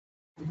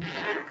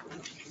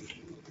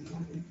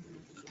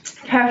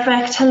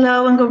Perfect.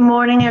 Hello and good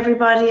morning,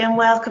 everybody, and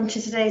welcome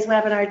to today's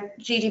webinar,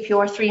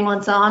 GDPR 3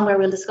 months on, where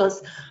we'll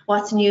discuss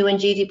what's new in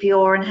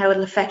GDPR and how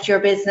it'll affect your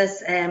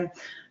business. I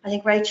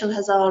think Rachel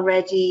has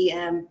already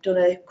done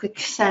a quick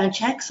sound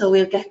check, so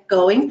we'll get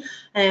going.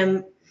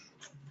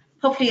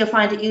 Hopefully you'll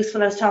find it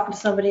useful. I was talking to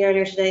somebody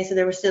earlier today, so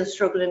they were still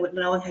struggling with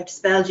knowing how to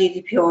spell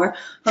GDPR.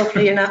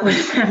 Hopefully you're not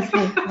with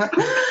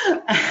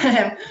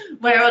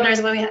where others,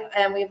 we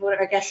have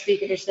our guest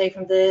speaker here today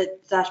from the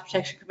Data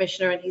Protection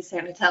Commissioner, and he's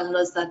certainly telling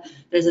us that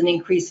there's an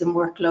increase in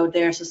workload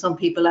there, so some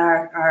people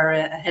are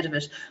ahead of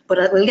it.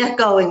 But we'll get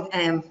going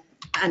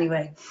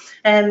anyway.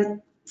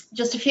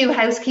 Just a few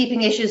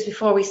housekeeping issues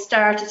before we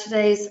start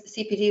today's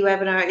CPD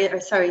webinar.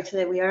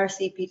 Today we are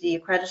CPD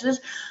accredited,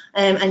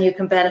 and you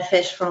can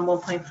benefit from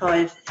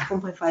 1.5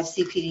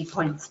 CPD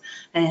points.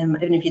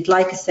 And if you'd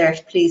like a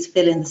cert, please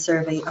fill in the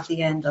survey at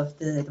the end of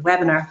the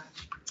webinar.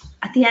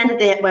 At the end of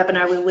the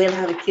webinar, we will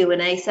have a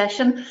Q&A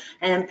session,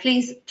 and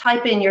please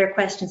type in your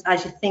questions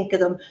as you think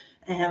of them.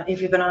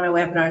 If you've been on our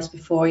webinars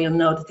before, you'll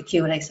know that the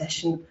Q&A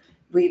session,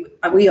 we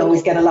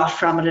always get a lot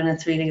from it, and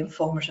it's really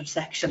informative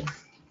section.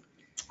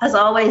 As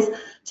always,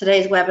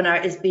 today's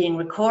webinar is being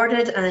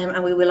recorded,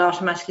 and we will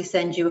automatically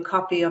send you a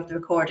copy of the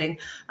recording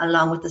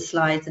along with the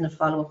slides in a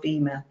follow-up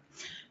email.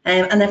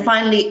 And then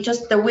finally,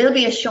 there will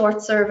be a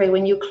short survey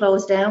when you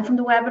close down from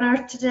the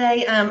webinar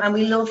today, and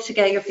we love to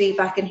get your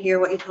feedback and hear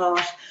what you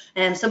thought.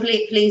 So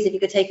please, if you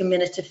could take a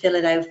minute to fill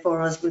it out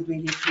for us, we'd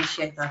really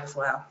appreciate that as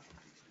well.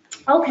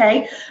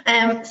 Okay,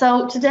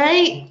 so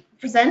today,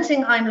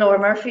 presenting, I'm Laura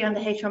Murphy. I'm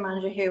the HR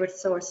manager here with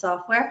Thesaurus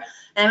Software,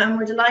 and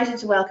we're delighted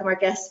to welcome our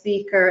guest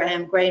speaker,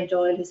 Graham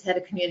Doyle, who's Head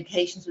of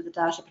Communications with the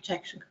Data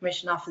Protection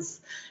Commission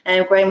Office.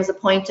 Graham was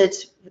appointed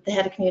with the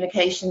Head of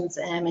Communications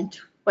in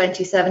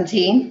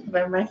 2017, if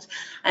I'm right,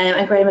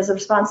 and Graham has a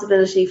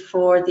responsibility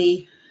for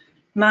the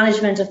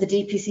management of the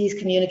DPC's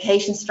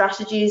communication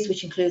strategies,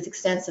 which includes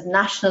extensive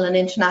national and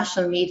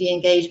international media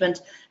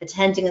engagement,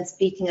 attending and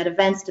speaking at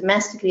events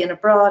domestically and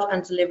abroad,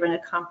 and delivering a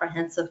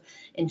comprehensive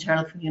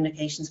internal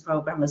communications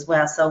program as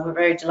well. So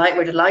we're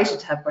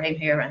delighted to have Graham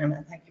here,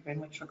 and thank you very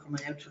much for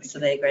coming out to us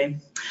today, Graham.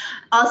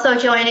 Also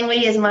joining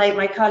me is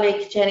my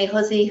colleague Jennie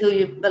Hussey,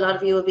 who a lot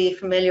of you will be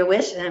familiar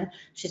with.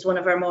 She's one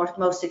of our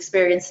most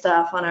experienced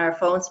staff on our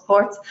phone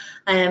support,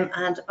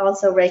 and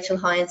also Rachel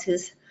Hines,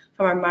 who's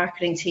from our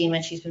marketing team,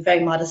 and she's been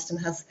very modest and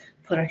has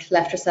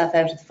left herself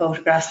out of the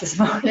photographs this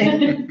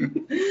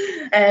morning.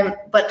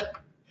 But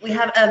we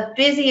have a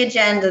busy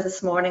agenda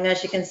this morning,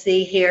 as you can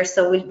see here,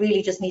 so we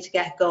really just need to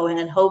get going,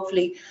 and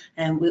hopefully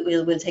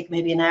we'll take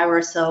maybe an hour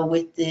or so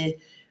with the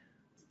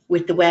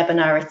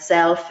webinar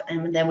itself,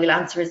 and then we'll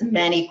answer as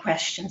many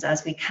questions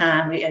as we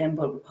can,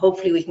 but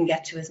hopefully we can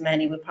get to as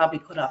many. We'll probably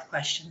cut off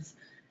questions.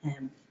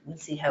 We'll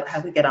see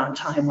how we get on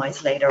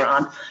time-wise later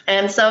on.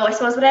 So I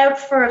suppose without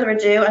further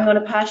ado, I'm going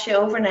to pass you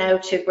over now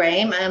to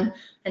Graham,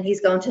 and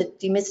he's going to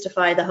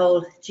demystify the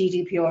whole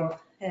GDPR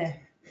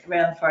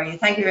realm for you.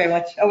 Thank you very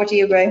much. Over to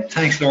you, Graham.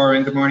 Thanks, Laura,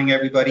 and good morning,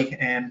 everybody.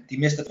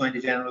 Demystifying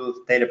the general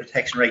data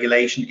protection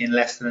regulation in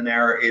less than an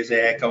hour is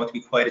going to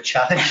be quite a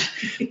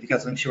challenge,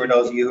 because I'm sure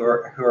those of you who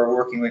are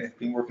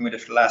been working with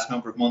it for the last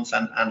number of months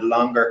and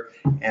longer,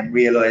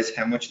 realise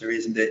how much there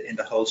is in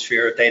the whole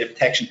sphere of data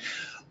protection.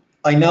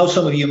 I know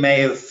some of you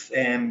may have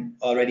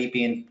already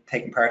been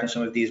taking part in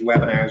some of these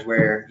webinars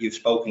where you've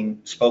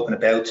spoken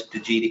about the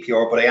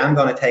GDPR, but I am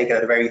going to take it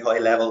at a very high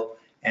level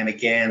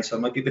again, so it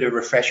might be a bit of a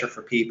refresher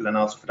for people, and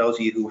also for those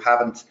of you who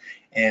haven't,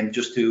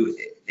 just do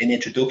an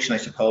introduction, I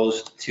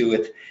suppose, to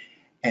it.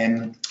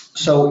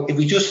 So if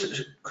we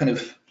just kind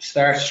of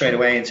start straight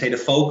away and say the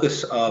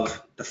focus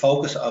of the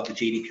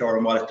GDPR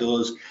and what it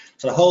does.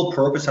 So the whole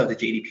purpose of the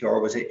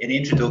GDPR was an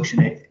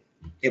introduction.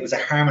 It was a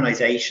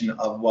harmonization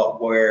of what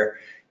were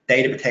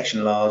data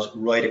protection laws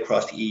right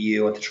across the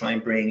EU, and to try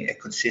and bring a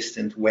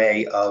consistent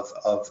way of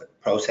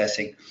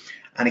processing.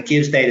 And it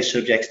gives data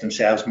subjects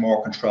themselves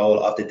more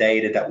control of the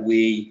data that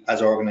we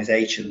as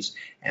organizations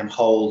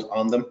hold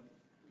on them.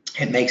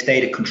 It makes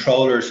data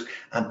controllers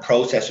and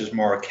processors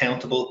more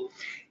accountable.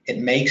 It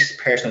makes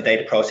personal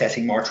data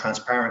processing more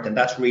transparent, and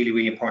that's really,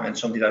 really important, and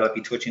something that I'll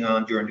be touching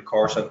on during the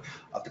course of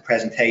the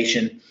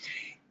presentation.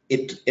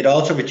 It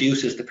also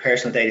reduces the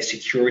personal data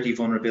security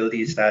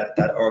vulnerabilities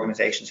that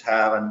organizations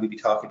have, and we'll be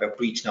talking about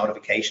breach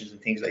notifications and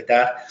things like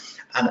that.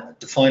 And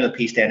the final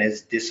piece then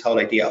is this whole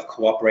idea of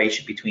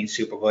cooperation between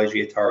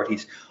supervisory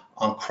authorities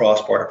on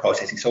cross-border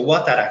processing. So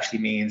what that actually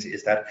means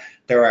is that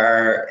there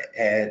are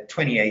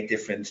 28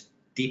 different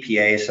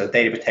DPAs, so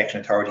data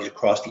protection authorities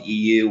across the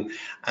EU,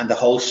 and the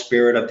whole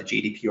spirit of the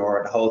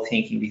GDPR, the whole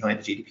thinking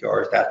behind the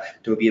GDPR is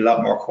that there will be a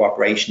lot more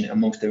cooperation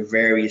amongst the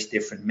various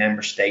different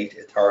member state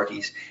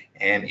authorities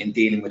in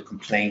dealing with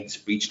complaints,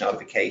 breach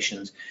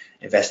notifications,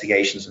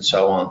 investigations, and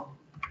so on.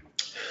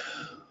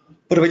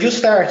 But if I just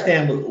start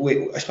then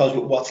with I suppose,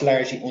 with what's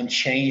largely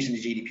unchanged in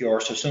the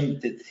GDPR, so some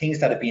of the things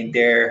that have been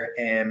there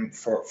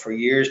for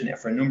years now,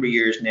 for a number of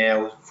years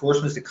now.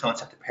 First was the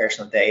concept of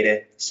personal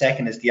data.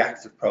 Second is the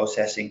active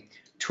processing.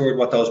 toured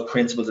what those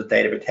principles of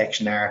data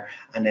protection are,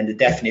 and then the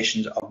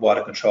definitions of what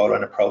a controller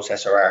and a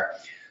processor are.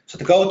 So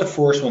to go with the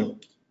first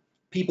one,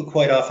 people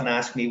quite often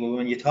ask me, well,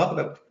 when you talk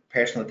about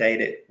personal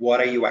data,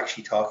 what are you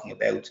actually talking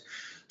about?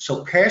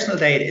 So personal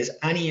data is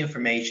any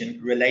information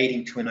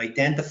relating to an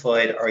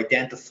identified or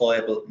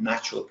identifiable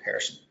natural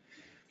person.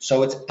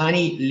 So it's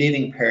any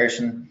living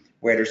person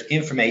where there's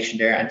information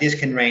there, and this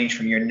can range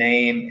from your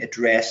name,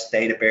 address,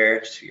 date of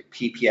birth, your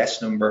PPS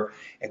number,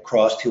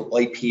 across to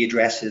IP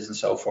addresses and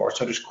so forth.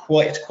 So it's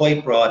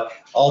quite broad.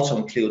 Also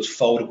includes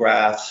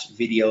photographs,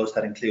 videos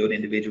that include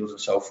individuals and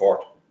so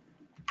forth.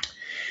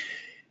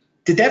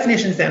 The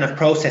definitions then of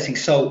processing.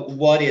 So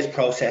what is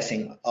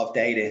processing of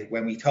data?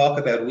 When we talk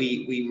about,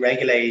 we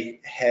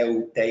regulate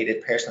how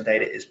personal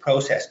data is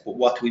processed, but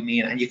what do we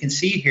mean? And you can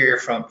see here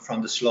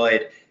from the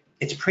slide,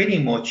 it's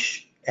pretty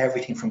much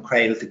everything from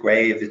cradle to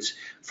grave. It's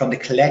from the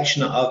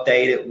collection of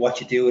data, what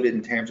you do with it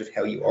in terms of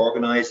how you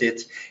organize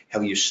it,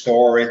 how you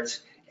store it,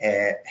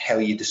 how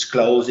you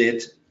disclose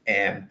it,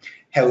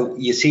 how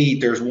you see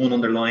there's one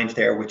underlined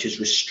there, which is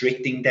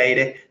restricting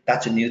data.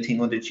 That's a new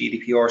thing under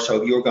GDPR. So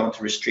if you're going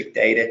to restrict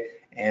data,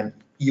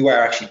 you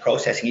are actually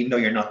processing, even though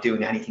you're not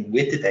doing anything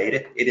with the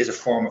data. It is a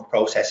form of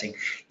processing.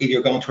 If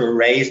you're going to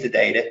erase the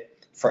data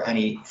for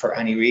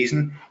any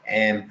reason,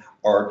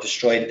 or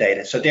destroy the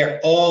data. So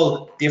they're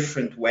all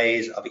different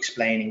ways of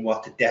explaining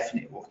what the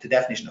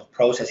definition of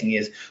processing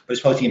is. But I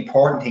suppose the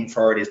important thing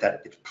for it is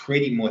that it's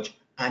pretty much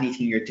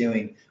anything you're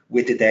doing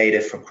with the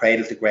data from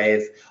cradle to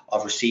grave,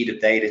 of receipt of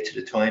data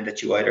to the time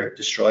that you either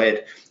destroy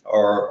it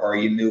or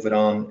you move it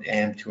on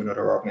to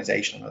another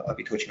organization. I'll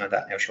be touching on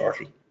that now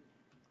shortly.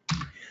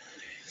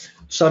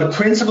 So the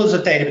principles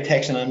of data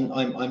protection,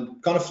 I'm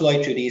going to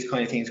fly through these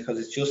kind of things because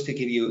it's just to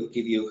give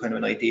you kind of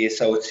an idea.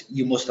 So it's,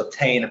 you must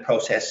obtain and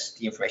process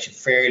the information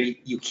fairly.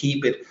 You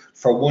keep it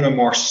for one or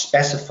more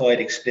specified,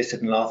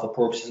 explicit and lawful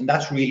purposes. And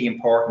that's really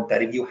important,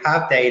 that if you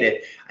have data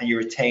and you're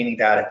retaining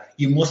data,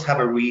 you must have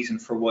a reason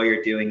for why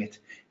you're doing it.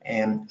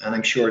 And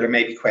I'm sure there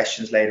may be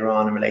questions later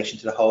on in relation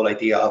to the whole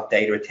idea of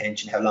data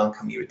retention. How long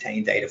can you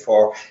retain data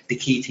for? The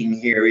key thing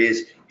here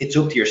is it's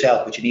up to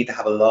yourself, but you need to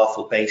have a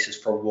lawful basis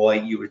for why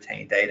you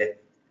retain data.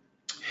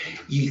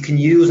 You can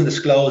use and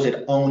disclose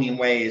it only in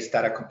ways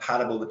that are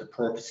compatible with the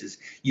purposes.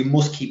 You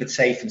must keep it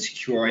safe and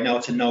secure. I know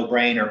it's a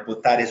no-brainer,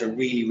 but that is a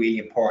really, really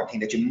important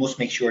thing, that you must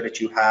make sure that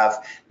you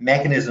have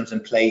mechanisms in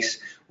place,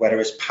 whether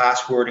it's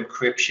password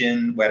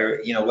encryption,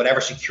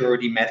 whatever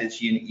security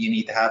methods you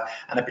need to have.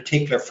 And in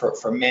particular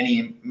for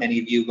many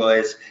of you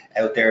guys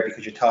out there,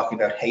 because you're talking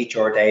about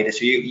HR data,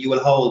 so you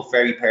will hold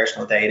very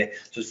personal data.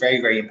 So it's very,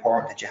 very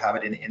important that you have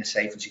it in a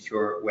safe and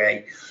secure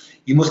way.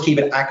 You must keep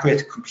it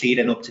accurate, complete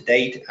and up to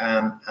date,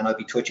 and I'll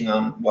be touching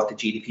on what the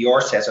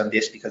GDPR says on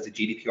this, because the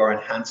GDPR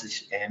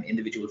enhances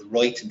individuals'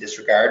 rights in this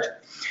regard.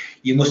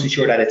 You must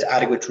ensure that it's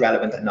adequate,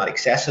 relevant and not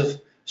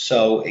excessive.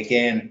 So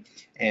again,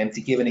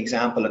 to give an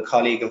example, a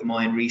colleague of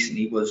mine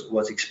recently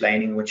was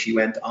explaining when she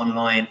went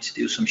online to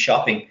do some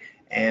shopping,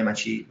 and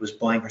she was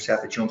buying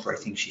herself a jumper, I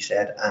think she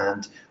said,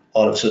 and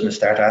all of a sudden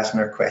started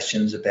asking her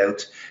questions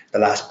about the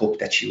last book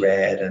that she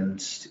read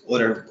and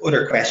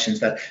other questions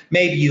that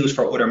may be used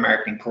for other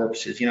marketing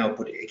purposes,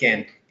 but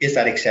again, is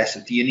that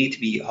excessive? Do you need to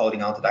be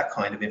holding on to that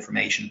kind of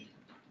information?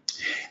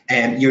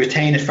 You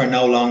retain it for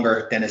no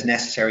longer than is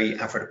necessary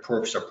and for the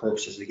purpose or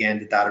purposes, again,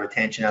 the data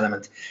retention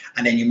element.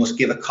 And then you must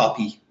give a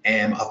copy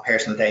of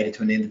personal data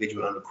to an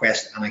individual on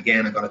request. And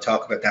again, I'm going to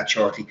talk about that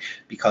shortly,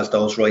 because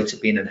those rights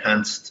have been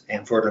enhanced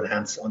and further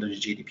enhanced under the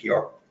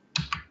GDPR.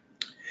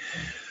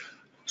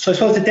 So I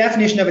suppose the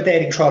definition of a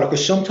data controller,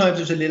 because sometimes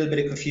there's a little bit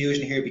of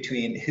confusion here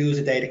between who's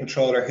a data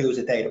controller, who's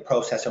a data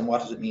processor, and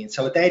what does it mean.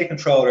 So a data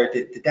controller,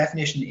 the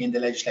definition in the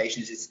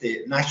legislation is it's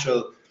the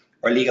natural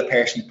or legal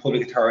person,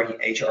 public authority,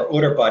 HR, or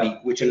other body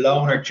which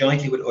alone or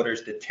jointly with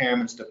others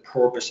determines the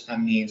purpose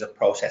and means of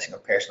processing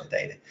of personal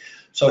data.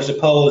 So I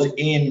suppose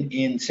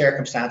in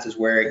circumstances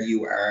where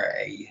you are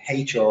a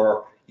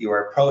HR, you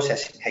are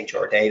processing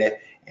HR data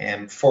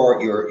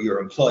for your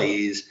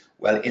employees,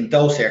 well, in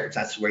those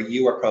circumstances where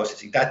you are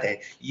processing that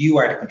data, you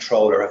are the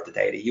controller of the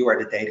data. You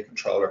are the data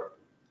controller.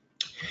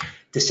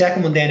 The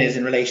second one then is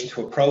in relation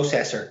to a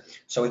processor.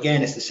 So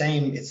again, it's the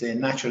same. It's a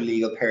natural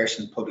legal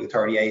person, public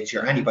authority, agency,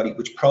 or anybody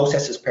which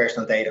processes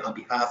personal data on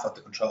behalf of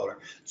the controller.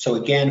 So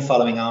again,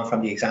 following on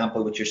from the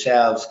example with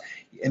yourselves,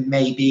 it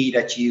may be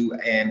that you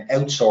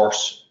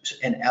outsource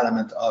an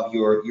element of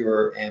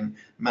your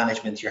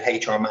management, your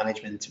HR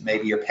management,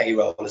 maybe your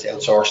payroll is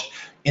outsourced.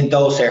 In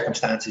those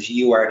circumstances,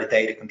 you are the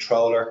data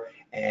controller,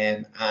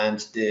 and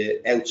the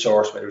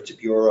outsource, whether it's a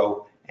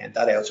bureau, and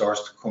that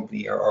outsourced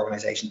company or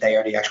organization, they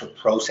are the actual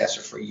processor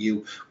for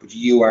you, but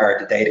you are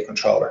the data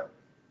controller.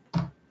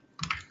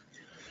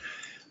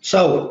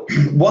 So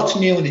what's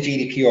new in the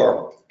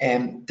GDPR?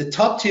 The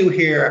top two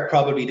here are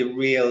probably the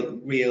real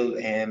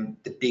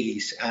the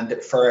biggies,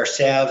 and for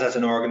ourselves as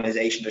an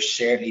organization, there's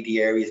certainly the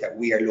areas that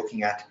we are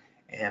looking at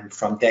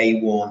from day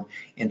one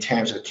in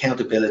terms of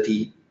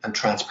accountability and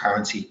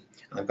transparency.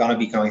 And I'm going to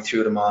be going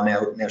through them all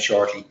now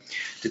shortly.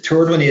 The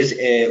third one is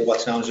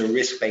what's known as a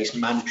risk-based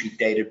mandatory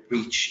data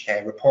breach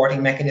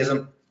reporting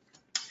mechanism.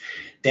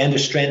 Then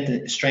there's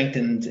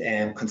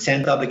strengthened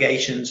consent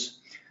obligations.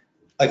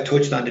 I've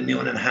touched on the new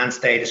and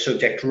enhanced data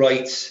subject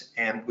rights,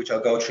 which I'll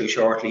go through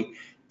shortly.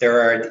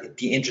 There are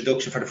the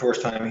introduction for the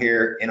first time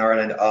here in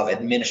Ireland of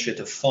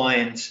administrative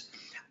fines.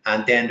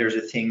 And then there's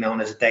a thing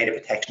known as a data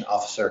protection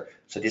officer.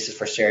 So this is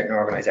for certain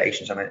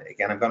organizations. And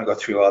again, I'm going to go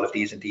through all of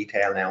these in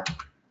detail now.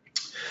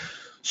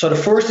 So the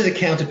first is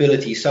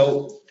accountability.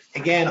 So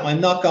again,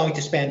 I'm not going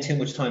to spend too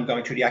much time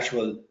going through the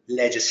actual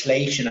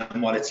legislation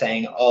and what it's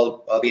saying,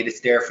 albeit it's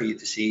there for you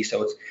to see.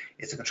 So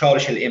it's a controller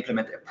shall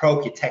implement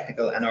appropriate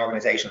technical and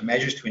organizational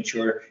measures to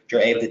ensure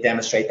you're able to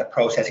demonstrate that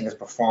processing is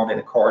performed in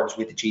accordance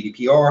with the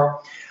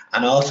GDPR,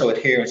 and also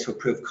adherence to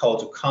approved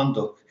codes of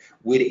conduct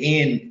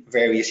within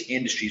various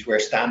industries where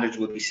standards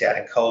will be set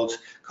and codes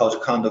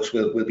of conduct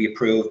will be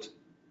approved.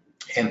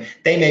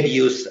 They may be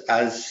used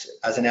as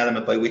an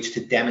element by which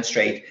to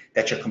demonstrate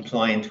that you're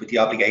compliant with the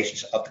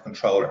obligations of the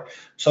controller.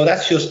 So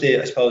that's just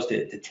I suppose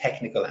the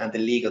technical and the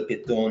legal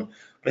bit done.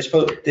 But I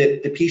suppose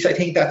the piece I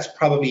think that's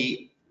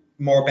probably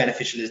more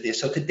beneficial is this.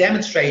 So to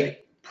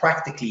demonstrate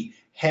practically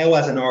how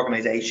as an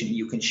organization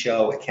you can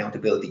show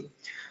accountability.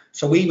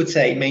 So we would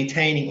say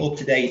maintaining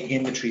up-to-date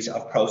inventories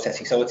of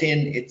processing. So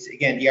it's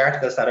again, the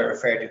articles that are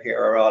referred to here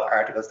are all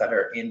articles that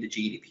are in the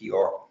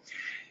GDPR.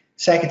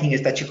 Second thing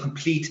is that you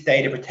complete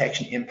data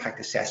protection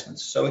impact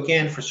assessments. So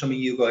again, for some of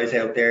you guys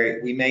out there,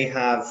 we may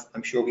have,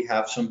 I'm sure we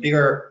have some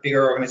bigger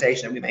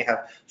organizations, and we may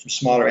have some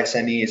smaller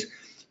SMEs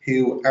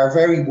who are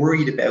very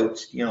worried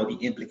about, the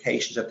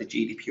implications of the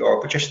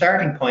GDPR. But your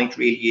starting point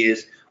really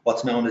is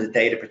what's known as a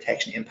data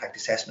protection impact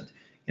assessment.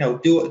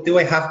 Do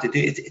I have to do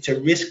it? It's a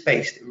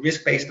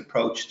risk-based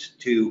approach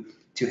to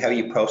how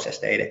you process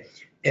data.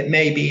 It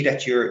may be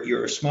that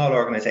you're a small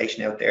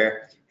organization out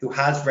there who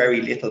has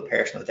very little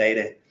personal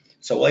data.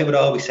 So I would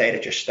always say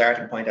that your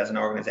starting point as an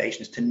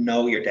organization is to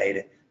know your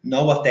data,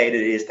 know what data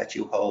it is that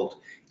you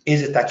hold.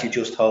 Is it that you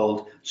just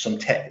hold some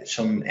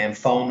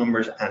phone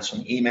numbers and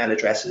some email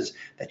addresses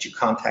that you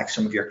contact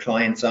some of your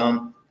clients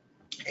on?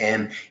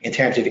 In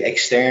terms of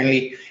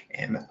externally,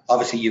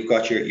 obviously you've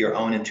got your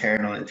own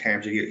internal in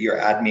terms of your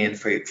admin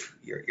for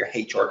your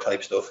HR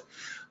type stuff.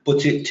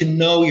 But to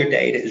know your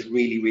data is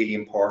really, really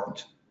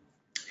important.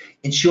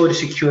 Ensure the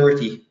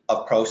security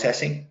of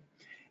processing.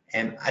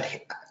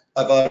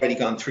 I've already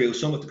gone through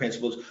some of the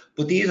principles,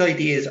 but these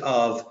ideas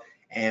of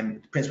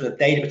the principle of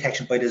data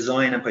protection by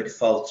design and by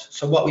default.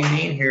 So what we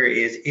mean here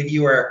is if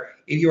you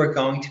are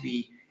going to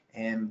be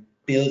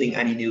building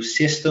any new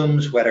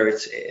systems, whether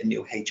it's a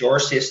new HR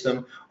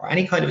system or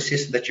any kind of a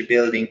system that you're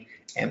building,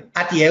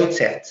 at the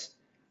outset,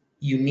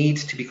 you need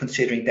to be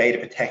considering data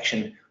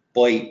protection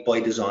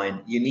by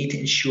design. You need to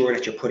ensure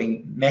that you're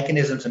putting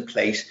mechanisms in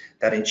place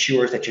that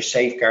ensures that you're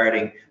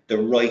safeguarding the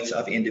rights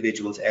of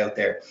individuals out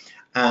there.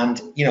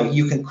 And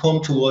you can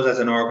come to us as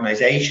an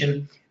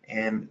organization,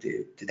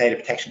 the Data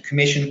Protection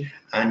Commission,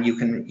 and you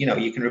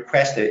can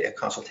request a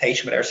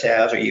consultation with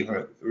ourselves, or you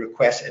can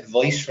request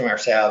advice from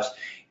ourselves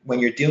when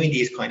you're doing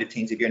these kind of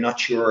things if you're not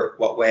sure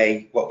what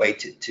way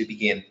to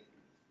begin.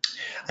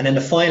 And then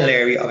the final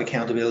area of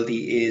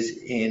accountability is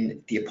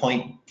in the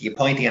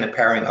appointing and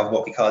empowering of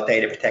what we call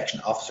data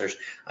protection officers.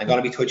 I'm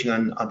going to be touching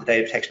on the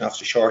data protection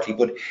officer shortly,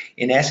 but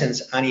in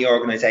essence, any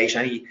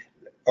organization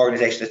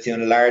that's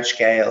doing a large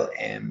scale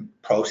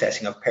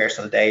processing of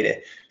personal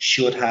data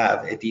should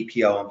have a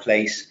DPO in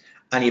place.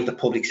 Any of the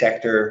public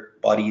sector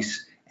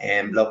bodies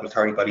and local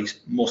authority bodies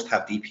must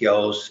have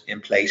DPOs in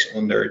place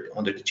under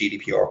the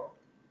GDPR.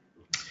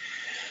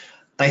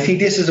 I think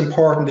this is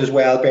important as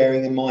well,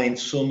 bearing in mind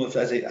some of,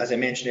 as I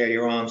mentioned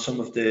earlier on,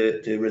 some of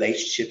the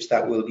relationships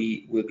that will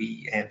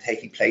be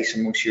taking place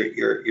amongst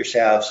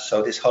yourselves.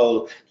 So this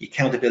whole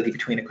accountability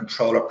between a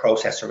controller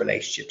processor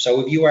relationship.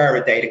 So if you are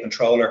a data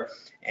controller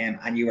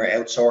and you are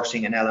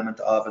outsourcing an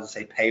element of, as I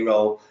say,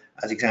 payroll,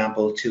 as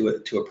example, to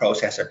a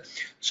processor.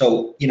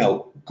 So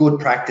good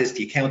practice,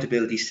 the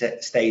accountability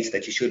states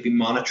that you should be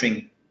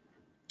monitoring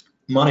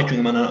them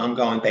on an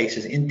ongoing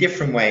basis in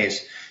different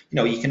ways.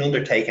 You can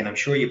undertake, and I'm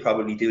sure you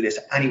probably do this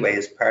anyway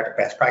as part of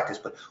best practice,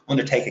 but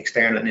undertake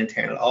external and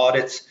internal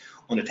audits,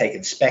 undertake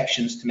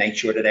inspections to make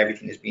sure that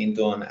everything is being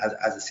done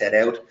as it's set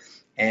out.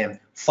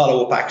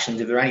 Follow-up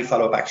actions, if there are any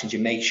follow-up actions, you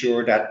make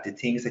sure that the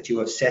things that you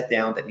have set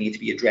down that need to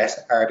be addressed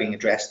are being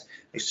addressed.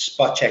 There's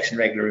spot checks and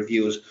regular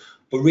reviews.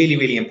 But really,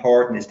 really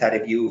important is that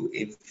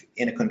if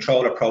in a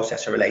controller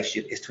processor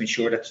relationship is to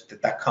ensure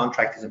that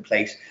contract is in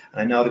place.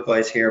 And I know the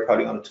guys here are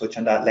probably going to touch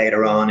on that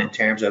later on in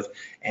terms of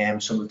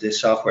some of the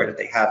software that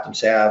they have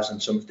themselves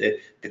and some of the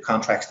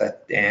contracts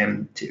that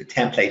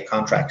template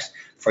contracts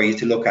for you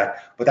to look at.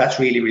 But that's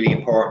really, really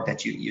important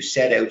that you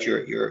set out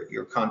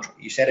your contract.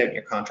 You set out in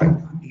your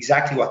contract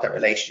exactly what that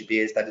relationship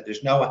is, that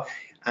there's no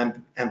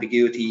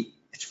ambiguity.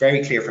 It's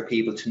very clear for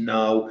people to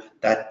know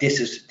that this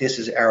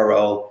is our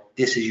role.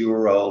 This is your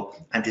role,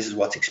 and this is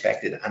what's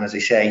expected. And as I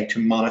say, to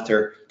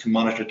monitor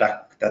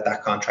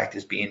that contract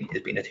is being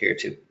adhered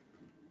to.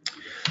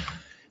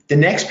 The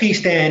next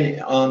piece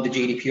then on the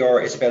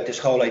GDPR is about this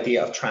whole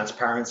idea of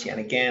transparency. And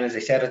again, as I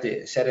said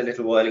a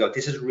little while ago,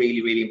 this is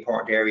really, really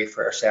important area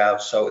for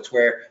ourselves. So it's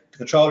where the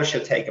controller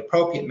shall take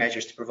appropriate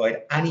measures to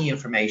provide any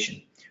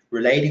information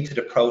relating to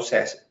the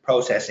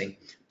processing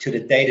to the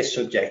data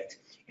subject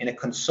in a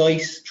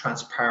concise,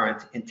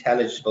 transparent,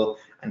 intelligible,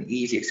 and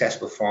easily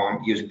accessible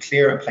form using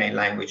clear and plain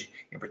language,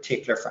 in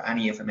particular for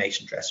any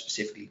information addressed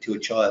specifically to a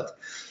child.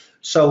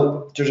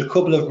 So there's a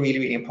couple of really,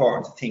 really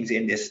important things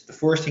in this. The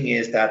first thing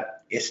is that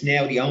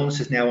the onus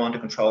is now on the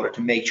controller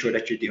to make sure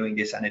that you're doing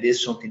this, and it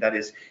is something that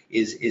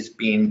is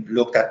being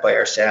looked at by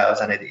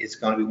ourselves, and it is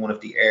going to be one of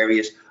the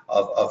areas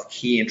of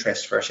key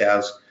interest for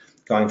ourselves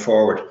going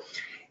forward.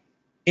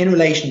 In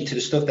relation to the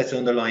stuff that's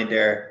underlined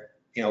there,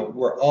 you know,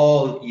 we're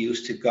all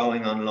used to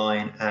going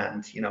online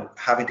and, you know,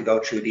 having to go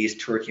through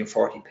these 30 and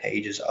 40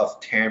 pages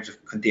of terms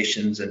of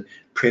conditions and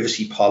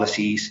privacy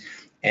policies,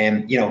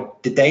 and, you know,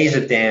 the days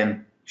of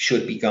them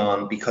should be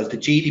gone, because the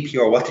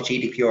GDPR, what the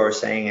GDPR is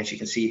saying, as you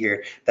can see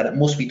here, that it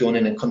must be done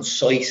in a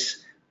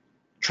concise,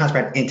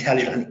 transparent,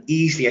 intelligent, and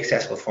easily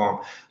accessible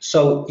form.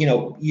 So, you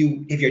know,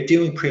 if you're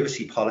doing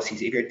privacy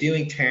policies, if you're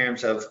doing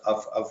terms of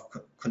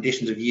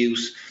conditions of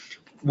use,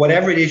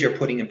 whatever it is you're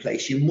putting in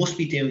place, you must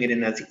be doing it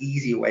in as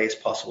easy a way as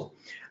possible,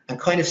 and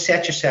kind of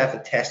set yourself a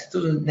test. It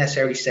doesn't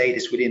necessarily say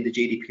this within the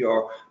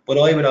GDPR, but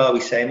I would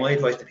always say, my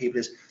advice to people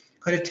is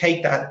kind of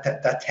take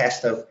that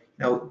test of,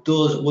 you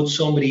know, would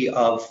somebody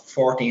of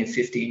 14,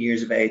 15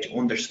 years of age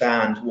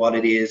understand what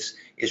it is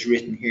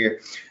written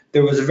here?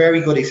 There was a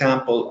very good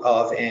example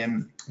of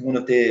one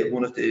of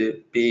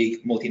the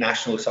big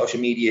multinational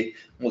social media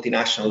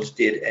multinationals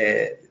did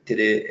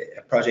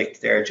a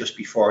project there just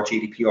before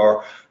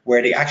GDPR,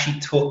 where they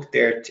actually took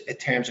their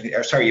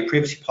a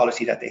privacy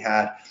policy that they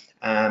had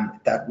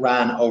that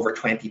ran over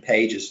 20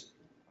 pages,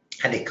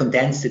 and they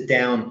condensed it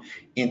down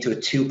into a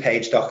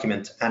 2-page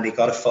document, and they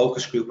got a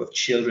focus group of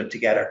children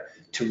together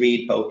to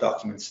read both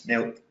documents.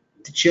 Now,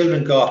 the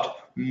children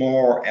got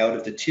more out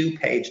of the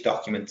 2-page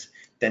document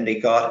than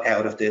they got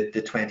out of the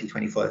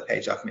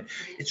 25-page document.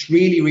 It's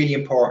really, really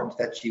important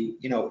that you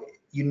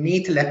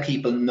need to let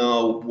people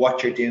know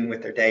what you're doing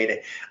with their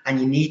data, and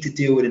you need to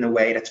do it in a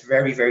way that's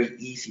very, very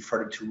easy for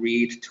them to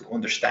read, to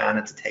understand,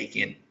 and to take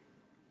in.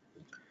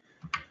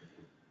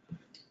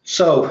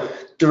 So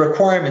the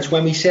requirements,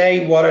 when we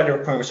say what are the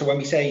requirements, so when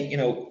we say, you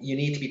know, you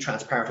need to be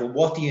transparent, well,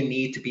 what do you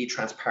need to be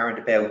transparent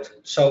about?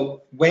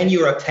 So when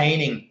you're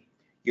obtaining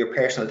your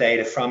personal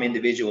data from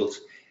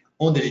individuals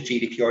under the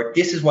GDPR,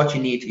 this is what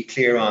you need to be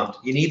clear on.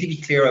 You need to be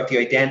clear of the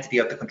identity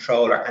of the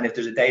controller, and if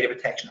there's a data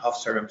protection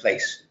officer in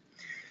place.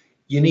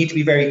 You need to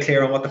be very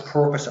clear on what the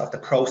purpose of the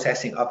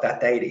processing of that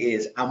data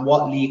is and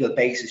what legal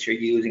basis you're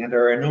using. And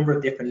there are a number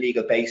of different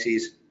legal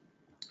bases.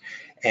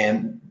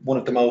 One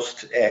of the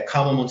most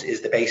common ones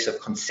is the basis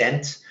of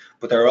consent,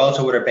 but there are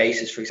also other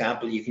bases. For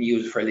example, you can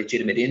use it for a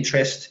legitimate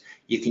interest.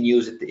 You can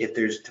use it if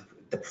there's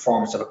the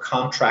performance of a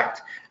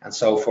contract and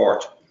so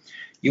forth.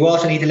 You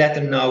also need to let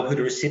them know who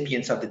the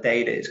recipients of the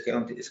data is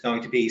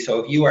going to be. So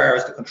if you are,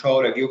 as the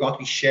controller, if you're going to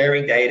be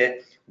sharing data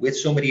with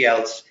somebody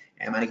else,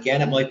 and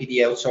again, it might be the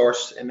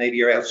outsourced, and maybe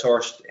your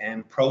outsourced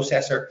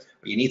processor,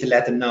 but you need to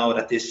let them know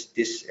that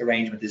this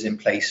arrangement is in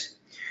place.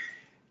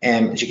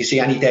 As you can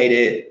see, any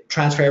data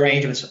transfer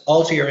arrangements,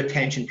 also your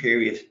retention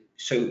period.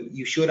 So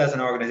you should, as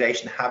an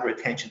organization, have a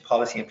retention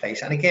policy in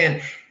place. And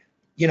again,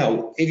 you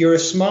know, if you're a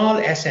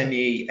small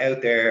SME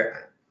out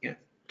there, you know,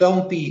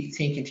 don't be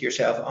thinking to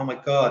yourself, oh my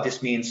God,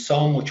 this means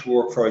so much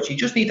work for us. You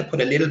just need to put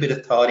a little bit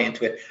of thought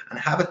into it and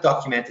have it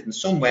documented in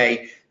some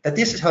way, that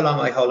this is how long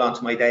I hold on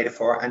to my data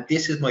for, and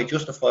this is my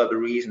justifiable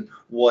reason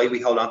why we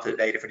hold on to the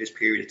data for this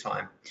period of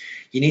time.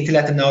 You need to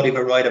let them know they have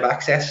a right of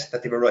access,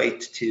 that they have a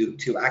right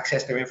to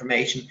access their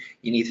information.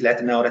 You need to let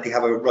them know that they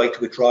have a right to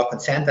withdraw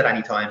consent at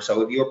any time.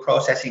 So if you're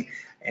processing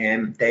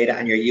data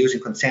and you're using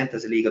consent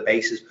as a legal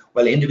basis,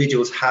 well,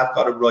 individuals have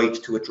got a right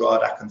to withdraw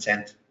that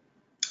consent.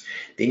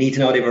 They need to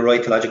know they have a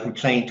right to lodge a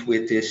complaint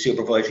with the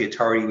supervisory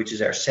authority, which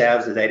is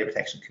ourselves, the Data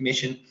Protection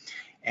Commission.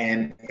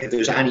 And if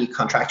there's any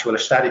contractual or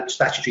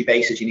statutory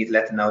basis, you need to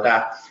let them know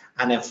that.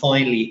 And then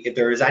finally, if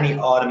there is any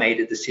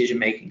automated decision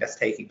making that's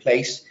taking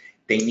place,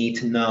 they need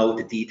to know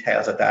the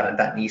details of that, and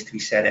that needs to be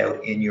set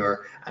out in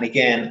your, and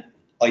again,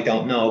 I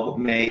don't know, but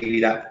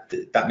maybe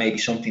that may be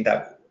something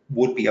that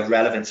would be of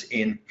relevance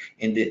in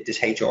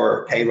this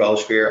HR payroll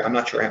sphere. I'm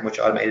not sure how much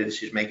automated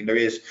decision making there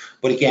is,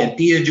 but again,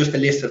 these are just a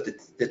list of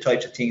the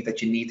types of things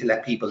that you need to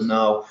let people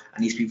know,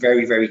 and needs to be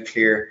very, very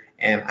clear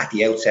at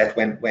the outset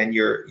when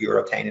you're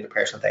obtaining the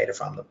personal data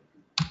from them.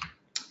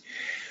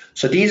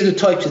 So these are the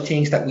types of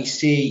things that we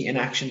see in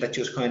action that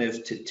just kind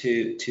of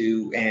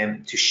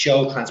to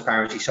show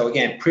transparency. So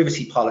again,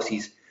 privacy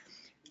policies,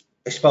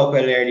 I spoke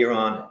about it earlier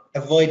on.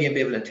 Avoid the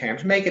ambivalent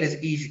terms, make it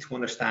as easy to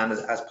understand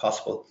as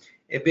possible.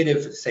 A bit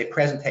of, say,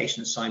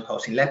 presentation and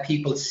signposting, let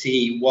people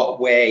see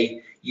what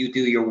way you do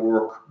your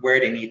work,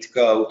 where they need to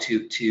go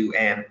to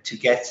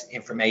get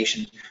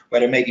information,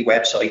 whether it may be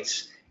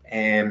websites,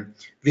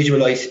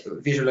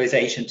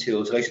 visualization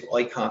tools like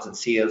icons and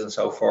seals and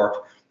so forth.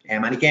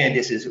 And again,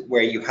 this is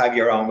where you have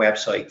your own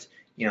website.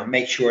 you know,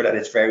 make sure that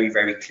it's very,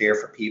 very clear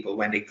for people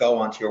when they go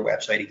onto your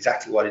website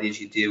exactly what it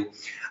is you do.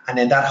 And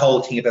then that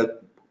whole thing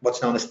about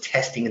what's known as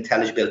testing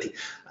intelligibility.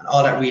 And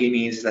all that really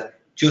means is that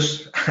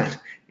just,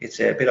 it's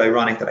a bit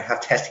ironic that I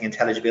have testing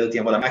intelligibility,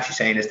 and what I'm actually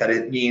saying is that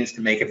it means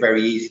to make it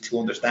very easy to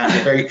understand,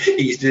 very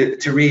easy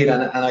to read,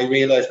 and I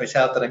realize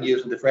myself that I'm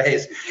using the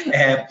phrase,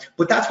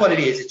 but that's what it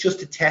is. It's just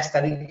to test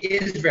that it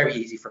is very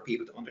easy for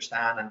people to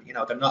understand, and you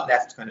know, they're not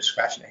left kind of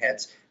scratching their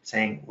heads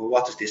saying, well,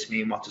 what does this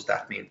mean, what does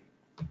that mean?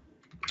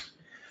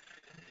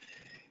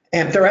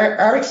 There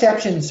are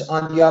exceptions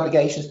on the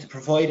obligations to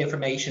provide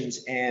information,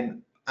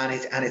 and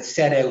it's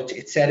set out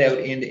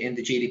in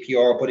the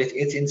GDPR, but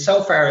it's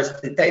insofar as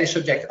the data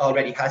subject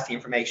already has the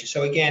information.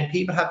 So again,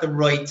 people have the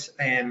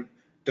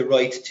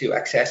right to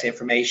access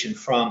information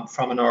from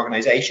an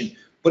organization,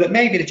 but it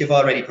may be that you've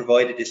already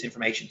provided this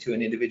information to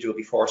an individual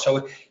before.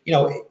 So you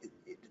know,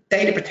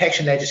 data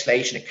protection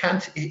legislation,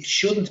 it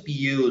shouldn't be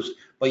used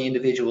by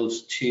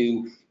individuals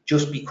to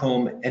just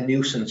become a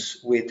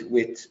nuisance with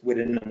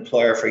an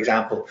employer, for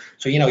example.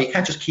 So you know, you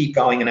can't just keep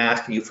going and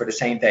asking you for the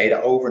same data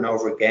over and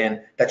over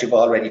again that you've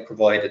already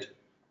provided.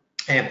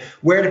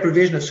 Where the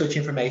provision of such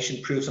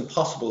information proves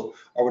impossible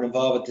or would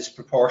involve a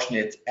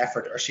disproportionate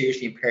effort or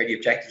seriously impair the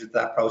objectives of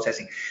that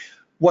processing.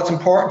 What's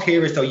important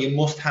here is, though, you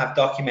must have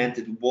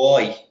documented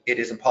why it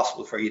is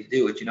impossible for you to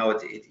do it. You know,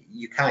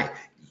 you can't.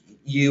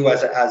 You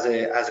as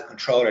a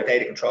controller,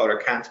 data controller,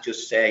 can't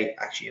just say,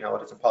 actually, you know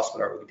what, it's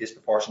impossible or it would be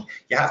disproportionate.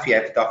 You have to be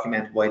able to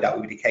document why that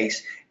would be the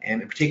case,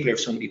 and in particular if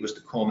somebody was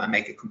to come and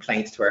make a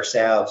complaint to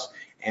ourselves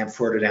and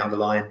further down the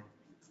line,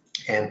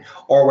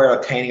 or where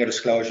obtaining a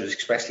disclosure is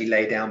expressly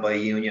laid down by a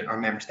union or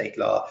member state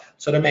law.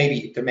 So there may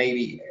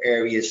be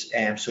areas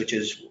such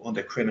as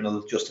under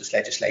criminal justice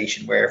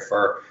legislation where,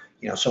 for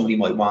you know, somebody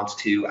might want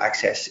to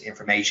access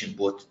information,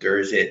 but there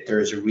is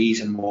a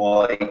reason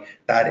why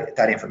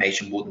that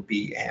information wouldn't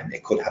be,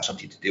 it could have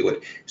something to do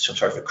with some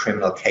sort of a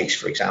criminal case,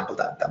 for example,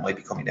 that might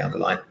be coming down the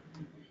line.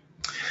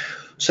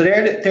 So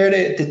they're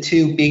the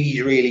two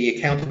biggies really.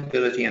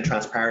 Accountability and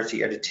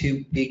transparency are the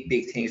two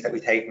big things that we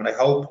take, and I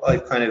hope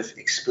I've kind of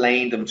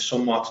explained them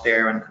somewhat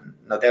there, and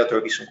no doubt there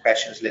will be some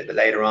questions a little bit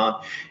later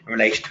on in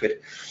relation to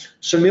it.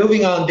 So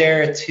moving on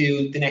there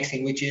to the next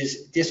thing, which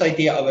is this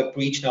idea of a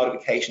breach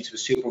notification to a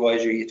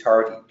supervisory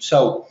authority.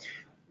 So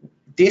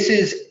this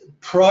is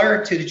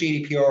prior to the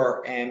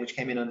GDPR, which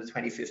came in on the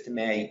 25th of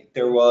May,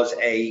 there was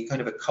a kind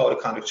of a code of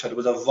conduct. So there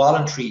was a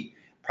voluntary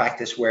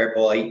practice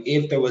whereby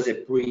if there was a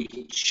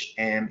breach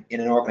in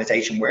an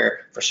organization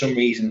where for some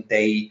reason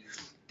they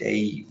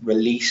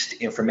released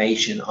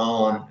information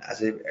on,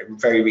 as a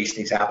very recent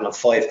example, of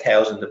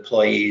 5,000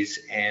 employees,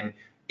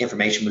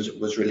 information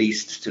was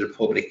released to the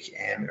public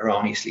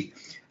erroneously.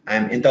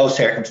 In those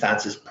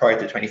circumstances, prior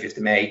to the 25th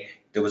of May,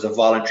 there was a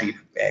voluntary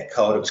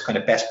code. It was kind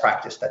of best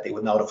practice that they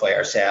would notify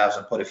ourselves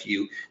and put a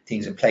few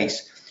things in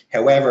place.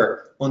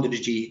 However, under the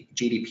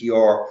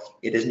GDPR,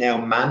 it is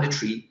now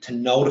mandatory to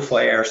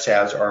notify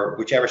ourselves, or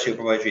whichever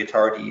supervisory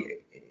authority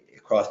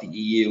across the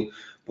EU,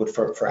 but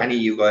for any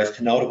of you guys,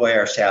 to notify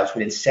ourselves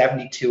within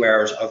 72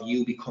 hours of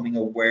you becoming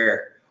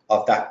aware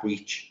of that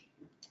breach.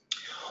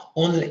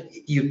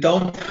 You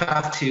don't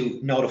have to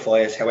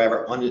notify us,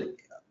 however,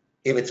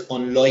 if it's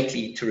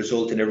unlikely to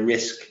result in a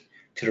risk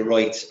to the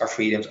rights or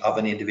freedoms of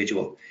an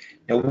individual.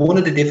 Now, one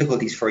of the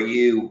difficulties for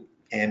you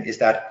is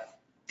that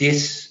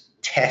this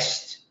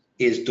test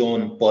is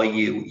done by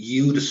you.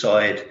 You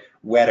decide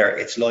whether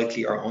it's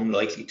likely or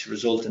unlikely to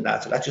result in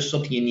that. So that's just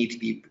something you need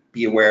to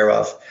be aware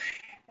of.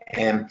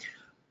 I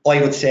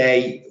would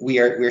say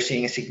we're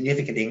seeing a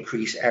significant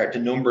increase. The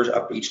numbers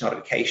of breach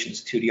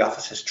notifications to the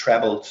office has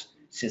trebled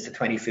since the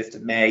 25th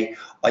of May.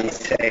 I'd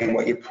say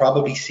what you're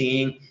probably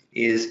seeing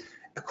is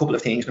a couple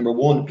of things. Number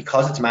one,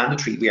 because it's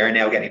mandatory, we are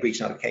now getting breach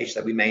notifications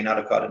that we may not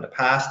have got in the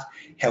past.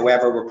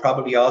 However, we're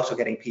probably also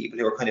getting people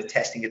who are kind of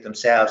testing it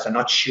themselves. They're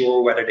not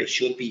sure whether they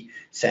should be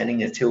sending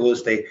it to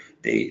us.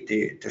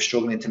 They're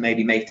struggling to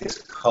maybe make this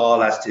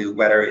call as to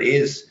whether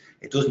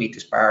it does meet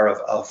this bar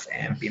of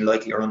being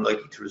likely or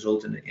unlikely to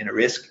result in a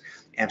risk.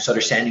 So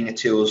they're sending it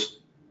to us.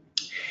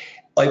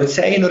 I would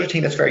say another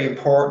thing that's very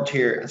important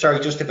here, and sorry,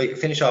 just if I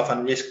finish off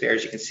on risk there,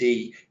 as you can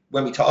see,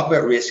 when we talk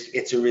about risk,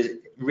 it's a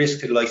risk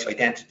to the likes of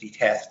identity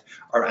theft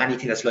or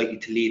anything that's likely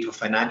to lead to a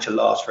financial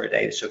loss for a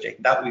data subject.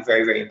 And that would be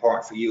very, very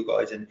important for you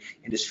guys in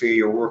the sphere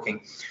you're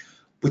working.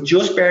 But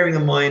just bearing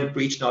in mind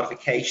breach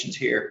notifications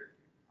here,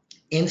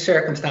 in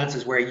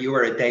circumstances where you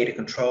are a data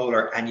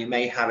controller and you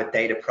may have a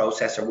data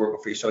processor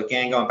working for you. So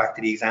again, going back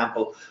to the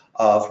example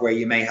of where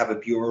you may have a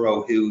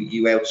bureau who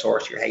you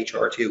outsource your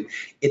HR to,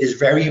 it is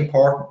very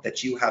important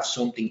that you have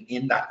something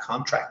in that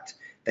contract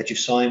that you've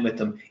signed with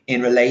them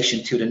in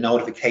relation to the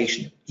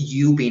notification,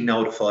 you being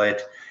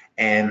notified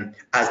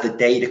as the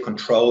data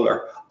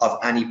controller of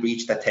any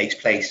breach that takes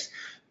place.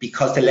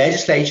 Because the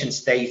legislation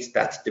states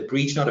that the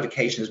breach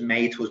notification is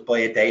made to us by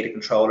a data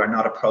controller,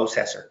 not a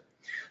processor.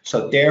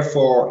 So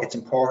therefore, it's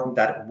important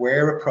that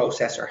where a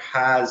processor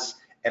has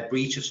a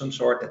breach of some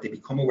sort that they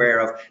become aware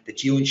of,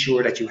 that you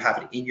ensure that you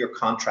have it in your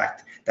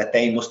contract that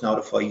they must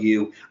notify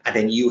you, and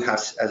then you have,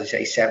 as I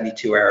say,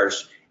 72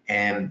 hours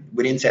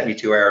within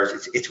 72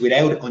 hours. It's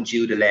without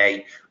undue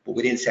delay, but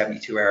within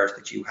 72 hours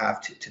that you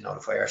have to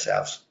notify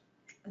ourselves.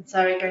 And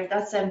sorry, Graham,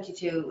 that's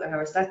 72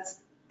 hours. That's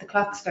the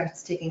clock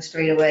starts ticking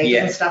straight away. It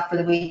Yeah. doesn't stop for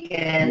the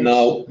weekend.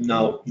 No.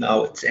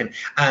 It's and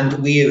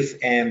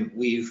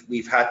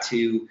we've had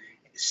to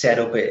set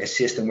up a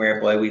system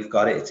whereby we've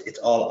got it. It's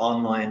all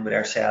online with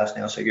ourselves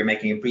now. So if you're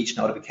making a breach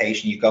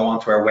notification, you go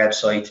onto our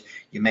website,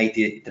 you make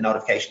the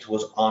notification to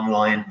us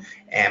online,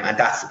 and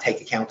that's to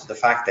take account of the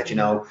fact that, you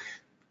know,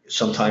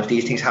 sometimes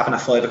these things happen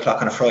at 5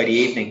 o'clock on a Friday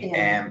evening.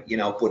 You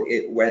know, but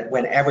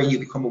whenever you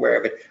become aware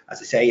of it,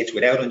 as I say, it's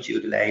without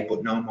undue delay,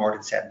 but no more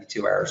than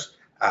 72 hours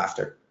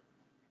after.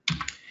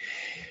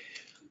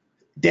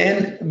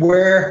 Then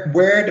where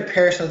the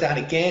personal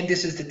data, again,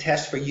 this is the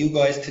test for you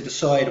guys to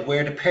decide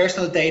where the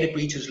personal data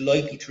breach is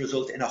likely to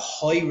result in a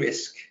high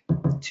risk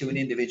to an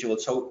individual.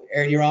 So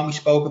earlier on we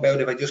spoke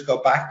about, if I just go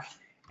back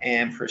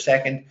for a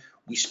second,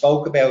 we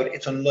spoke about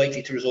it's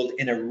unlikely to result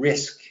in a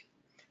risk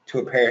to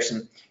a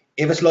person.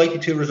 If it's likely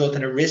to result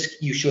in a risk,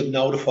 you should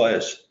notify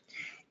us.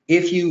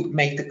 If you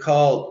make the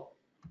call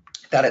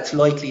that it's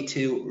likely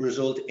to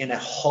result in a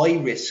high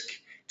risk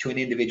to an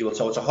individual,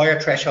 so it's a higher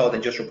threshold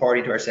than just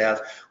reporting to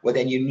ourselves, well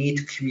then you need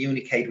to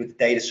communicate with the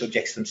data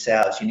subjects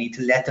themselves. You need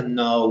to let them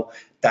know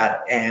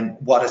that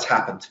what has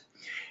happened.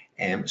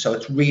 So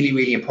it's really,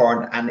 really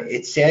important, and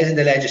it says in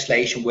the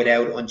legislation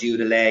without undue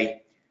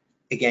delay.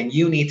 Again,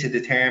 you need to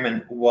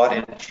determine what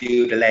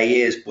undue delay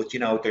is, but you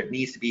know, there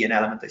needs to be an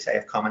element, I say,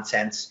 of common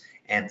sense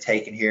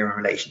taken here in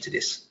relation to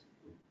this.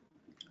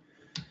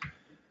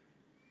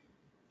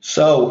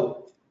 So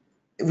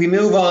we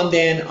move on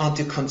then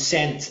onto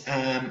consent,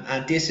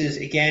 and this is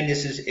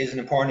an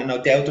important, and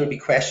no doubt there'll be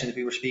questions.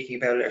 We were speaking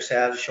about it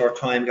ourselves a short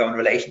time ago in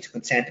relation to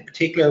consent, in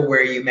particular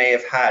where you may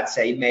have had,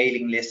 say,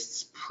 mailing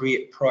lists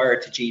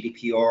prior to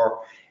GDPR,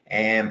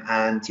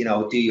 and you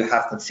know, do you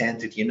have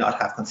consent or do you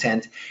not have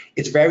consent?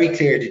 It's very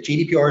clear. The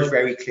GDPR is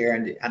very clear,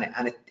 and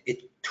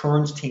it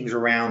turns things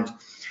around.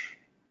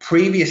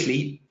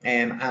 Previously,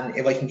 and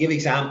if I can give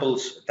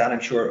examples that I'm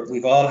sure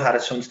we've all had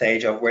at some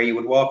stage of, where you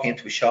would walk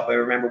into a shop. I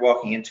remember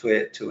walking into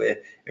a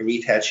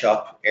retail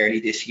shop early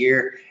this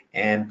year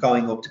and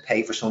going up to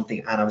pay for something,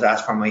 and I was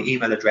asked for my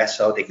email address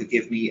so they could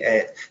give me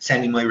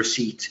send me my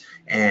receipt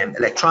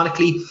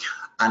electronically,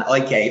 and I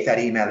gave that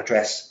email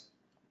address.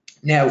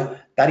 Now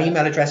that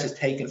email address is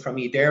taken from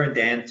me there and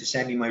then to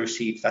send me my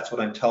receipts. That's what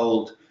I'm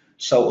told.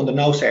 So under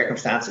no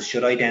circumstances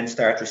should I then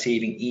start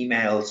receiving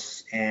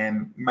emails,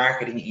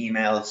 marketing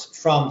emails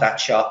from that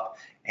shop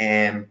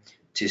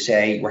to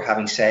say we're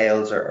having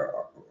sales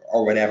or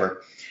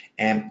whatever.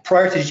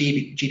 Prior to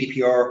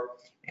GDPR,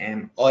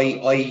 I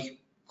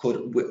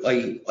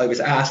was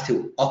asked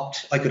to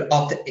opt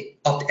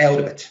out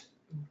of it.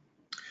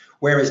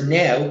 Whereas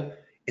now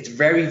it's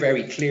very,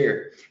 very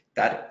clear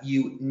that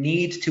you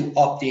need to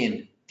opt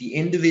in. The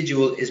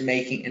individual is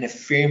making an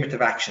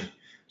affirmative action.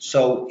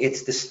 So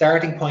it's the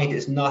starting point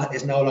is no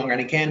longer,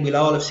 and again, we'll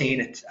all have seen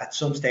it at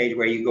some stage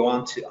where you go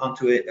onto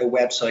a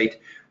website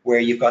where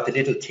you've got the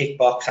little tick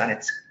box and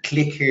it's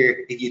click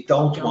here if you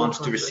don't want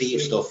to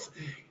receive stuff.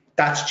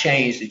 That's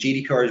changed. The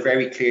GDPR is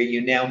very clear.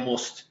 You now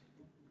must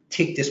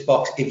tick this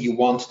box if you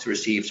want to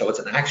receive. So it's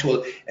an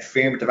actual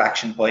affirmative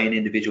action by an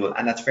individual,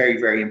 and that's very,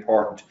 very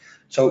important.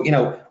 So, you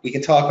know, we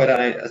can talk about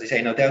that. As I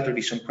say, no doubt there'll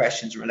be some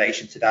questions in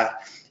relation to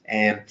that.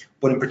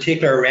 But in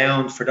particular,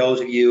 around for those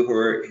of you who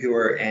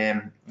are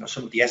you know,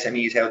 some of the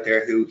SMEs out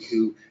there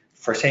who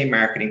for say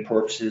marketing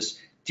purposes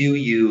do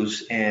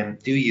use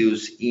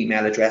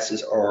email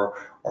addresses or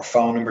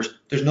phone numbers,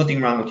 there's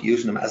nothing wrong with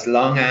using them as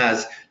long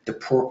as the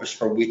purpose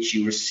for which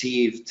you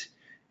received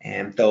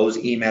those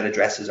email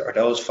addresses or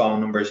those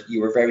phone numbers,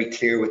 you were very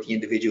clear with the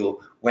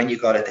individual when you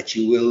got it that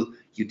you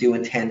do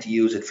intend to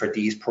use it for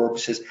these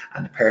purposes,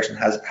 and the person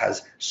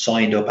has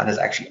signed up and has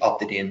actually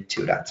opted in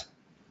to that.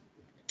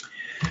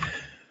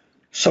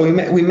 So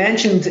we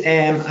mentioned,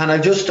 and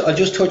I'll just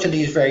touch on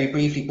these very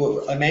briefly,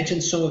 but I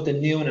mentioned some of the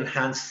new and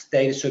enhanced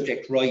data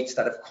subject rights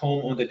that have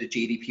come under the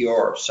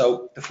GDPR.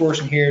 So the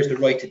first one here is the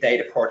right to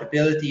data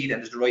portability, then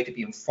there's the right to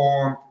be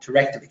informed, to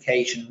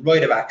rectification,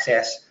 right of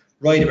access,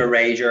 right of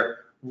erasure,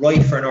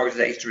 right for an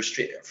organization to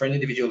restrict, for an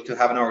individual to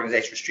have an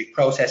organization restrict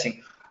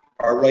processing,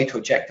 or right to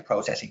object to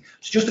processing.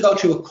 So just to go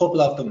through a couple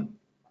of them,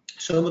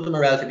 some of them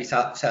are relatively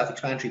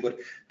self-explanatory, but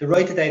the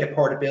right to data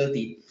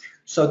portability.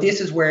 So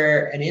this is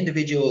where an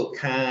individual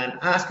can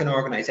ask an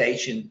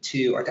organization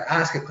or to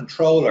ask a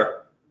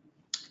controller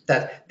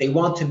that they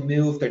want to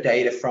move their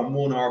data from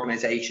one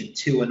organization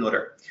to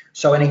another.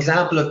 So an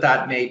example of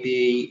that may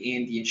be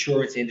in the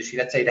insurance industry,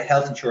 let's say the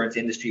health insurance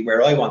industry,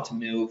 where I want to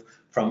move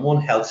from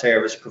one health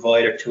service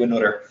provider to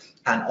another,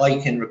 and I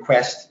can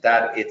request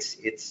that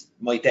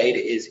my data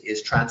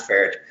is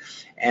transferred.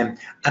 And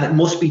it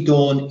must be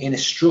done in a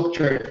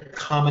structured,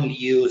 commonly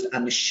used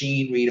and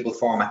machine readable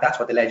format. That's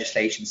what the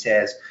legislation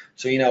says.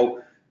 So, you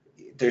know,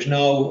 there's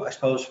no, I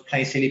suppose,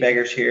 plain silly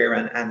beggars here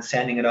and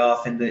sending it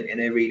off in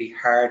a really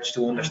hard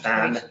to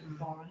understand.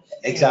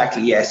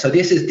 Exactly, yeah. So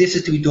this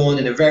is to be done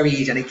in a very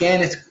easy, and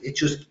again, it's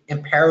just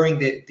empowering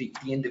the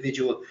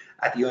individual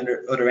at the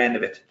other end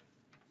of it.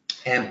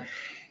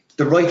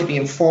 The right to be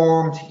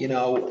informed, you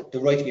know, the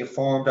right to be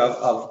informed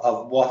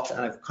of what,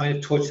 and I've kind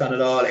of touched on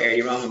it all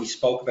earlier on when we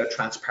spoke about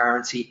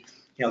transparency,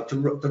 you know,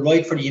 the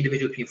right for the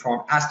individual to be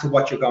informed as to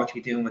what you're going to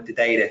be doing with the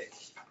data.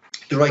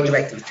 The right to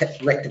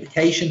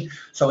rectification,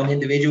 so an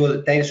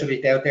individual data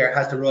subject out there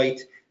has the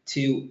right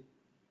to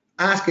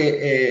ask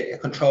a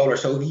controller,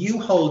 so if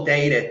you hold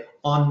data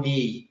on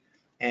me,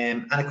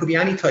 and it could be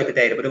any type of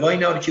data, but if I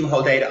know that you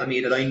hold data on me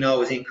that I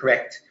know is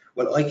incorrect,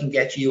 well, I can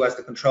get you as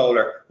the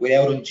controller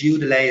without undue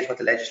delay, is what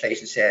the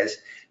legislation says,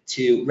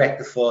 to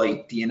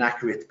rectify the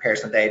inaccurate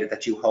personal data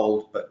that you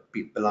hold but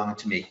belonging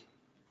to me.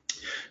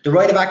 The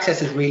right of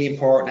access is really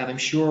important, and I'm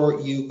sure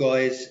you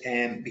guys,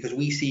 because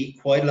we see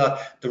quite a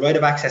lot, the right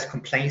of access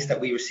complaints that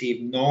we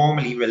receive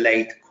normally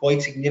relate,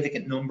 quite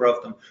significant number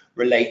of them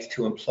relate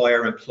to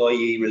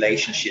employer-employee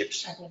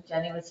relationships. I think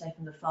Jenny would say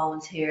from the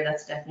phones here,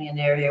 that's definitely an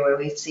area where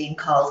we've seen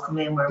calls come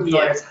in where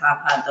employers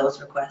have had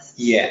those requests.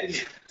 Yeah.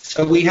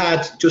 So we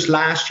had just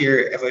last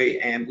year,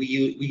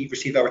 we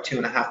received over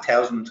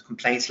 2,500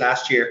 complaints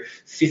last year.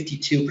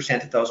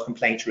 52% of those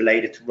complaints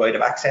related to right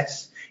of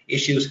access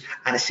issues,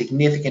 and a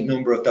significant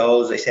number of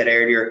those, I said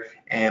earlier,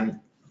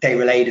 they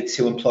related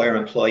to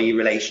employer-employee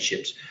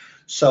relationships.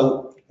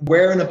 So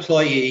where an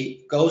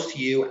employee goes to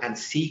you and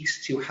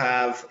seeks to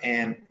have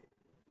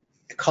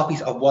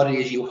copies of what it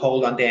is you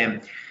hold on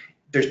them,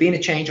 there's been a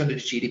change under the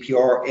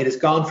GDPR. It has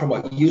gone from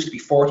what used to be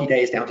 40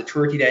 days down to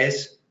 30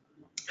 days,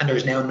 and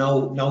there's now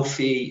no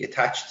fee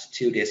attached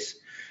to this.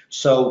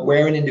 So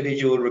where an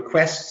individual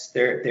requests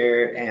their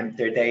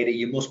data,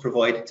 you must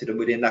provide it to them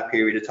within that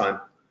period of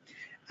time.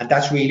 And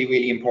that's really,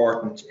 really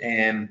important.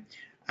 And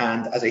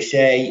as I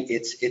say,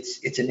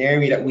 it's an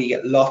area that we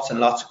get lots and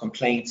lots of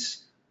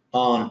complaints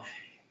on.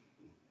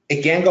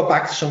 Again, go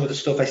back to some of the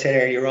stuff I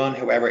said earlier on.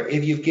 However,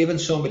 if you've given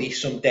somebody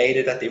some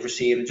data that they've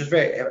received, and just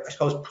very, I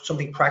suppose,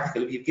 something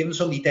practical, if you've given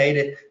somebody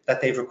data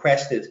that they've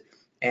requested,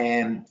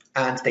 and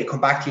they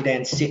come back to you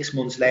then 6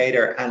 months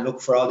later and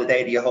look for all the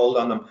data you hold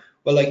on them,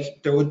 well,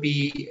 like, there would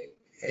be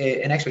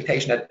an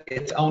expectation that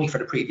it's only for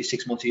the previous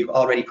 6 months. You've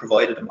already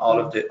provided them all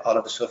of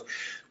the stuff.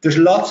 There's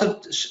lots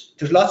of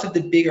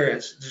the bigger.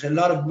 There's a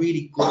lot of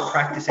really good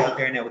practice out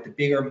there now with the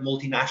bigger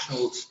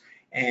multinationals.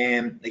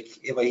 Like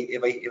if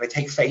I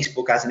take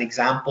Facebook as an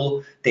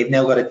example, they've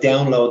now got a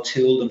download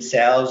tool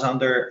themselves on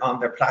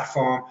their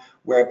platform,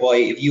 whereby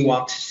if you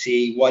want to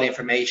see what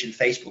information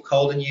Facebook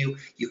hold on you,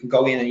 you can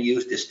go in and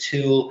use this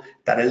tool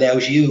that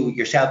allows you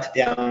yourself to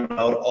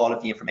download all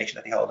of the information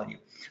that they hold on you.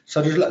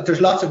 So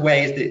there's lots of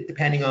ways that,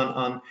 depending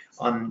on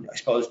I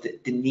suppose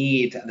the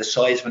need and the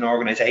size of an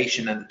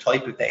organisation and the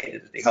type of data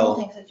that they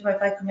hold. If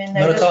I come in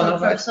there,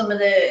 from some of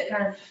the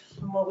kind of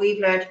from what we've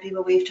learned,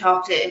 people we've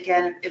talked to,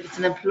 again, if it's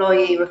an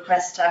employee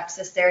request to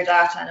access their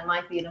data, and it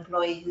might be an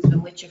employee who's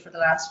been with you for the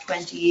last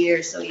 20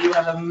 years, so you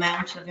have a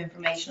mountain of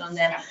information on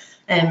them.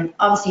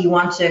 Obviously you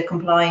want to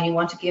comply and you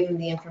want to give them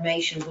the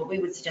information, but we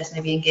would suggest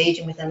maybe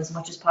engaging with them as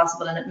much as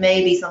possible, and it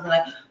may be something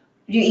like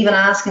you even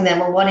asking them,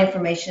 well, what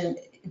information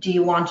do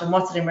you want and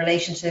what's it in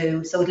relation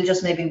to, so it'll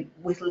just maybe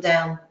whittle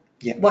down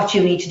what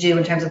you need to do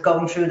in terms of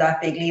going through that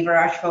big lever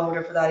arch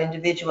folder for that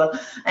individual,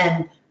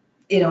 and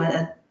you know,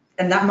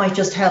 and that might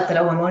just help that,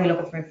 oh, I'm only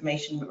looking for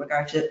information with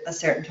regard to a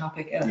certain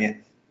topic, and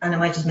it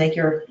might just make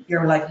your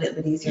life a little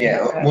bit easier.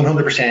 Yeah,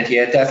 100%.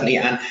 Yeah, definitely.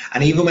 And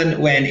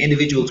even when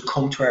individuals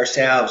come to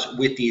ourselves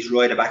with these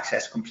right of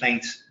access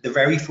complaints, the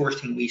very first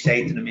thing we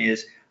say to them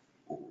is,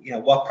 you know,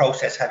 what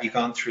process have you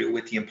gone through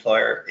with the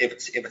employer, if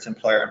it's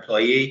employer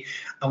employee,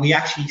 and we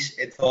actually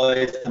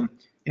advise them,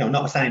 you know,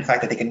 notwithstanding the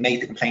fact that they can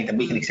make the complaint and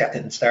we can accept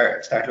it and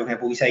start looking at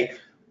it, but we say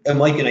it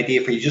might be an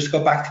idea for you just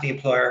go back to the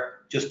employer,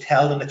 just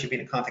tell them that you've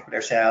been in contact with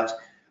ourselves,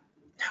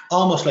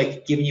 almost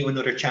like giving you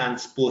another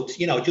chance, but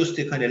you know, just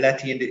to kind of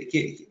let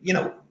you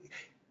know,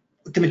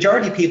 the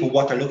majority of people,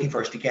 what they're looking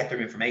for is to get their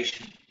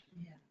information.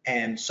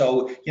 And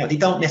so, you know, they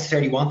don't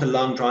necessarily want a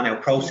long drawn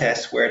out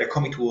process where they're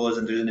coming to us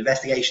and there's an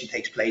investigation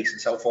takes place and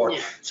so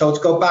forth. So it's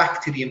go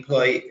back to the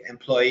employee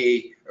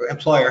or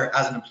employer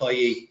as an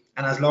employee.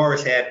 And as Laura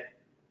said,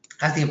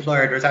 as the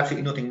employer, there's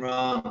absolutely nothing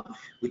wrong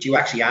with you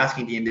actually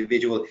asking the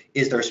individual,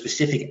 is there a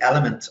specific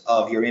element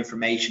of your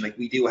information? Like,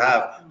 we do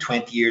have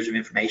 20 years of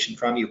information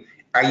from you.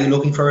 Are you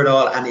looking for it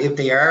all? And if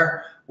they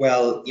are,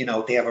 well, you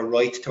know, they have a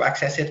right to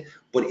access it,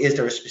 but is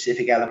there a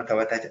specific element of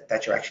it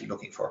that you're actually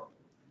looking for?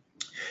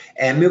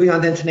 And moving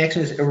on then to the next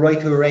one is a right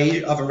to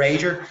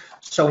erasure.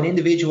 So an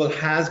individual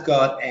has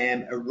got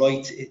a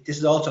right, this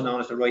is also known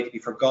as the right to be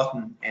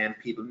forgotten, and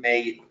people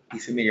may be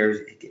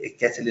familiar, it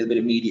gets a little bit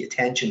of media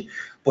attention,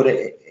 but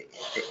a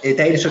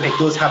data subject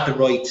does have the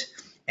right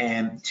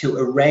to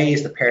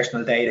erase the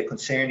personal data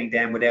concerning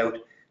them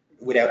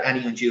without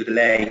any undue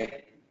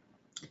delay,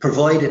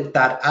 provided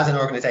that as an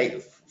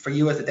organisation, for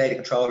you as the data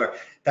controller,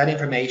 that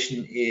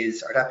information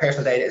is, or that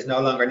personal data is no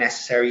longer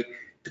necessary,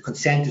 the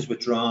consent is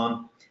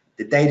withdrawn,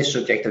 the data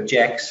subject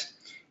objects,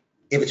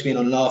 if it's been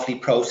unlawfully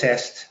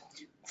processed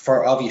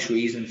for obvious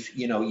reasons,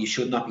 you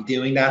should not be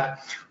doing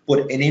that.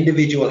 But an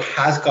individual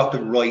has got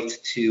the right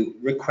to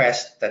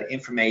request that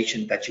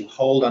information that you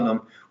hold on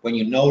them when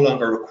you no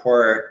longer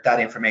require that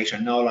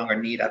information, or no longer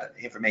need that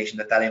information,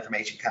 that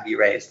information can be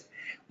erased.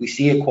 We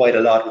see it quite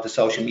a lot with the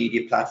social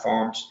media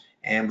platforms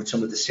and with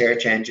some of the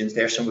search engines.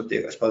 There's some of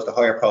the, I suppose, the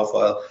higher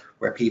profile,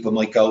 where people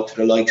might go to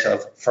the likes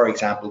of, for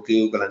example,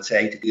 Google, and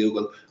say to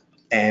Google,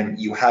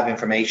 you have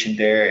information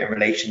there in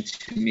relation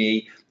to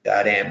me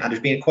that, and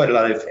there's been quite a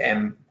lot of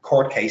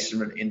court cases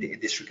in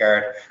this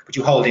regard, but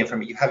you hold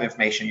information, you have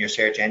information in your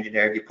search engine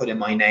there. If you put in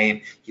my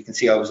name, you can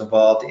see I was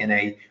involved in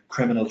a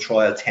criminal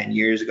trial 10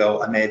 years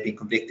ago. I may have been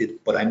convicted,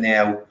 but I'm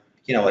now,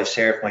 I've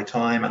served my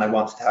time, and I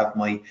wanted to have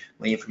my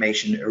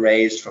information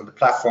erased from the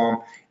platform.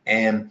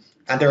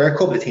 And there are a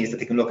couple of things that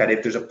they can look at.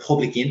 If there's a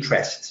public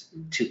interest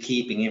to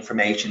keeping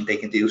information, they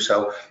can do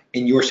so.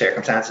 In your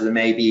circumstances, it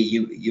may be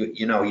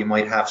you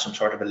might have some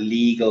sort of a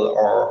legal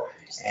or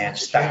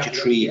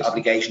statutory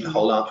obligation to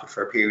hold on to it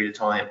for a period of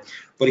time.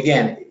 But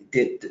again,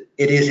 it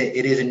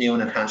is a new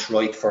and enhanced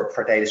right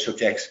for data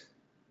subjects.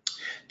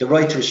 The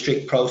right to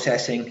restrict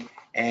processing,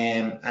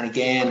 and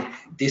again,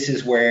 this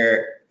is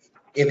where,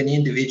 if an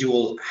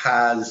individual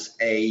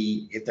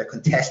if they're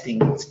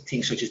contesting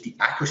things such as the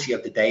accuracy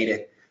of the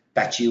data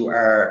that you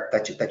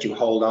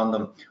hold on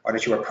them, or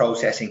that you are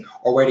processing,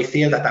 or where they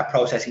feel that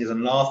processing is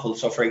unlawful.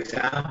 So, for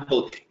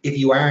example, if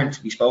you aren't,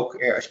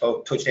 I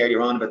touched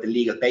earlier on about the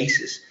legal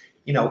basis.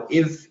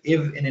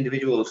 If an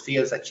individual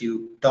feels that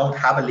you don't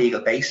have a legal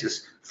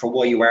basis for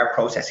why you are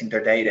processing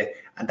their data,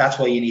 and that's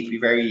why you need to be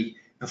very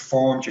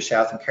informed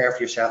yourself and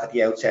careful yourself at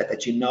the outset,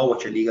 that you know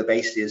what your legal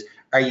basis is.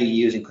 Are you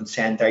using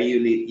consent? Are you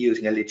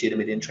using a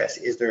legitimate interest?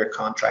 Is there a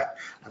contract?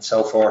 And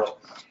so forth.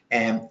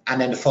 And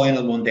then the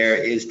final one there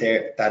is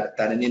that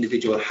an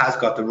individual has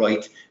got the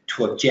right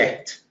to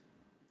object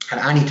at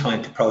any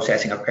time to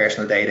processing of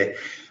personal data,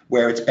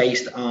 where it's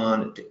based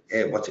on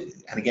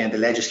and again, the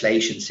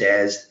legislation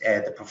says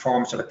the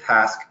performance of a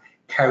task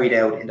carried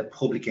out in the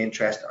public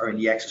interest or in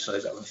the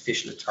exercise of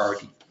official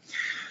authority.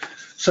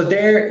 So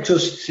there,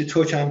 just to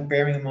touch on,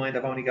 bearing in mind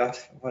I've only got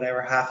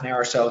half an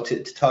hour or so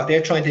to talk,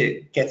 they're trying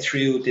to get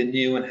through the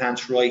new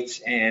enhanced rights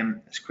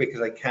as quick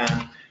as I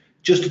can.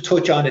 Just to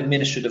touch on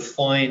administrative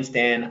fines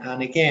then,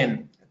 and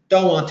again,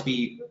 don't want to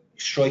be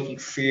striking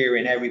fear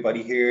in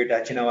everybody here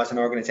that, as an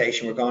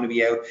organisation, we're going to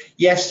be out.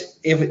 Yes,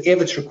 if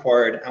it's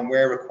required and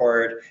we're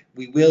required,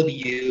 we will be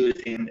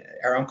using,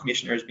 our own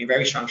commissioner has been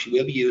very strong, she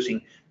will be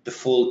using the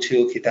full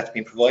toolkit that's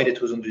been provided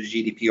to us under the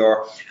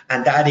GDPR,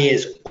 and that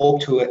is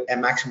up to a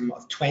maximum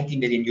of 20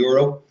 million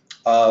euro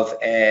of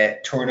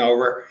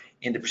turnover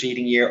in the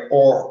preceding year,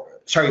 up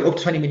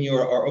to 20 million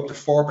euro or up to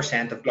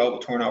 4% of global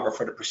turnover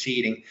for the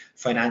preceding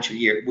financial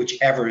year,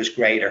 whichever is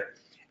greater.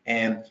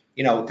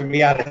 The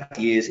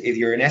reality is, if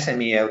you're an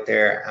SME out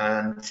there,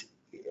 and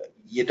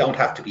you don't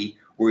have to be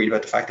worried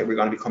about the fact that we're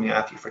going to be coming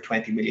after you for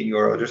 20 million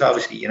euro. There's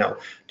obviously,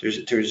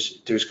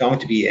 there's going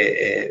to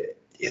be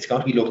it's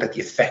going to be looked at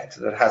the effect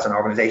that it has on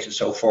organizations,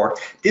 so forth.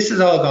 This is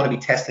all going to be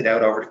tested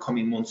out over the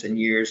coming months and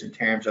years, in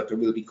terms of there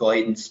will be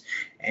guidance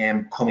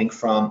coming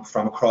from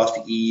across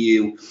the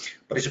EU.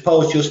 But I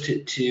suppose just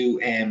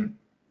to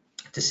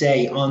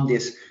say on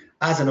this,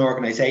 as an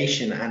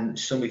organization, and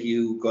some of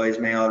you guys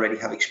may already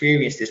have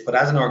experienced this, but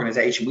as an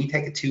organization, we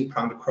take a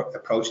two-pronged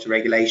approach to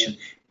regulation.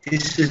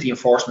 This is the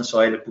enforcement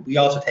side of it, but we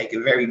also take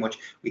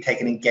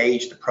an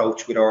engaged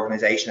approach with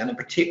organization. And in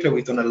particular,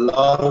 we've done a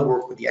lot of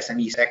work with the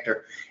SME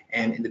sector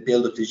in the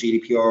build up to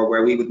GDPR,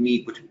 where we would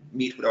meet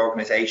with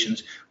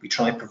organizations. We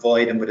try and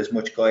provide them with as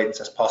much guidance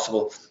as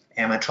possible.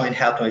 And try and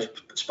help them. I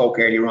spoke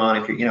earlier on,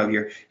 if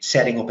you're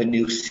setting up a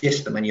new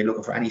system and you're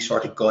looking for any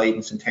sort of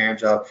guidance in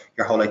terms of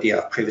your whole idea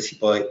of privacy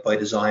by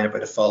design or by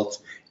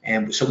default.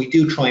 So we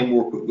do try and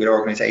work with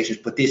organizations,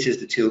 but this is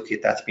the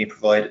toolkit that's being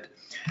provided.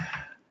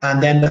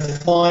 And then the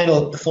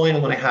final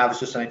one I have is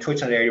just, and I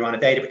touched on it earlier on, a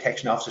data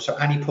protection officer. So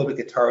any public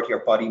authority or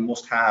body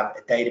must have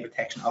a data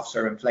protection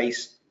officer in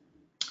place.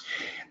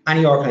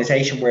 Any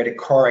organization where the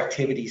core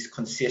activities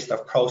consist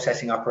of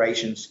processing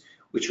operations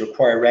which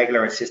require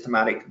regular and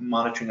systematic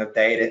monitoring of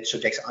data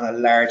subjects on a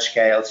large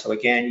scale. So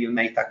again, you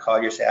make that call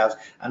yourselves,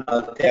 and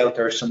no doubt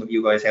there are some of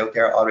you guys out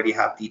there already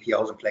have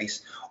DPOs in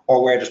place,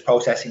 or where there's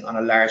processing on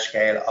a large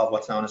scale of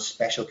what's known as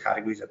special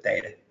categories of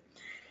data.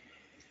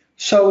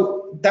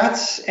 So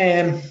that's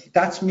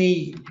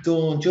me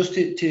done. Just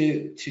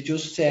to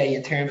just say,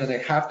 in terms of, I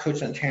have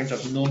touched in terms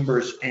of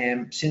numbers,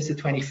 since the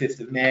 25th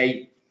of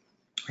May,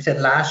 I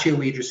said last year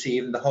we'd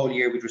received, in the whole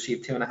year, we'd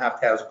received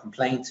 2,500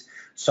 complaints.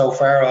 So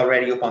far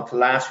already, up until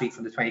last week,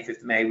 from the 25th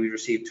of May, we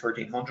received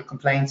 1,300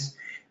 complaints.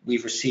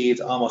 We've received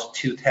almost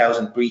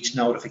 2,000 breach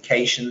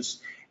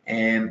notifications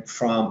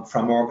from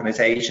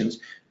organizations.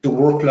 The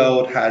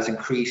workload has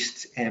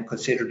increased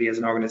considerably as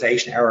an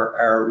organization.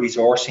 Our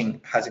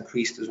resourcing has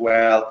increased as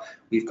well.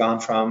 We've gone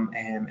from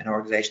an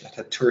organization that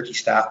had 30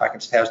 staff back in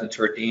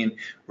 2013,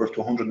 we're up to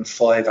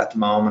 105 at the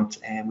moment,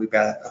 and we've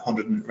got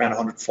around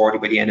 140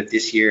 by the end of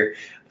this year.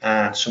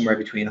 and somewhere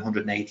between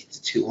 180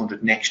 to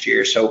 200 next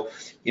year. So,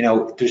 you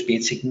know, there's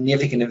been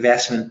significant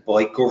investment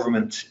by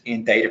government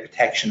in data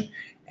protection,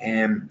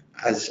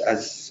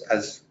 as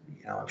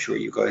you know, I'm sure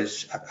you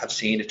guys have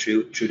seen it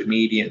through the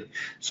media and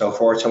so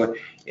forth. So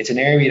it's an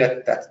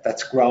area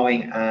that's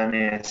growing, and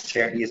it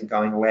certainly isn't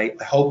going away.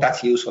 I hope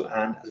that's useful,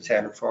 and as I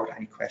said, I look forward to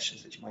any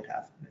questions that you might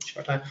have in a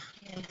short time.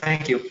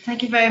 Thank you.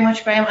 Thank you very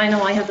much, Graham. I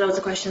know I have loads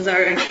of questions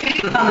or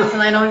comments,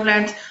 and I know I've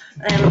learned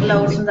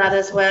loads from that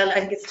as well. I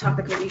think it's a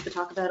topic that we could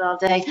talk about all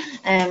day.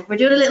 We're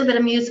doing a little bit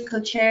of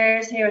musical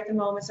chairs here at the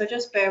moment, so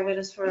just bear with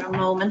us for a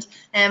moment.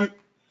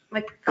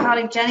 My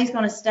colleague Jenny's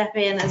going to step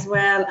in as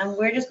well, and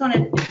we're just going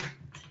to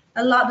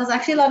there's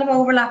actually a lot of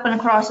overlap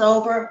and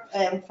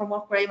crossover from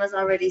what Graham has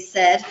already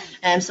said,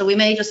 so we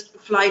may just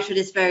fly through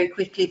this very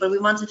quickly, but we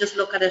want to just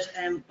look at it.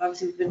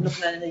 Obviously we've been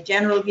looking at it in a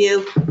general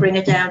view, bring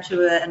it down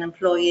to an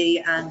employee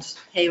and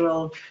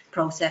payroll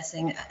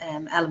processing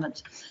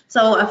element.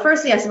 So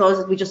firstly, I suppose,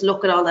 if we just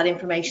look at all that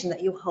information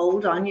that you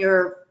hold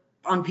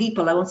on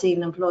people, I won't say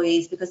even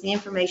employees, because the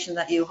information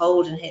that you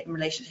hold in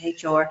relation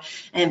to HR,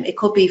 it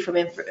could be from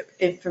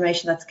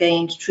information that's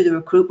gained through the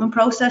recruitment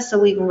process.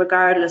 So even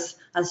regardless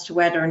as to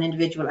whether an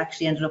individual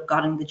actually ended up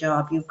getting the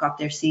job, you've got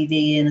their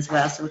CV in as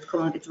well. So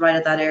it's right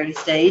at that early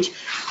stage.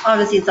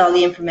 Obviously, it's all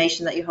the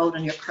information that you hold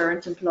on your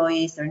current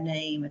employees, their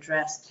name,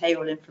 address,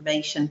 payroll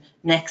information,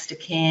 next of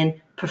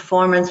kin,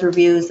 performance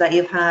reviews that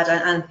you've had,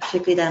 and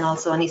particularly then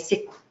also any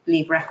sick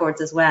leave records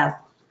as well.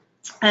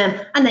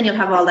 And then you'll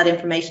have all that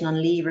information on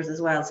leavers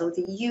as well. So it's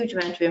a huge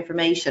amount of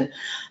information.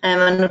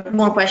 And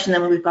one question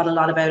then we've got a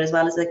lot about as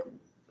well is, like,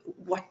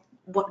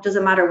 what does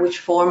it matter which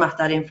format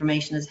that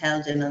information is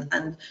held in?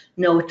 And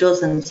no, it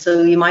doesn't.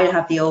 So you might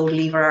have the old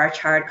leaver arch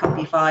hard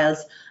copy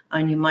files,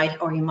 and you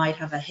might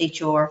have a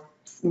HR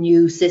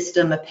new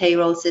system, a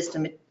payroll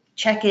system,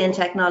 check-in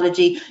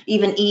technology,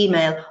 even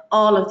email.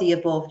 All of the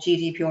above,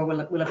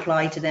 GDPR will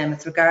apply to them.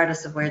 It's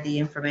regardless of where the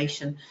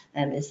information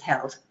is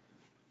held.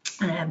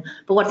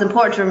 But what's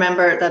important to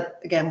remember that,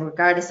 again,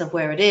 regardless of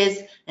where it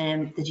is,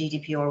 the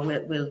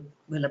GDPR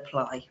will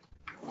apply.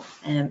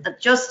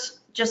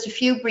 Just a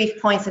few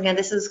brief points. Again,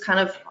 this is kind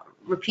of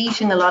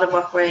repeating a lot of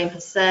what Graham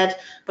has said,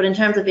 but in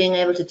terms of being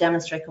able to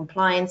demonstrate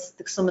compliance,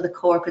 some of the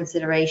core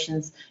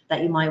considerations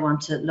that you might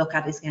want to look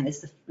at is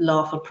the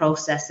lawful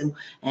processing.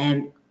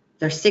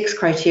 There's 6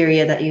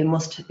 criteria that you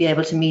must be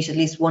able to meet at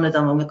least one of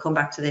them, and we'll come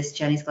back to this.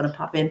 Jenny's going to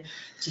pop in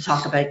to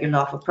talk about your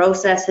lawful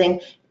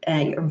processing.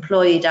 Your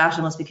employee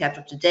data must be kept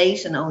up to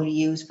date and only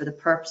used for the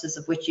purposes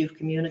of which you've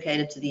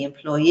communicated to the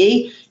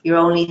employee. You're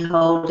only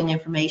holding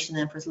information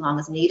then for as long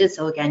as needed.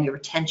 So again, your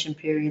retention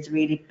period is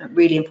really,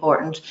 really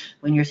important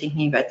when you're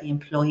thinking about the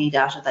employee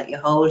data that you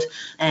hold.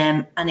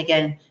 And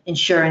again,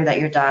 ensuring that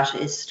your data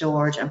is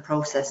stored and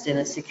processed in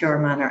a secure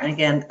manner. And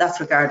again, that's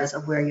regardless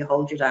of where you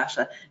hold your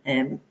data.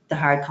 The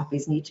hard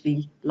copies need to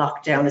be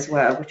locked down as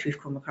well, which we've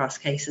come across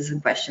cases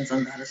and questions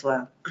on that as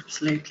well.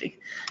 Absolutely,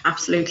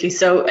 absolutely.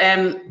 So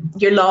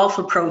your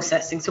lawful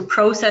processing. So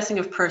processing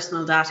of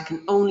personal data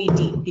can only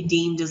be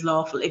deemed as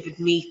lawful if it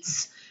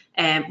meets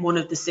one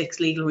of the 6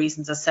 legal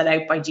reasons as set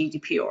out by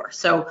GDPR.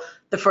 So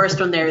the first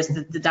one there is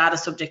that the data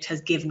subject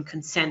has given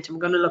consent. And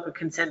we're going to look at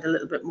consent a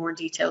little bit more in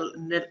detail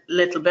in a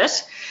little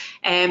bit.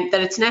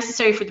 That it's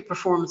necessary for the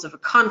performance of a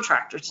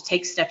contract or to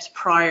take steps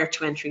prior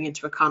to entering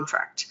into a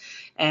contract.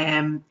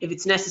 If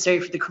it's necessary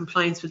for the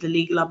compliance with the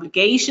legal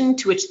obligation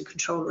to which the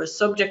controller is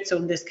subject. So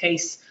in this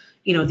case,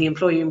 you know, the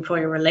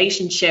employee-employer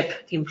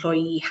relationship, the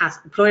employer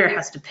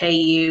has to pay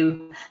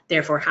you,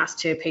 therefore has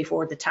to pay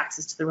forward the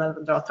taxes to the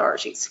relevant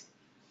authorities.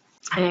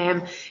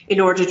 In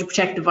order to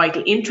protect the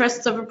vital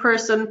interests of a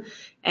person,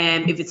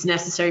 if it's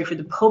necessary for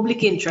the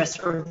public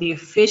interest or the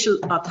official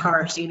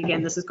authority, and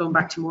again, this is going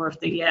back to more of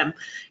the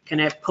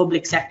kind of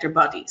public sector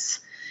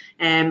bodies.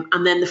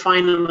 And then the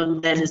final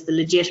one then is the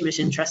legitimate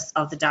interests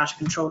of the data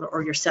controller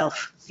or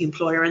yourself, the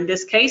employer in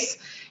this case.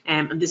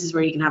 And this is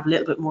where you can have a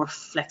little bit more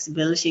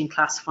flexibility in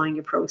classifying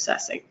your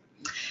processing.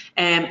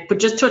 But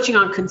just touching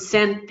on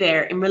consent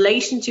there, in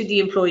relation to the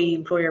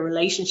employee-employer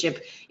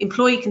relationship,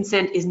 employee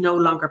consent is no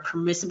longer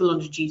permissible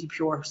under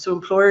GDPR. So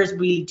employers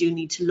really do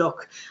need to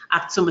look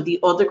at some of the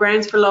other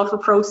grounds for lawful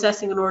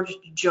processing in order to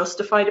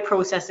justify the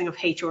processing of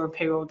HR and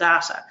payroll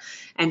data.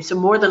 And so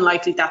more than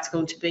likely that's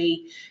going to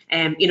be,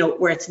 you know,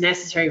 where it's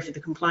necessary for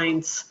the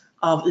compliance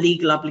of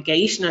legal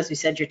obligation, as we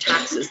said, your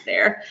taxes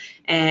there.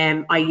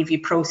 I.e. if you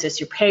process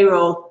your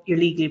payroll, you're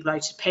legally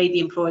obliged to pay the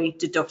employee,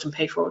 deduct and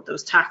pay forward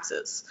those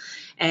taxes.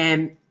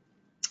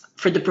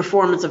 For the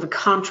performance of a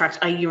contract,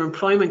 i.e. your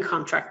employment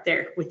contract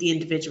there with the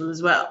individual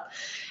as well.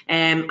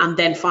 And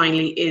then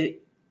finally,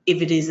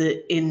 if it is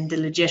in the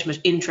legitimate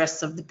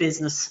interests of the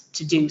business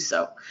to do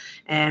so.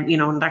 You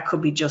know, and that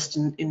could be just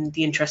in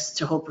the interests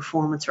to hold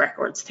performance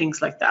records,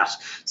 things like that.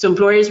 So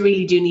employers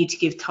really do need to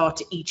give thought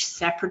to each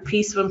separate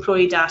piece of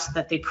employee data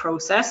that they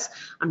process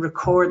and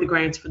record the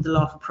grounds for the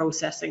lawful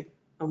processing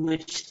on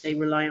which they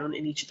rely on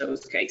in each of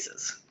those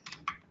cases.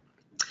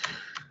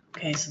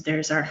 Okay, so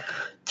there's our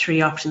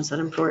 3 options that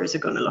employers are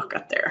going to look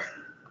at there.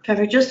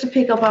 Perfect. Just to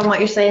pick up on what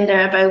you're saying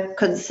there about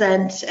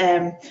consent,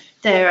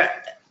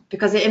 there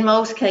because in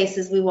most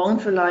cases we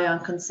won't rely on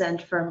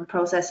consent for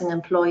processing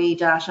employee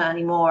data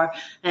anymore.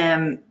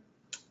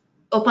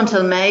 Up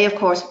until May, of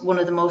course, one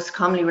of the most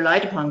commonly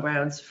relied upon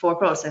grounds for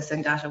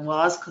processing data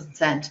was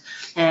consent.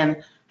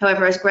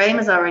 However, as Graham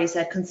has already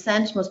said,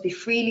 consent must be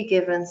freely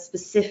given,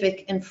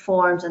 specific,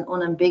 informed and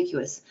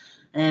unambiguous.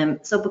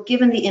 But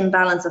given the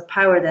imbalance of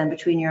power then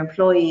between your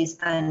employees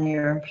and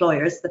your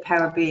employers, the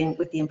power being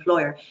with the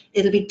employer,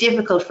 it'll be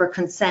difficult for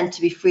consent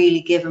to be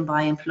freely given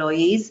by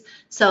employees.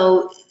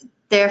 So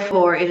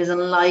therefore, it is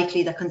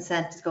unlikely that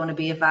consent is going to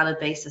be a valid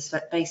basis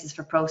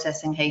for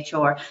processing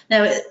HR.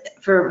 Now,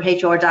 for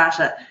HR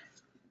data,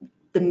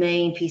 the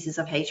main pieces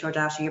of HR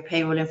data, your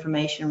payroll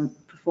information,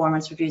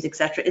 performance reviews,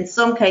 etc. In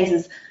some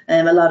cases,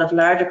 a lot of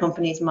larger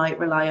companies might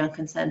rely on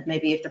consent,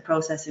 maybe if they're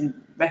processing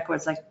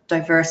records like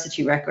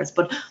diversity records.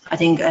 But I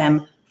think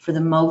for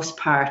the most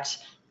part,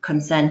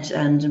 consent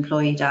and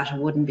employee data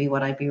wouldn't be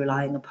what I'd be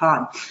relying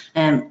upon.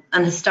 And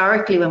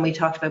historically, when we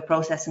talked about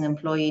processing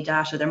employee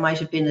data, there might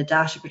have been a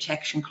data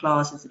protection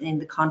clause in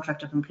the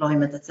contract of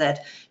employment that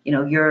said, you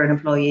know, you're an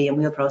employee and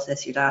we'll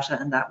process your data,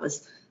 and that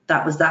was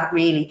that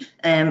really.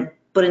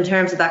 But in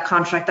terms of that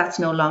contract, that's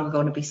no longer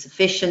going to be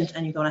sufficient,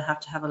 and you're going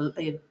to have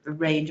a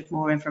range of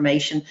more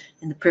information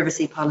in the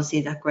privacy policy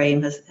that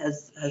Graham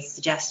has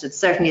suggested.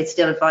 Certainly, it's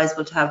still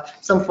advisable to have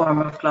some form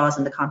of clause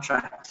in the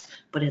contract,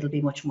 but it'll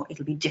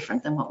be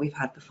different than what we've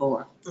had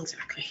before.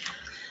 Exactly.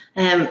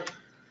 I'm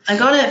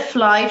going to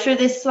fly through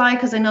this slide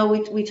because I know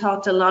we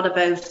talked a lot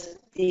about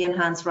the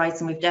enhanced rights,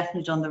 and we've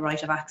definitely done the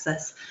right of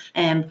access,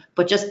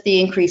 but just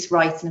the increased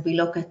rights, and if we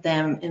look at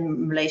them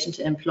in relation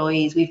to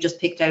employees, we've just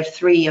picked out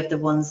 3 of the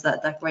ones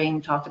that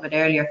Graham talked about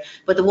earlier,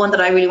 but the one that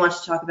I really wanted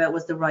to talk about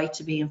was the right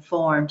to be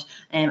informed,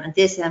 and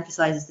this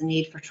emphasises the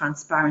need for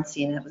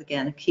transparency, and that was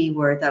again a key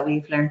word that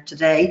we've learned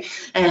today.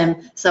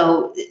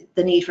 So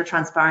the need for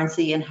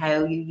transparency in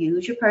how you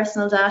use your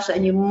personal data,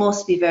 and you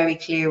must be very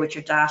clear with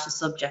your data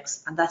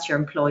subjects, and that's your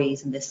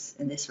employees in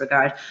this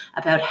regard,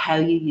 about how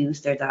you use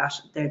their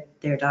data.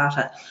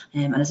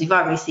 And as you've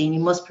already seen, you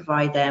must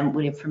provide them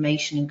with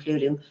information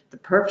including the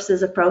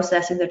purposes of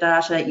processing their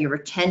data, your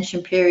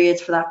retention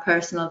periods for that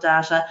personal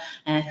data,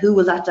 who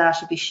will that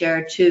data be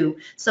shared to.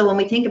 So when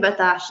we think about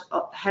that,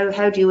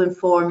 how do you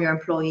inform your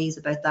employees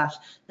about that?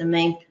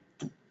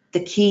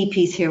 The key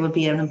piece here would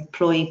be an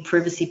employee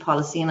privacy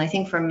policy, and I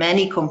think for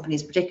many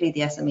companies, particularly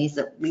the SMEs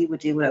that we would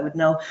do, I would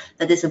know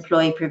that this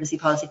employee privacy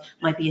policy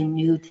might be a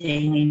new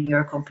thing in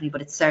your company,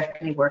 but it's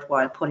certainly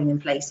worthwhile putting in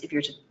place if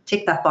you're to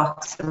tick that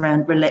box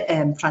around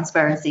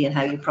transparency and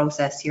how you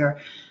process your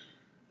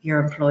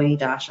employee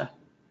data.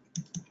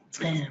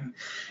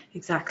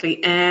 Exactly.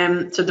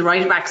 So the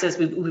right of access,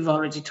 we've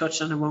already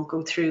touched on, I won't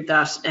go through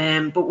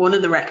that. But one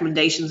of the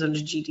recommendations under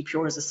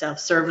GDPR is a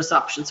self-service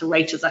option. So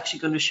Rachel's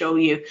actually going to show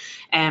you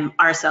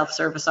our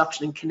self-service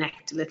option and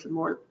connect a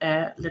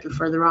little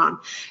further on.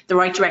 The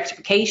right to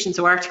rectification.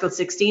 So Article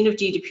 16 of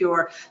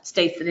GDPR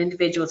states that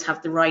individuals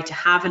have the right to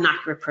have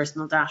inaccurate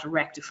personal data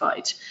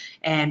rectified,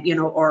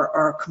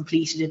 or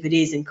completed if it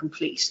is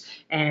incomplete.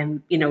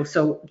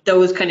 So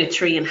those kind of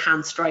 3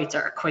 enhanced rights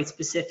are quite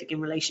specific in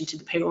relation to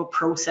the payroll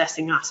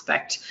processing aspect,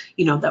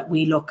 that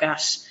we look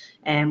at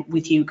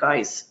with you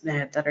guys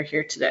that are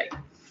here today.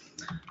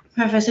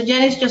 Perfect. So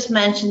Jenny's just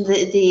mentioned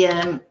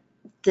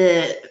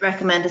the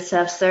recommended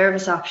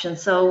self-service option.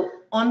 So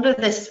under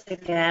this,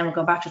 again, we'll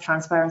go back to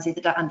transparency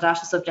and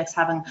data subjects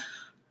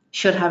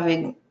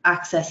having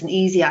access and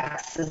easy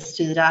access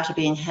to the data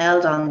being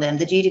held on them.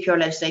 The GDPR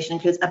legislation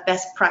includes a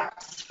best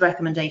practice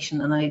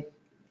recommendation, and I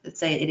would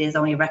say it is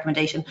only a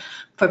recommendation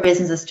for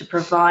businesses to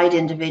provide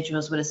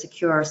individuals with a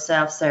secure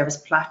self-service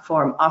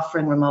platform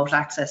offering remote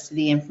access to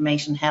the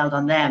information held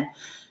on them.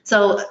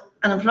 So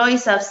an employee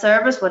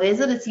self-service, what is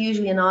it? It's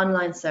usually an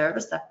online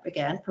service that,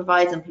 again,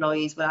 provides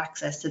employees with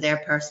access to their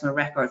personal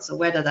records. So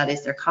whether that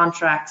is their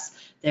contracts,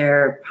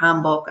 their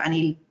handbook,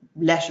 any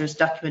letters,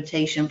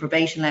 documentation,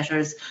 probation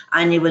letters,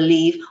 annual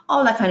leave,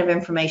 all that kind of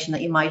information that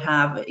you might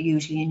have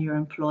usually in your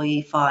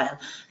employee file.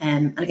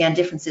 And again,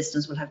 different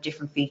systems will have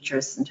different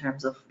features in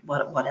terms of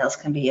what else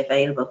can be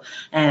available.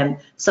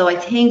 So I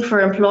think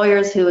for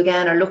employers who,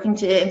 again, are looking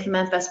to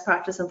implement best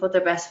practice and put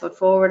their best foot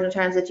forward in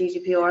terms of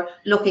GDPR,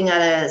 looking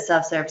at a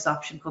self-service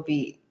option could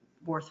be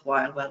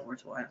worthwhile, well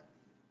worthwhile.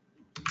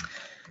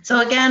 So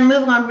again,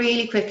 moving on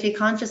really quickly,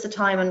 conscious of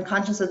time and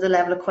conscious of the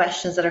level of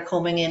questions that are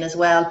coming in as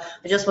well,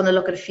 I just want to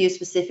look at a few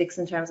specifics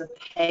in terms of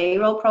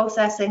payroll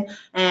processing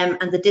and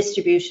the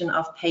distribution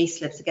of pay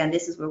slips. Again,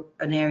 this is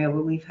an area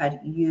where we've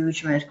had a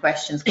huge amount of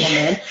questions come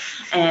in.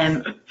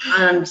 And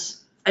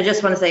I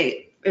just want to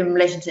say, in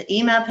relation to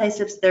email pay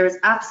slips, there is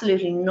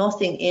absolutely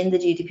nothing in the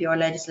GDPR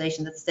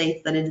legislation that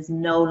states that it is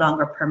no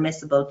longer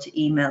permissible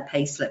to email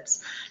pay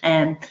slips.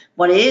 And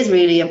what is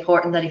really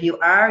important, that if you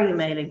are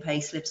emailing pay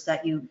slips,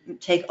 that you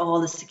take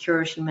all the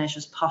security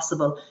measures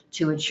possible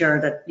to ensure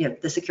that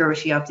the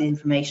security of the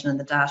information and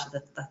the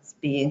data that's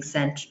being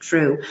sent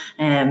through.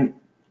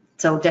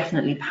 So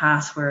definitely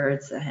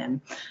passwords,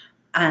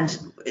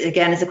 And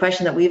again, it's a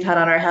question that we've had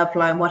on our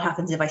helpline. What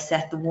happens if I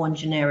set the one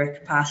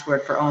generic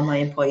password for all my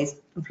employees'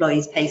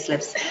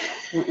 payslips?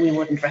 We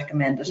wouldn't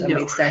recommend it, and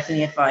we'd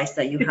certainly advise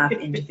that you have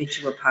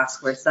individual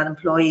passwords that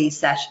employees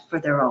set for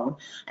their own.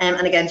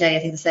 And again, Jenny, I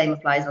think the same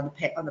applies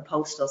on the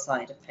postal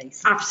side of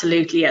payslips.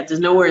 Absolutely, yeah.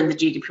 There's nowhere in the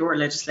GDPR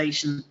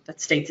legislation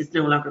that states it's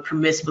no longer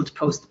permissible to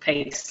post the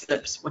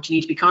payslips. What you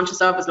need to be conscious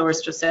of, as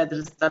Laura's just said,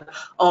 is that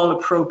all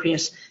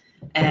appropriate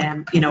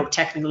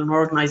technical and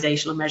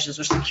organisational measures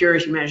or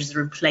security measures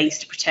are in place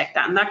to protect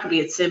that. And that could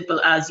be as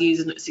simple as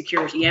using a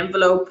security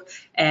envelope,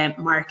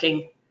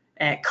 marking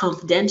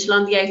confidential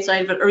on the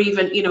outside of it, or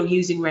even,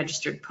 using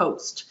registered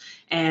post.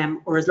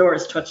 Or as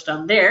Laura's touched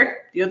on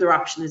there, the other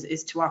option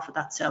is to offer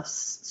that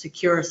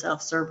secure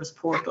self-service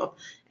portal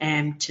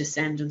to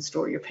send and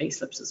store your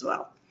payslips as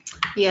well.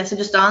 Yeah, so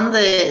just on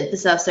the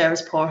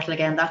self-service portal,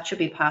 again, that should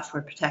be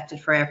password protected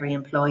for every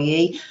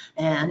employee.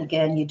 And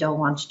again, you don't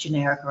want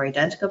generic or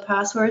identical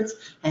passwords.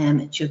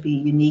 It should be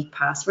unique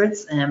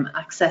passwords.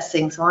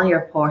 So on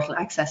your portal,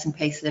 accessing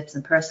payslips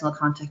and personal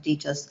contact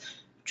details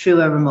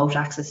through a remote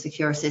access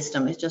secure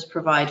system. It just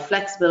provides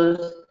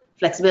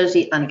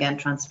flexibility and again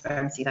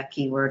transparency, that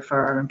key word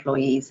for our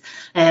employees.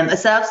 A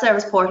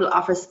self-service portal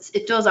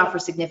does offer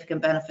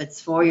significant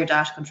benefits for your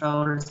data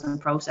controllers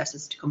and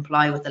processors to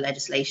comply with the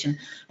legislation,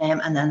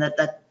 and then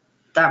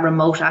that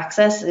remote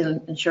access, it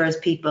ensures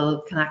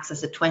people can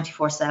access it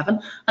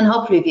 24/7. And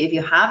hopefully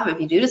if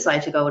you do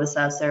decide to go with a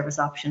self-service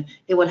option,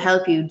 it will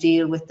help you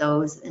deal with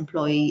those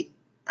employee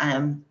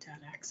data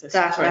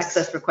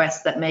access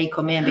requests that may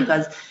come in,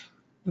 because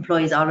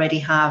employees already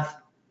have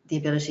the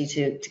ability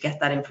to get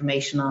that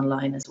information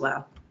online as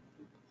well.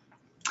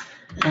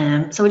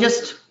 So we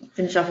just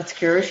finish off with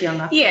security on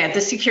that. Yeah,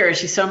 the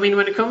security. So I mean,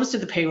 when it comes to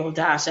the payroll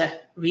data,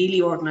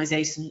 really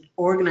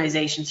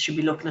organizations should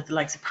be looking at the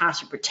likes of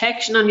password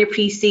protection on your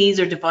PCs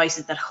or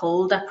devices that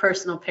hold that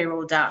personal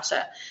payroll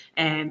data.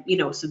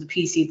 So the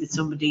PC that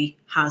somebody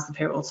has the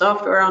payroll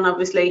software on,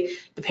 obviously,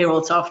 the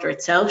payroll software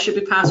itself should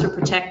be password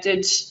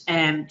protected, just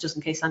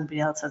in case anybody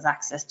else has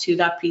access to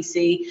that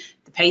PC.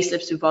 The pay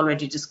slips we've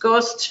already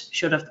discussed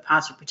should have the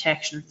password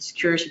protection of the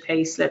security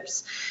pay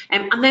slips.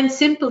 And then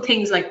simple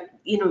things like,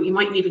 you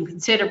mightn't even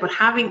consider, but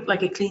having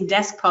like a clean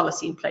desk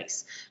policy in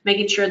place,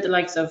 making sure the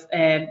likes of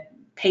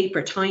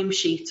paper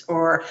timesheets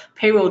or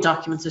payroll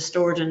documents are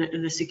stored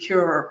in a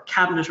secure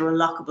cabinet or a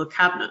lockable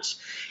cabinet.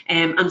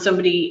 And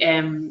somebody,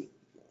 an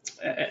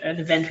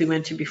event we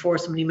went to before,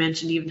 somebody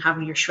mentioned even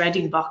having your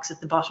shredding box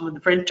at the bottom of the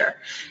printer,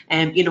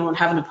 and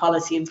having a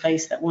policy in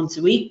place that once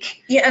a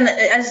week. Yeah, and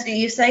as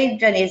you say,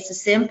 Jenny, it's a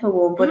simple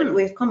one, but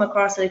we've come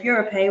across it. If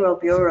you're a payroll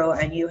bureau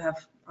and you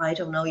have, I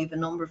don't know, you have a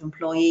number of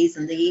employees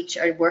and they each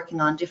are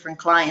working on different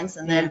clients,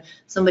 and then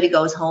somebody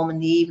goes home in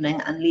the evening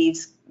and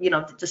leaves,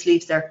 just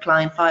leaves their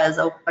client files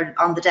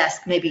on the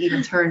desk, maybe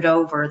even turned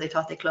over. They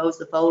thought they closed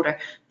the folder.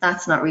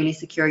 That's not really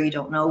secure. You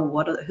don't know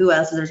who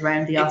else is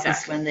around the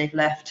office when they've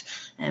left.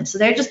 So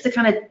they're just the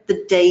kind of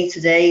the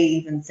day-to-day,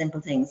 even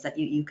simple things that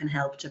you can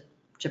help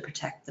to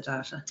protect the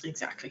data.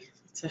 Exactly,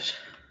 that's it.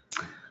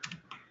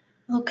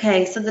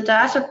 Okay, so the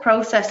data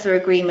processor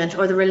agreement,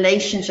 or the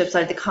relationship,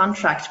 the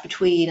contract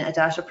between a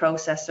data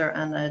processor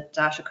and a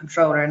data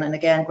controller. And then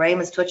again, Graham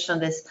has touched on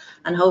this,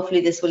 and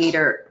hopefully this will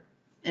either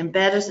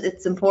embed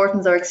its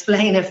importance or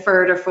explain it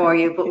further for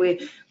you, but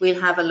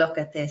we'll have a look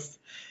at this.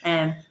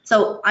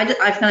 So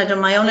I've kind of done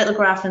my own little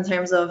graph in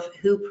terms of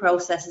who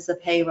processes the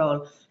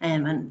payroll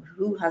and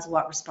who has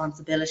what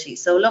responsibility.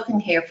 So looking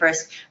here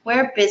first,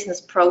 where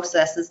business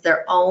processes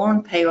their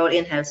own payroll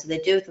in-house, so they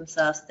do it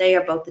themselves, they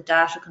are both the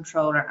data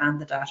controller and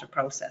the data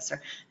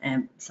processor.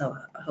 So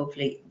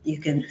hopefully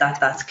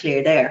that's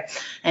clear there.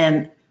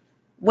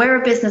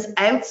 Where a business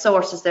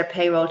outsources their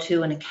payroll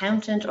to an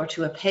accountant or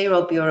to a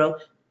payroll bureau,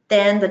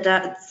 then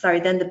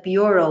the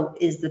bureau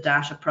is the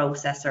data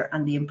processor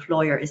and the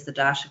employer is the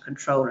data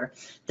controller.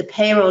 The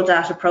payroll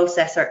data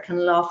processor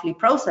can lawfully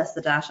process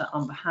the data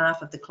on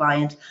behalf of the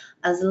client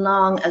as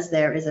long as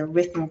there is a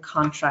written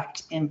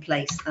contract in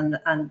place, and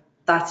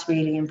that's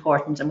really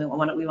important. And we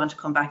want to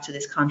come back to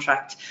this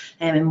contract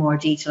in more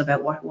detail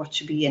about what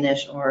should be in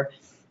it,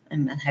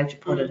 and how to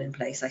put it in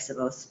place, I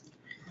suppose.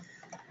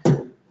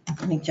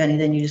 I think, Jenny,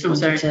 then you just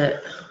wanted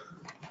to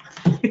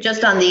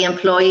just on the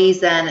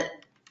employees then.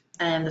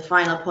 The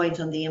final point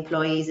on the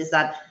employees is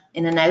that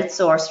in an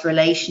outsourced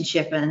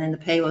relationship and in a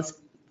payroll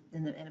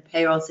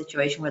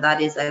situation where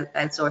that is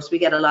outsourced, we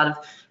get a lot of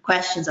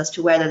questions as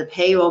to whether the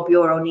payroll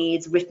bureau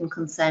needs written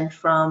consent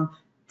from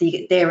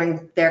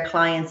their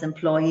clients'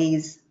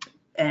 employees.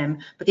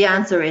 But the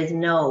answer is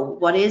no.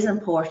 What is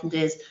important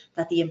is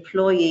that the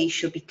employee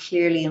should be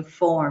clearly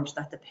informed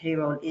that the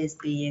payroll is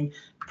being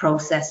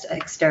processed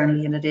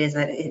externally and it is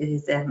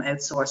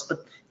outsourced.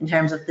 But in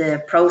terms of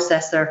the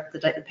processor,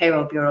 the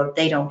payroll bureau,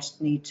 they don't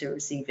need to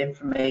receive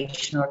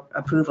information or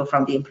approval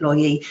from the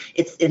employee.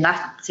 It's in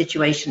that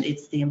situation,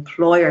 it's the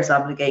employer's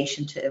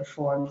obligation to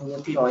inform the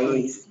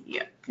employees.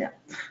 Yeah.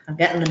 I'm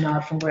getting a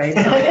nod from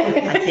Graham. So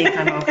I think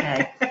I'm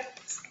okay.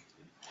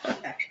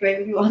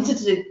 Graham, if you wanted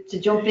to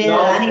jump in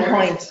at any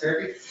point.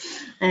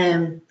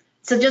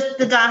 So just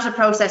the data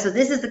process. So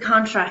this is the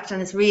contract,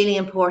 and it's really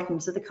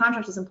important. So the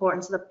contract is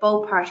important so that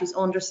both parties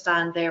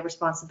understand their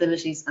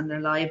responsibilities and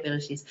their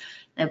liabilities.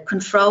 Now,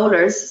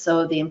 controllers,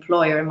 so the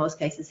employer in most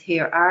cases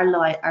here, are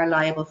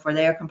liable for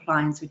their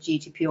compliance with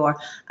GDPR,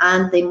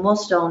 and they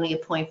must only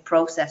appoint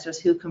processors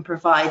who can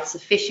provide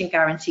sufficient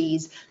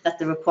guarantees that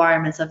the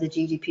requirements of the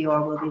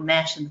GDPR will be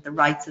met and that the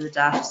rights of the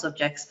data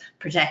subjects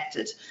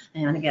protected.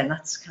 And again,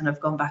 that's kind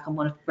of gone back on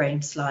one of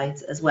Graham's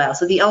slides as well.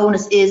 So the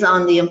onus is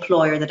on the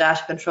employer, the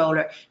data controller,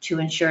 to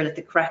ensure that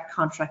the correct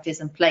contract is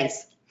in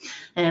place.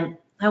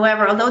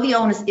 However, although the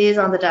onus is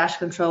on the data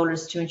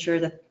controllers to ensure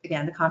that,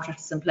 again, the contract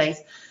is in place,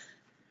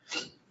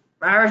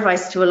 our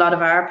advice to a lot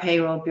of our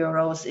payroll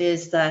bureaus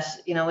is that,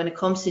 you know, when it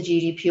comes to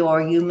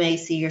GDPR, you may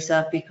see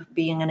yourself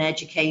being an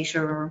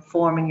educator or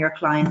informing your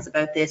clients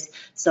about this.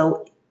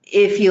 So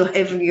if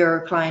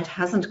your client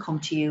hasn't come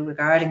to you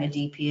regarding a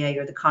DPA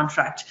or the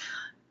contract,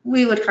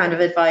 we would kind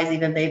of advise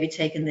even maybe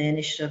taking the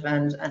initiative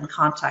and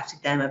contacting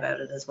them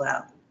about it as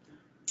well.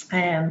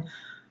 And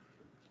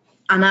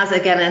as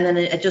again, and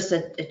then just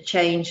a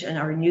change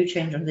or a new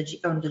change under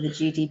the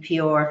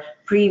GDPR.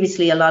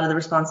 Previously, a lot of the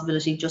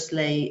responsibility just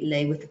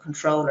lay with the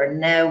controller.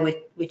 Now with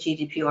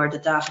GDPR, the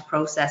data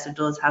processor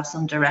does have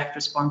some direct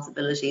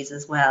responsibilities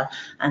as well,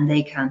 and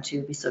they can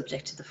too be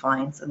subject to the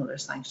fines and other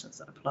sanctions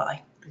that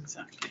apply.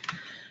 Exactly.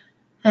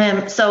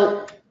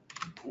 So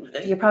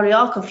you're probably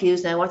all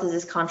confused now. What does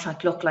this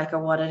contract look like, or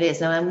what it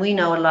is now? And we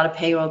know a lot of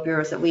payroll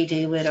bureaus that we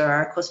deal with, or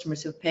our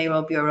customers who have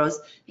payroll bureaus.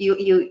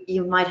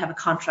 You might have a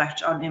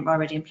contract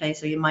already in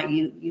place, or you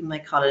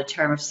might call it a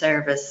term of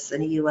service,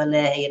 an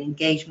EULA, an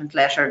engagement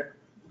letter.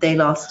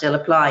 They'll all still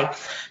apply.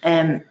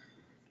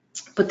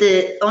 But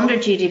under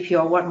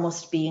GDPR, what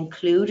must be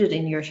included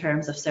in your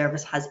terms of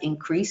service has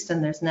increased,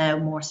 and there's now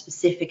more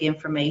specific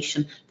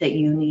information that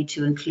you need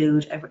to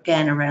include,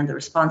 again, around the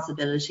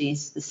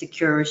responsibilities, the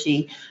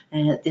security,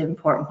 the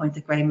important point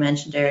that Graham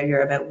mentioned earlier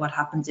about what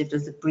happens if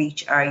there's a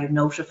breach, are you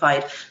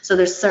notified? So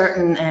there's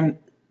certain,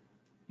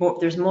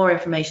 there's more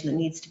information that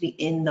needs to be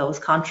in those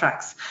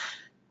contracts.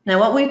 Now,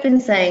 what we've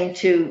been saying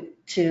to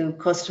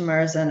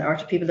customers or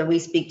to people that we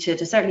speak to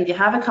certainly, if you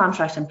have a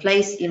contract in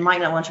place, you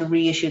might not want to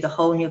reissue the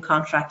whole new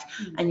contract,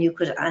 and you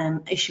could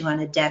issue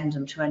an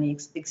addendum to any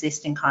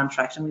existing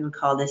contract, and we would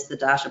call this the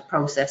data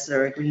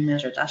processor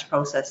agreement or data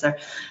processor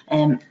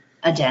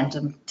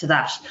addendum to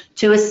that.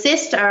 To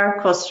assist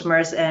our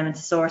customers in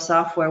Thesaurus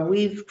software,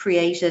 we've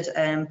created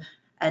a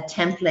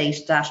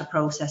template data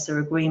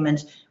processor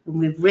agreement.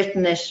 We've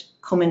written it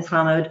coming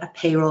from a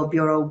payroll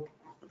bureau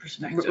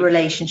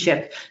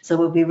relationship, so it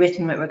will be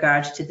written with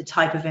regards to the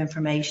type of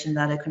information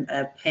that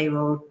a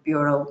payroll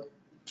bureau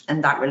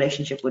and that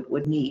relationship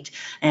would need,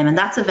 and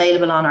that's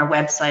available on our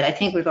website. I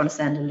think we're going to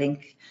send a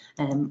link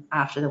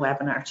after the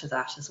webinar to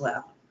that as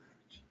well.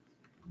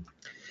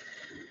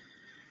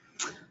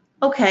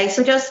 Okay,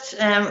 so just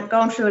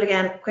going through it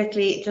again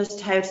quickly, just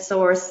how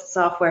Thesaurus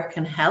software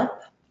can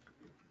help.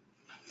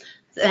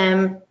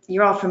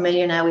 You're all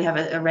familiar now, we have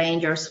a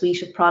range or a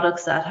suite of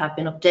products that have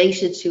been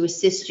updated to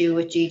assist you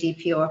with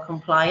GDPR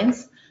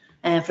compliance.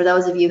 And for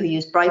those of you who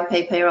use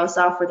BrightPay payroll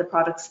software, the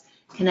products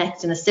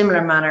connect in a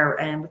similar manner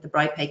with the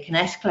BrightPay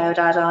Connect Cloud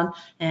add-on.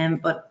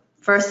 But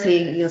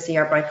firstly, you'll see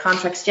our Bright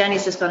Contracts.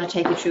 Jenny's just going to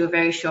take you through a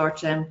very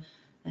short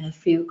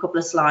couple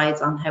of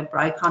slides on how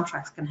Bright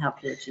Contracts can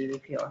help you with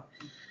GDPR.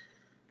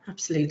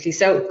 Absolutely.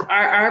 So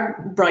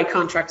our Bright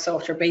Contract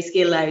software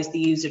basically allows the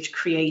user to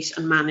create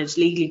and manage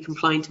legally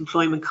compliant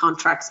employment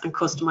contracts and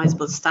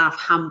customizable staff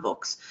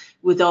handbooks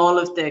with all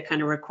of the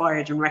kind of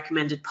required and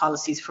recommended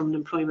policies from an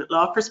employment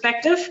law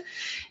perspective.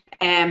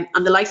 And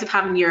the likes of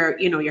having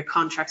your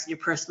contracts and your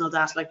personal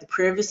data, like the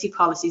privacy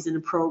policies in a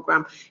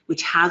program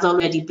which has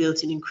already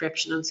built-in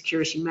encryption and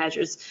security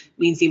measures,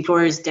 means the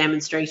employer is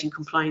demonstrating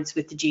compliance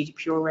with the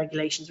GDPR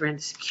regulations around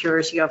the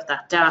security of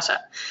that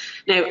data.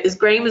 Now, as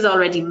Graham has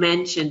already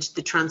mentioned,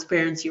 the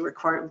transparency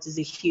requirement is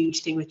a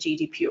huge thing with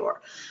GDPR.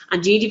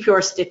 And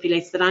GDPR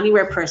stipulates that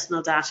anywhere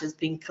personal data is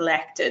being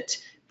collected,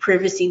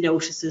 privacy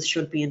notices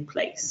should be in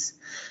place.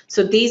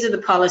 So these are the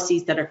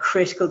policies that are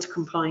critical to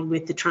complying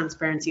with the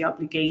transparency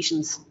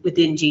obligations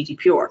within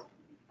GDPR.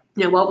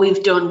 Now, what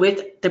we've done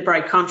with the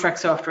Bright Contract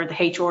software, the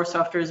HR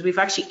software, is we've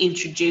actually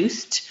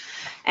introduced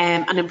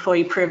an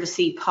employee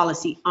privacy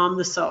policy on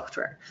the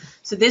software.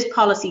 So this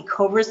policy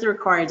covers the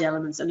required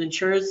elements and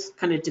ensures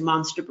kind of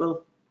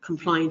demonstrable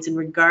compliance in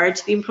regard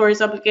to the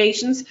employer's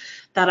obligations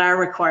that are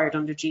required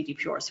under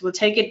GDPR. So we'll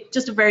take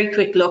just a very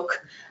quick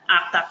look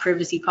at that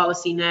privacy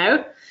policy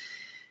now.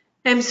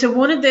 So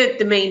one of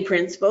the main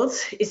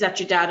principles is that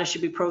your data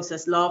should be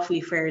processed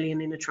lawfully, fairly,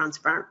 and in a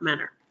transparent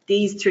manner.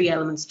 These three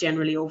elements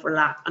generally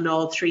overlap, and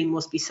all three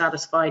must be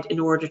satisfied in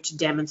order to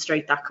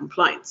demonstrate that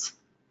compliance.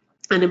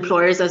 And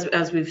employers,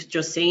 as we've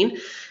just seen,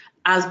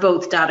 as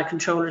both data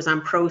controllers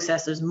and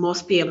processors,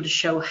 must be able to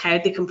show how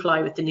they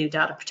comply with the new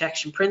data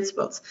protection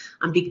principles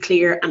and be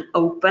clear and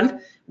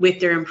open with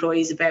their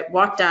employees about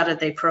what data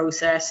they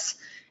process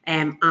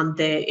and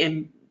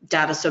the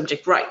data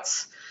subject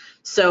rights.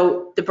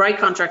 So the Bright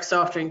Contract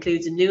software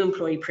includes a new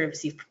employee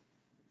privacy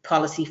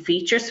policy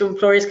feature. So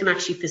employers can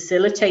actually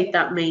facilitate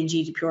that main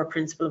GDPR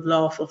principle of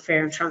lawful,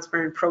 fair and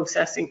transparent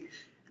processing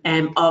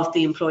of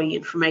the employee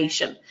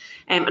information.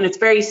 And it's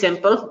very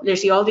simple.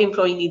 Literally all the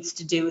employee needs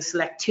to do is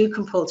select 2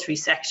 compulsory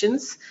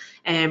sections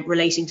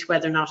relating to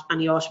whether or not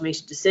any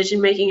automated decision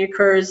making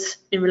occurs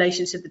in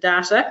relation to the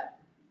data.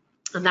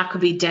 And that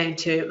could be down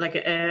to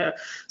like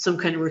some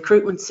kind of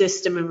recruitment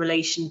system in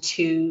relation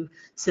to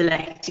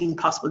selecting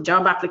possible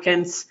job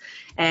applicants.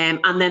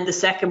 And then the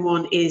second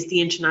one is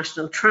the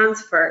international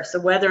transfer. So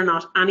whether or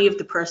not any of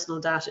the personal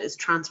data is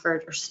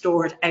transferred or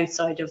stored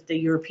outside of the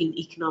European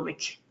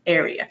Economic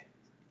Area.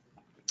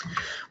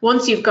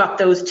 Once you've got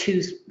those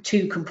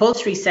two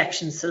compulsory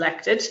sections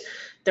selected,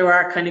 there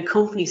are kind of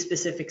company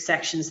specific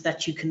sections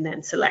that you can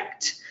then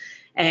select.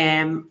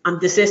 And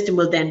the system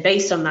will then,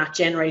 based on that,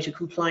 generate a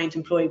compliant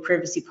employee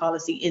privacy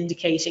policy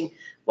indicating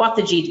what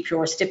the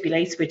GDPR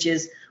stipulates, which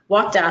is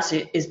what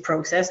data is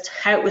processed,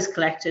 how it was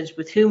collected,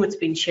 with whom it's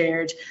been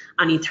shared,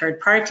 any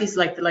third parties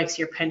like the likes of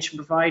your pension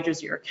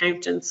providers, your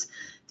accountants,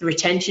 the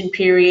retention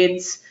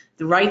periods,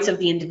 the rights of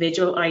the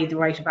individual, i.e. the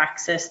right of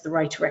access, the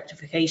right to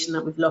rectification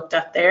that we've looked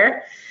at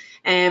there.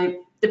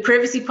 The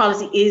privacy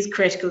policy is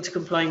critical to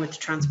complying with the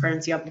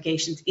transparency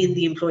obligations in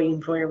the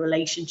employee-employer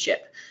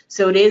relationship.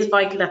 So it is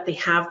vital that they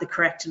have the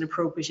correct and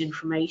appropriate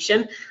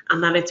information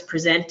and that it's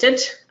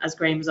presented, as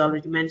Graham has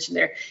already mentioned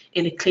there,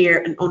 in a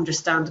clear and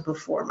understandable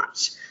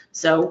format.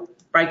 So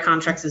Bright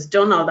Contracts has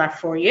done all that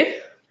for you.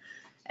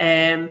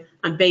 And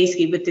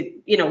basically with the,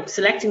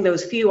 selecting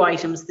those few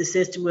items, the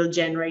system will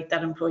generate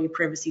that employee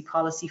privacy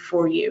policy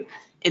for you,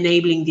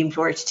 enabling the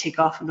employer to tick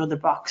off another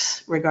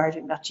box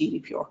regarding that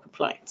GDPR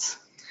compliance.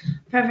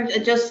 Perfect.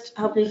 I just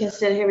hope you can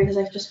still hear me because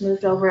I've just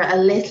moved over a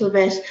little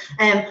bit.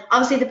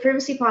 Obviously, the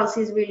privacy policy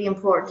is really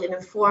important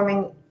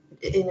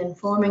in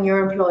informing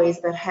your employees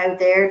about how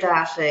their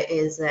data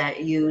is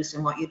used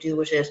and what you do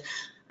with it.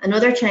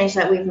 Another change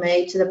that we've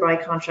made to the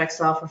Bright Contracts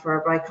software for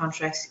our Bright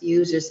Contracts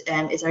users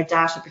is our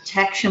data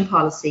protection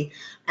policy,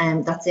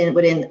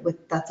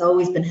 that's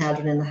always been held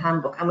within the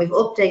handbook, and we've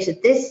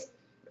updated this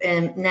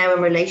now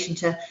in relation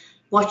to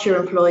what your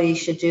employees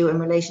should do in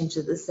relation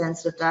to the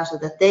sensitive data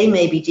that they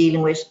may be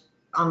dealing with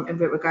in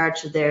regard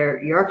to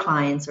your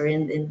clients or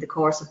in the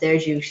course of their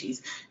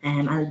duties.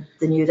 And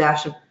the new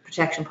data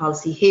protection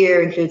policy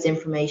here includes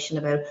information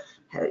about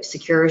how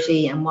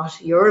security and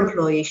what your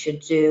employees should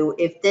do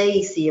if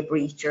they see a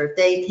breach, or if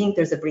they think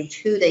there's a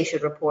breach, who they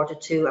should report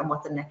it to and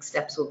what the next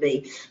steps will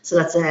be. So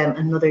that's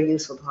another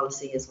useful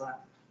policy as well.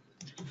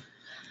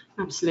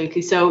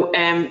 Absolutely. So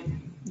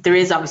there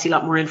is obviously a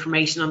lot more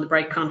information on the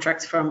Bright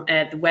Contracts from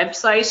the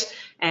website.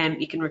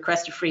 You can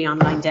request a free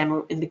online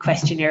demo in the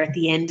questionnaire at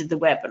the end of the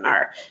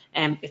webinar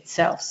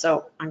itself.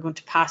 So I'm going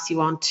to pass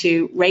you on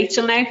to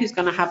Rachel now, who's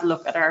going to have a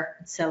look at our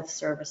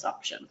self-service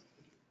option.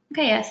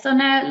 Okay, yeah, so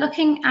now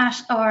looking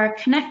at our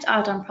Connect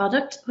add-on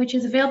product, which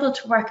is available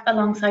to work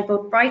alongside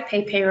both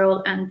BrightPay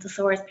Payroll and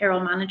Thesaurus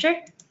Payroll Manager.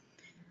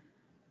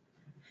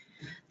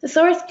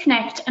 Thesaurus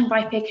Connect and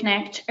BrightPay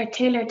Connect are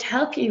tailored to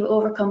help you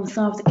overcome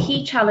some of the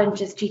key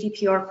challenges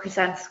GDPR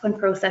presents when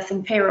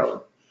processing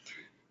payroll.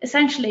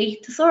 Essentially,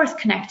 Thesaurus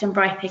Connect and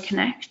BrightPay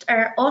Connect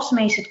are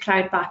automated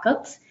cloud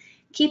backups,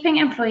 keeping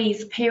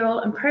employees' payroll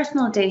and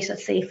personal data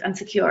safe and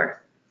secure.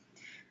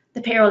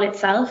 The payroll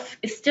itself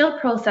is still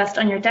processed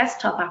on your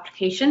desktop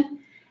application.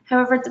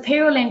 However, the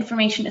payroll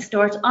information is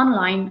stored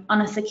online on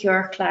a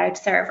secure cloud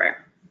server.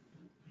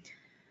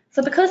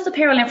 So because the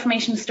payroll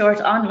information is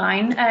stored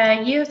online,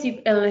 you have the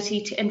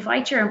ability to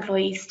invite your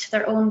employees to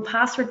their own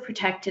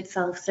password-protected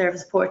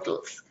self-service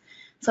portals.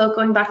 So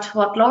going back to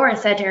what Laura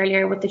said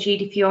earlier with the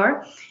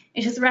GDPR,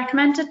 it is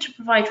recommended to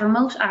provide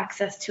remote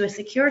access to a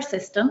secure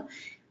system,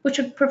 which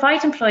would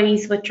provide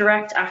employees with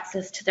direct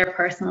access to their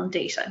personal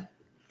data.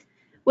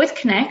 With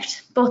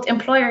Connect, both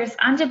employers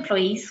and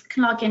employees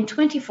can log in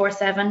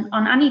 24/7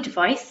 on any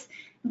device,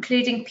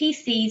 including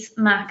PCs,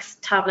 Macs,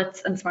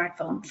 tablets, and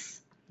smartphones.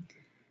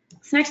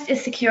 So next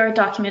is Secure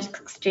Document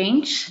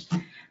Exchange.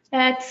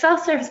 The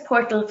self-service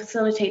portal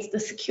facilitates the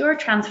secure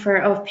transfer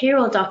of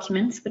payroll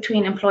documents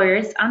between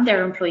employers and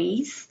their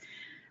employees.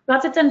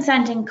 Rather than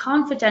sending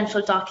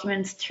confidential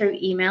documents through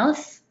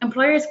emails,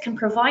 employers can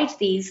provide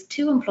these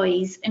to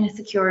employees in a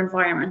secure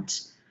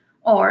environment.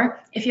 Or,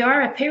 if you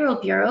are a payroll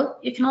bureau,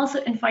 you can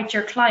also invite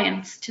your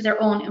clients to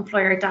their own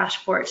employer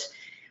dashboard,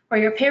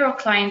 where your payroll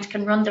client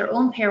can run their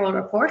own payroll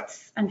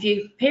reports and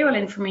view payroll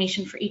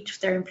information for each of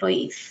their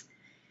employees.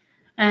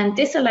 And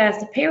this allows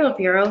the payroll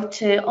bureau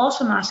to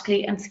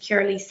automatically and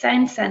securely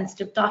send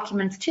sensitive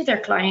documents to their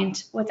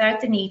client without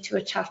the need to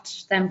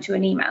attach them to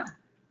an email.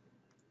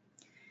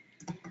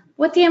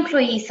 With the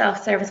employee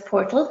self-service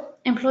portal,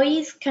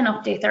 employees can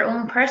update their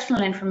own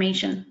personal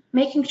information,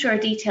 making sure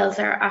details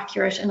are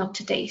accurate and up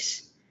to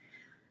date.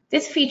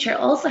 This feature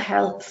also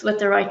helps with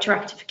the right to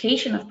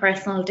rectification of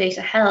personal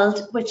data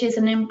held, which is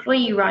an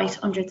employee right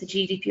under the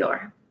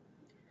GDPR.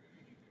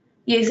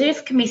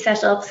 Users can be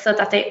set up so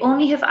that they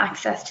only have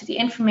access to the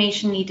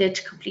information needed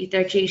to complete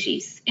their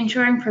duties,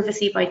 ensuring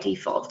privacy by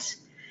default.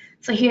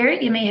 So here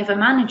you may have a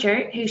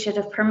manager who should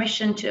have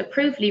permission to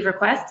approve leave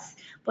requests,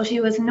 but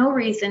who has no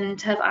reason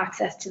to have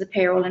access to the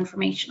payroll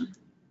information.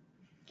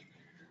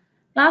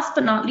 Last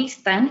but not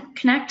least then,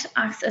 Connect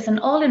acts as an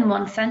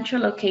all-in-one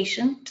central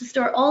location to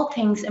store all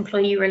things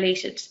employee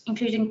related,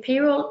 including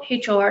payroll,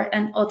 HR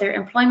and other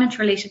employment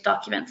related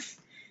documents.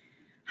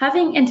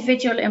 Having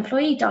individual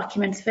employee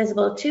documents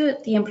visible to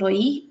the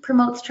employee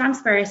promotes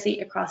transparency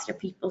across their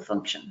people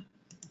function.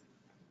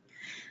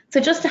 So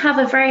just to have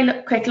a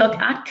very quick look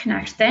at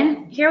Connect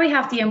then, here we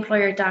have the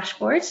employer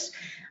dashboard,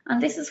 and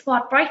this is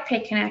what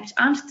BrightPay Connect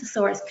and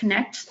Thesaurus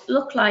Connect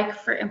look like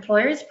for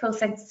employers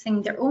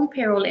processing their own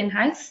payroll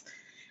in-house,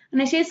 and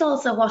it is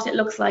also what it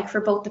looks like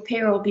for both the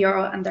payroll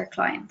bureau and their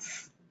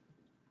clients.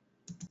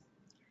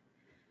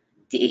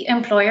 The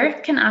employer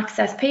can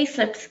access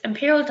payslips and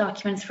payroll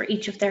documents for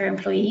each of their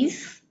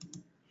employees.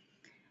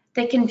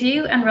 They can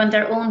view and run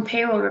their own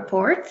payroll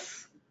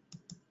reports.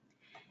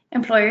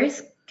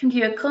 Employers can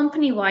view a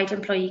company-wide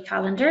employee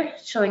calendar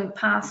showing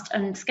past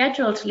and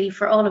scheduled leave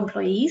for all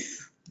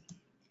employees.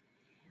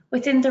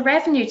 Within the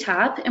Revenue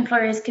tab,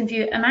 employers can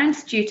view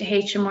amounts due to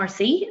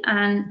HMRC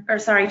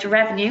to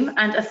revenue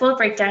and a full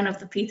breakdown of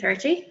the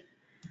P30.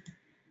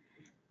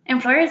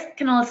 Employers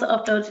can also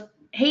upload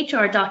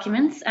HR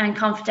documents and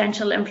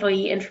confidential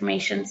employee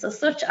information,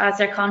 such as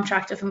their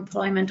contract of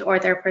employment or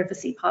their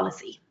privacy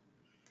policy.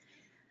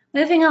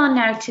 Moving on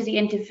now to the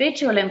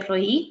individual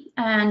employee,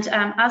 and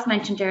as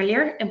mentioned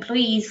earlier,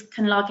 employees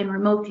can log in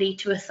remotely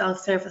to a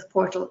self-service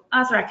portal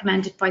as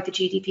recommended by the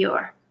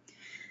GDPR.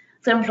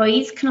 So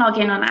employees can log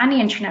in on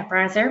any internet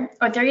browser,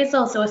 or there is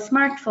also a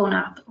smartphone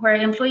app where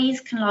employees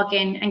can log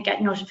in and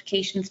get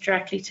notifications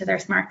directly to their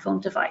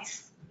smartphone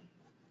device.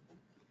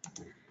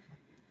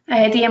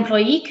 The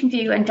employee can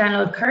view and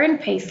download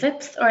current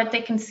payslips, or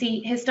they can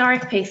see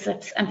historic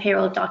payslips and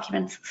payroll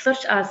documents,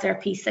 such as their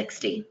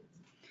P60.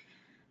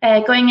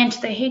 Going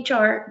into the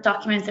HR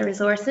documents and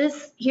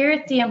resources,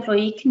 here the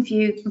employee can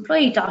view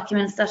employee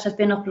documents that have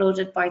been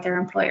uploaded by their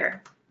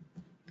employer.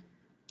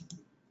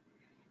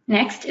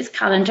 Next is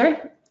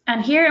calendar,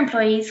 and here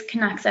employees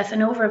can access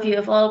an overview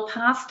of all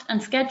past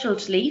and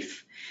scheduled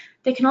leave.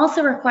 They can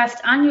also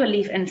request annual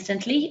leave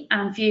instantly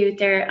and view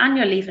their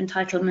annual leave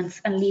entitlements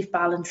and leave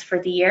balance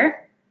for the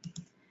year.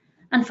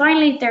 And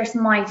finally, there's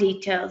My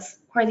Details,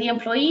 where the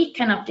employee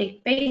can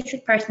update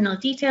basic personal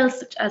details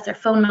such as their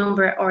phone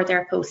number or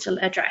their postal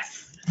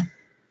address.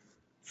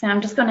 So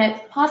I'm just going to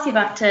pass you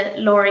back to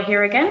Laura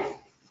here again.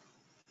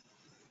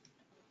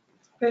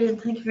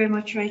 Brilliant, thank you very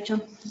much, Rachel.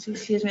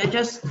 Excuse me,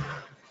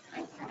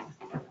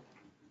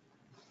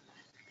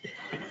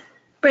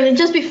 Brilliant.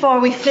 Just before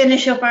we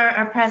finish up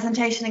our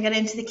presentation and get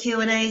into the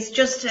Q&As,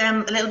 just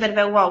a little bit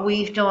about what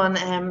we've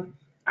done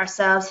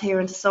ourselves here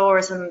in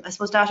Thesaurus. And I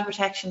suppose data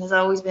protection has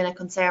always been a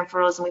concern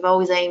for us, and we've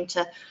always aimed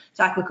to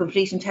act with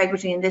complete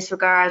integrity in this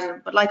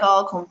regard. But like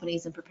all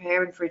companies in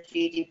preparing for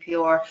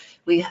GDPR,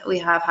 we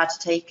have had to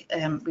take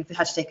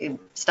a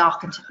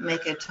stock and to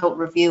make a total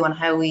review on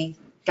how we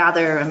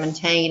gather and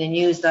maintain and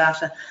use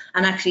data.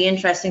 And actually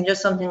interesting,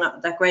 just something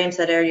that Graham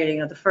said earlier, you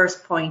know, the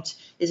first point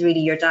is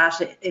really your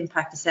data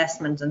impact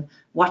assessment and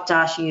what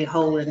data you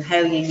hold and how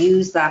you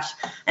use that.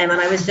 And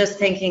I was just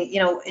thinking,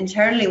 you know,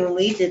 internally when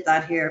we did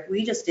that here,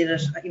 we just did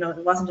it, you know,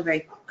 it wasn't a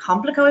very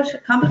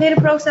complicated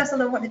process,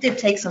 although it did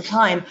take some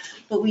time,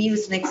 but we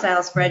used an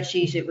Excel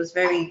spreadsheet. It was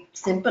very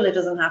simple. It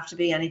doesn't have to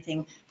be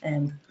anything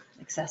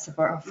excessive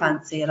or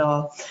fancy at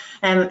all.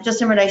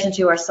 Just in relation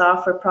to our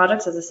software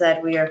products, as I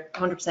said, we are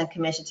 100%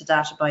 committed to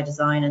data by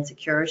design and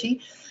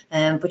security.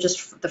 But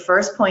just the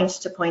first point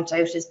to point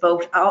out is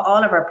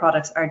all of our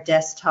products are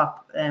desktop.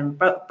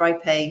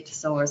 BrightPay,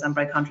 Thesaurus and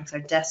BrightContracts are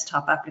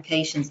desktop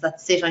applications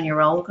that sit on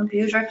your own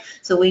computer.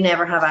 So we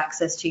never have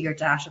access to your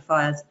data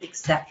files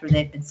except where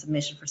they've been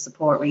submitted for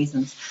support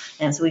reasons.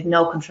 And so we've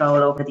no control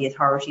over the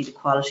authority, the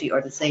quality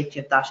or the safety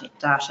of that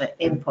data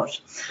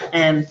input.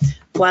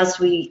 Whilst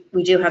we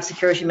do have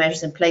security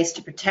measures in place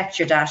to protect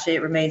your data,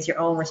 it remains your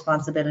own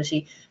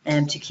responsibility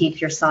to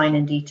keep your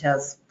sign-in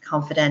details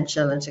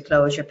confidential and to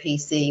close your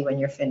PC when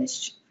you're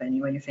finished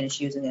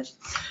using it.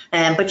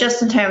 But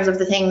just in terms of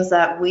the things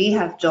that we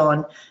have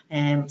done,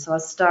 so I'll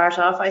start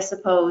off, I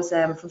suppose,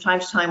 from time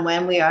to time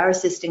when we are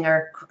assisting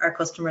our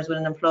customers with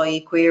an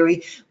employee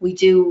query, we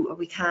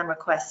can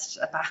request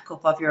a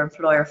backup of your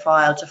employer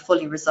file to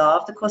fully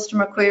resolve the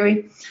customer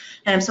query.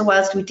 So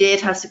whilst we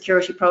did have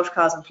security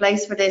protocols in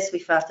place for this, we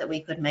felt that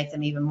we could make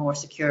them even more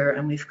secure,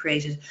 and we've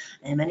created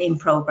an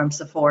in-program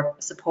support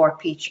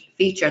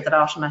feature that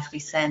automatically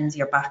sends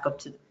your backup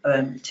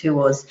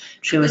to us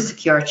through a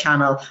secure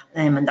channel,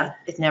 and that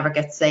it never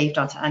gets saved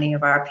onto any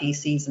of our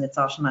PCs, and it's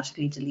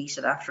automatically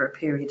deleted after a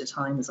period of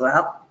time as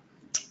well.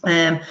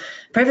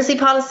 Privacy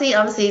policy,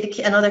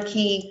 obviously another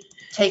key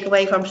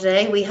takeaway from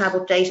today. We have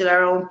updated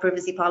our own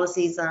privacy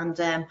policies,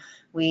 and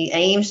we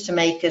aimed to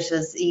make it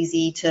as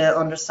easy to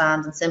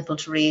understand and simple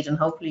to read, and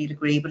hopefully you'd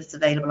agree, but it's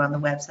available on the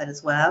website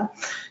as well.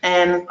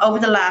 Over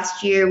the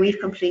last year, we've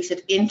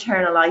completed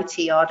internal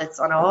IT audits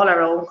on all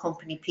our own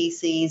company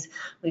PCs.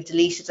 We've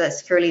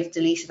securely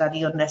deleted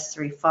any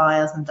unnecessary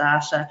files and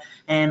data,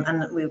 and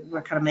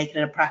we're kind of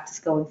making it a practice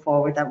going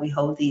forward that we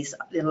hold these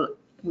little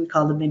we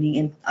call them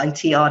mini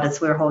IT audits.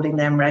 We're holding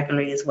them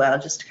regularly as well,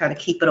 just to kind of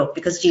keep it up,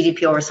 because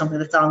GDPR is something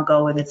that's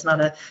ongoing. It's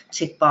not a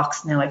tick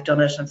box, now I've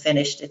done it and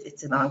finished.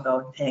 It's an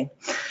ongoing thing.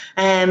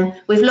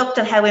 We've looked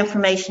at how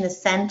information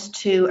is sent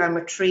to and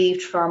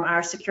retrieved from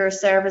our secure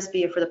service,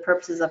 be it for the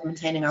purposes of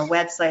maintaining our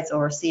websites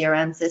or our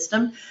CRM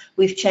system.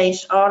 We've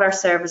changed all our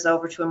servers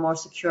over to a more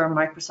secure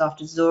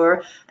Microsoft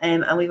Azure,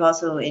 and we've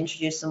also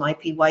introduced some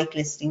IP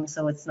whitelisting,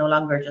 so it's no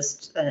longer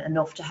just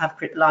enough to have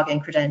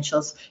login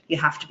credentials. You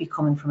have to be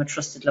coming from a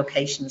trusted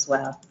location as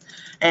well.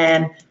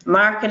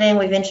 Marketing,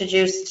 we've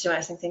introduced,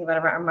 I think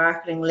about our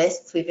marketing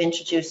lists, we've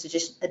introduced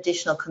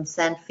additional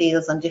consent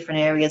fields on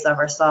different areas of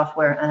our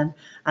software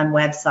and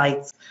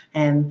websites,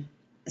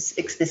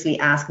 explicitly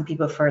asking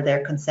people for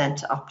their consent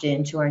to opt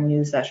in to our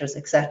newsletters,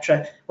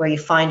 etc., where you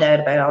find out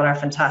about all our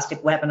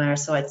fantastic webinars.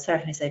 So I'd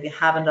certainly say if you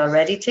haven't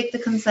already, tick the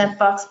consent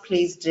box,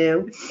 please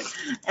do.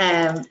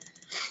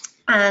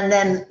 And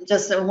then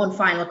just one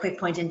final quick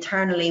point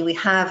internally, we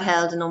have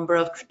held a number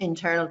of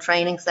internal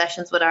training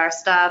sessions with our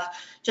staff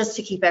just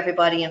to keep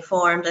everybody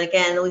informed. And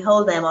again, we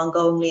hold them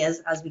ongoingly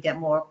as we get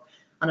more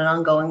on an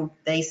ongoing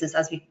basis,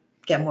 as we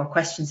get more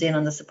questions in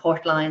on the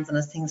support lines and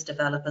as things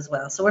develop as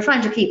well. So we're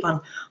trying to keep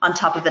on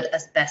top of it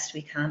as best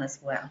we can as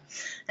well.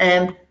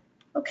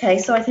 Okay,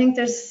 so I think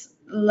there's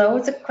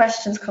loads of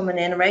questions coming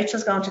in.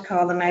 Rachel's going to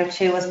call them out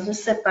too. I'll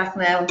just sit back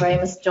now, and Graham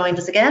has joined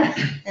us again.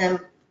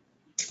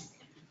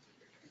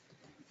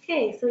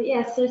 Okay, so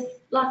yes, there's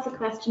lots of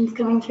questions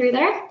coming through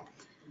there.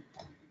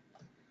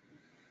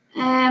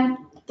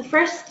 The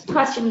first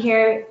question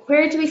here,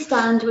 where do we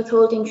stand with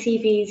holding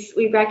CVs?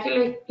 We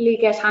regularly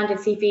get handed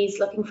CVs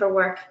looking for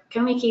work.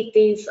 Can we keep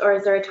these, or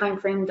is there a time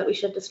frame that we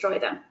should destroy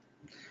them?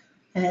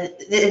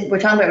 We're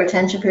talking about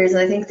retention periods,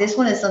 and I think this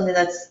one is something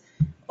that's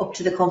up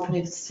to the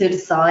company to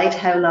decide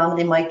how long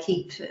they might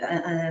keep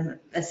a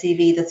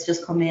CV that's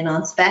just come in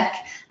on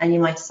spec, and you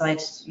might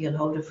decide you'll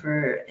hold it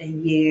for a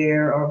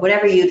year or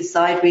whatever you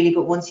decide really,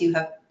 but once you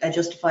have a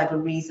justifiable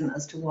reason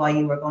as to why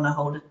you were going to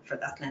hold it for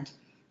that length.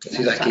 That's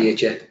exactly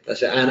it, yeah.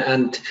 That's it.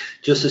 And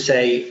just to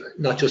say,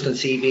 not just on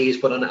CVs,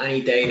 but on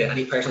any data,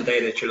 any personal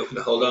data that you're looking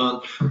to hold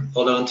on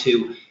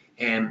to,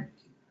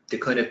 the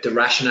kind of the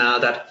rationale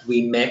that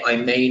I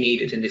may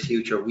need it in the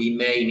future. We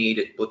may need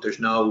it, but there's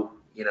no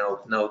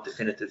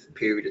definitive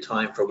period of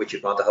time for which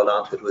you want to hold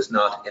on to it. Was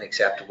not an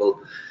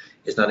acceptable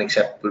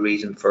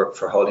reason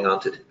for holding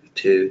on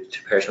to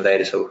personal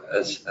data. So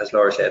as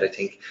Laura said, I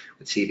think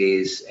with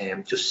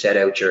CVs, just set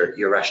out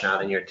your rationale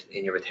in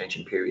your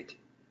retention period.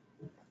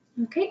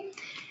 Okay.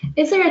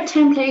 Is there a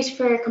template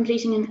for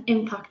completing an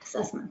impact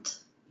assessment?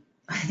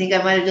 I think I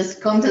might have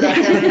just come to that.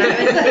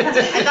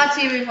 I got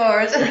to you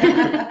before.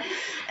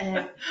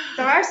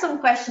 There are some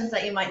questions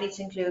that you might need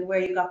to include, where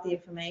you got the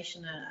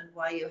information and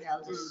why you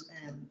held it.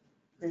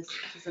 There's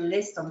a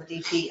list on the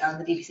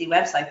DPC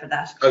website for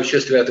that. I was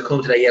just about to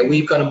come to that. Yeah,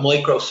 we've got a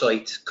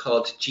microsite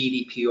called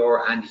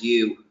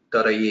GDPR&U.ie.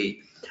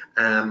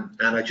 And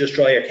I just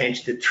draw your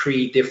attention to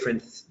three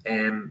different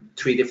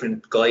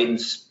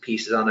guidance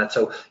pieces on it.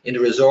 So in the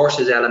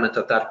resources element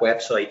of that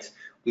website,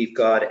 we've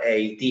got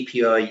a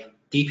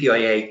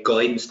DPIA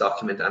guidance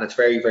document, and it's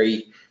very,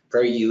 very,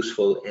 very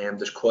useful.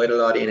 There's quite a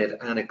lot in it,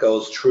 and it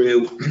goes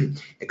through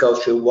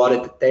what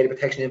a data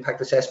protection impact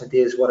assessment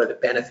is, what are the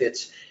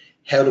benefits,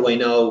 how do I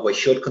know I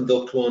should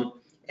conduct one,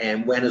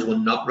 and when is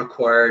one not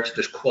required.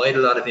 There's quite a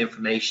lot of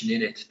information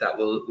in it that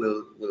will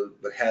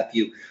help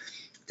you.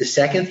 The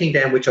second thing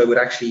then, which I would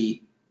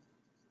actually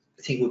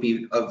think would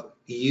be of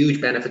huge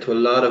benefit to a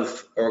lot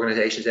of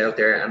organizations out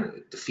there,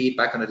 and the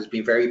feedback on it has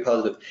been very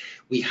positive.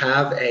 We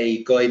have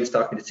a guidance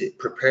document. It's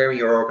preparing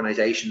your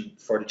organization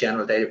for the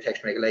general data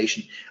protection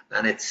regulation,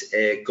 and it's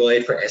a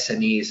guide for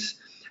SMEs.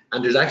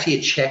 And there's actually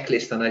a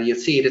checklist on it. You'll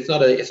see it. It's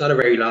not a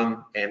very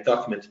long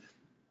document,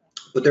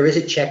 but there is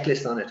a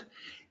checklist on it.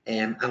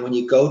 And when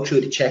you go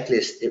through the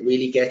checklist, it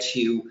really gets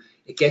you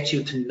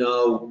to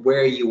know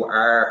where you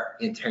are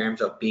in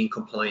terms of being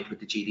compliant with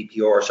the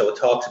GDPR. So it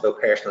talks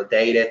about personal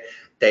data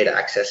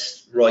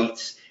access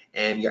rights,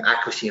 and your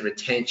accuracy and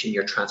retention,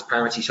 your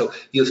transparency. So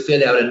you'll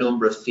fill out a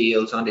number of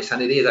fields on this,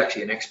 and it is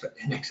actually an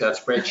Excel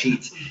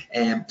spreadsheet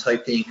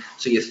type thing.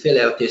 So you fill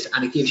out this,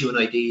 and it gives you an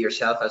idea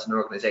yourself as an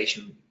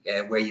organization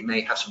where you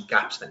may have some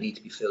gaps that need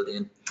to be filled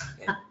in.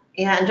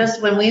 Yeah, and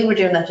just when we were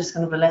doing that, just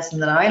kind of a lesson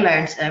that I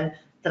learned,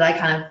 that I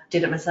kind of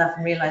did it myself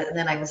and realized, and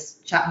then I was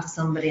chatting to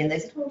somebody and they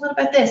said, well, what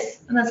about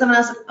this? And then someone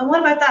else said, oh, what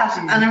about that?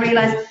 And I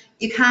realized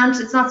you can't,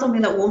 it's not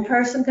something that one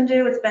person can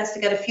do. It's best to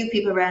get a few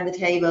people around the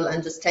table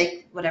and just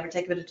take a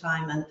bit of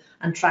time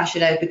and trash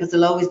it out, because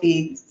there'll always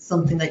be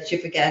something that you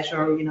forget,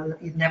 or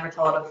you've never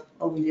thought of,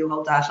 oh, will you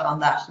hold that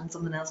on that, and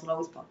something else will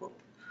always pop up.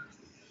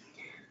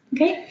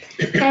 Okay.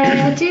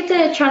 Do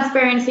the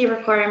transparency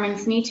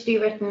requirements need to be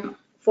written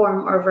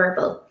form or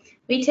verbal?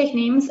 We take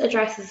names,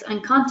 addresses,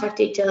 and contact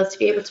details to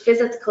be able to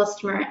visit the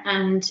customer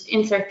and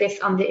insert this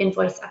on the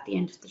invoice at the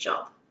end of the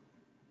job.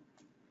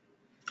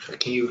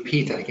 Can you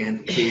repeat that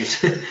again,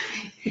 please?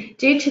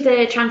 Due to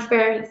the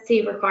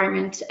transparency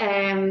requirement,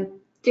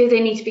 do they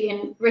need to be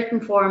in written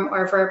form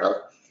or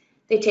verbal?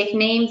 They take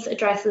names,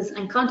 addresses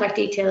and contact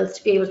details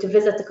to be able to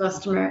visit the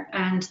customer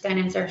and then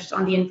insert it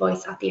on the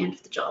invoice at the end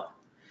of the job.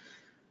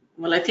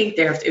 Well, I think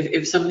there,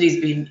 if somebody's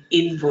been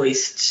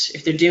invoiced,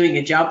 if they're doing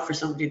a job for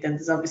somebody, then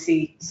there's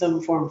obviously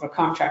some form of a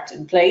contract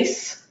in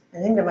place. I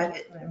think there might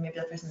be, maybe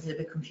that person's a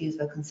bit confused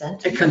about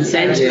consent. A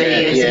consent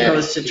maybe as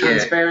opposed to yeah.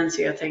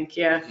 transparency, I think,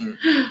 yeah.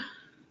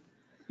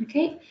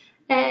 Okay.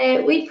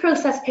 We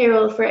process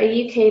payroll for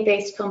a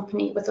UK-based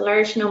company with a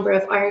large number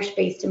of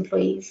Irish-based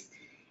employees.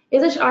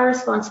 Is it our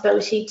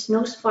responsibility to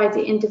notify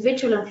the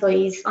individual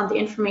employees on the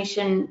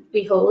information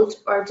we hold,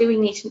 or do we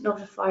need to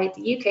notify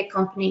the UK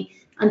company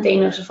and they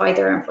notify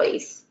their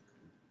employees?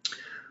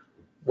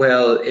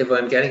 Well, if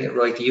I'm getting it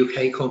right, the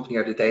UK company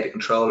are the data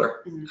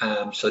controller.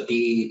 So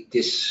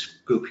this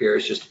group here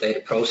is just the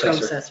data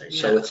processor.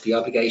 Yeah. So it's the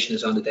obligation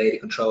is on the data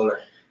controller.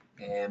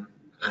 And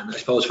I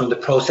suppose from the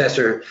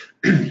processor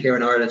here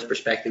in Ireland's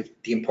perspective,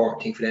 the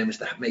important thing for them is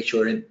to make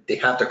sure they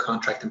have their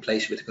contract in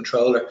place with the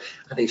controller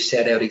and they've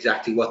set out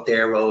exactly what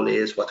their role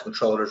is, what the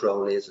controller's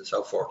role is, and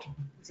so forth.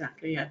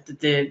 Exactly, yeah.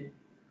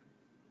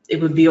 It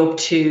would be up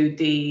to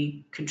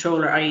the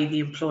controller, i.e. the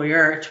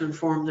employer, to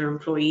inform their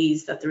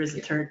employees that there is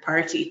a third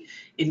party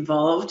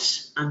involved,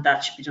 and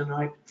that should be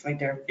done by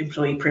their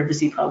employee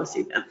privacy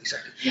policy then.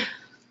 Exactly.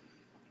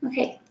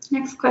 Okay,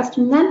 next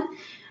question then.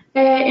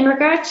 In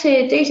regard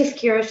to data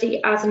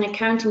security as an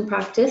accounting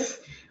practice,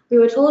 we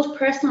would hold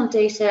personal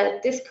data.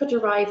 This could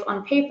arrive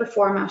on paper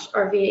format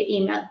or via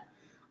email.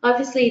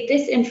 Obviously,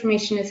 this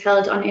information is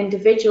held on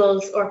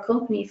individuals or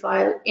company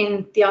file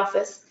in the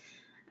office.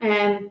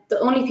 The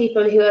only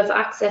people who have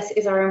access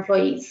is our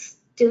employees.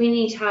 Do we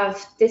need to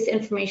have this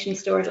information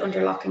stored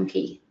under lock and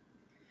key?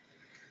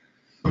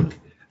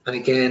 And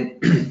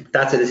again,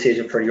 that's a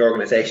decision for the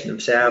organisation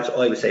themselves.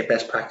 I would say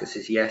best practice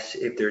is yes,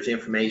 if there's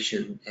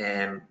information,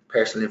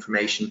 personal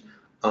information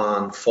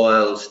on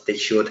files, they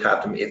should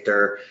have them. If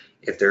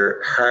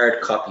they're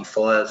hard copy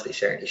files, they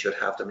certainly should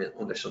have them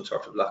under some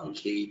sort of lock and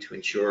key to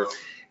ensure.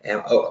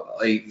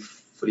 I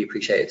fully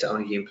appreciate it's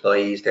only the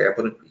employees there,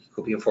 but you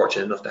could be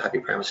unfortunate enough to have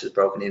your premises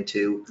broken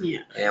into.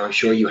 Yeah. I'm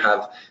sure you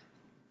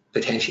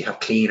potentially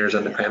have cleaners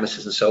on the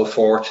premises and so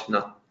forth.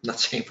 Not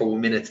saying for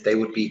 1 minute they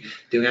would be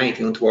doing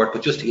anything untoward,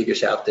 but just to give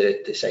yourself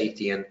the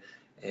safety and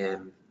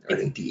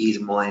the ease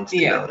of mind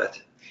to know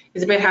that.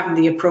 It's about having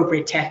the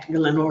appropriate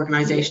technical and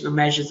organisational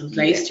measures in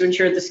place to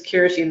ensure the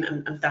security,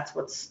 and that's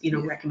what's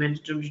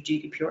recommended under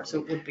GDPR. So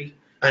it would be.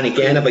 And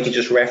again, if I could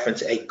just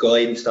reference a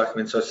guidance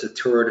document, so it's the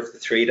third of the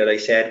three that I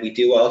said. We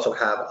do also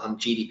have on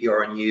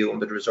GDPR and U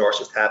under the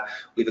resources tab,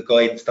 we have a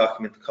guidance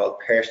document called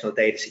Personal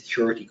Data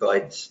Security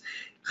Guidance.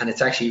 And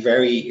it's actually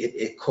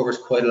it covers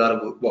quite a lot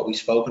of what we've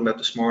spoken about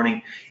this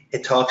morning.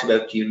 It talks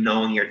about you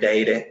knowing your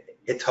data.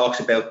 It talks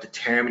about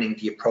determining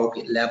the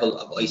appropriate level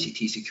of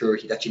ICT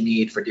security that you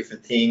need for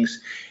different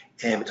things.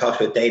 It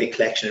talks about data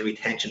collection and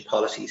retention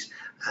policies.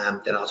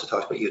 Then also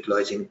talks about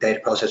utilising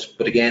data process.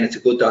 But again, it's a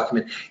good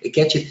document. It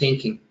gets you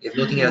thinking. If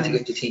nothing else, it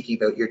gets you thinking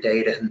about your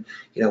data and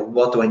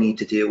what do I need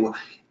to do.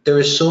 There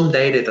is some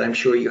data that I'm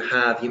sure you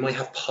might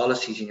have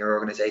policies in your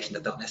organisation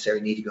that don't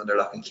necessarily need to be under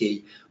lock and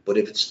key, but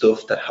if it's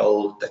stuff that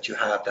holds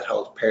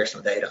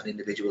personal data on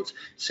individuals,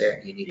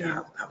 certainly you need to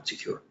have it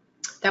secure.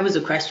 That was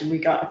a question we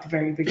got at the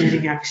very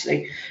beginning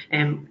actually,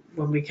 when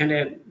we kind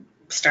of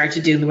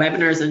started doing the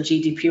webinars on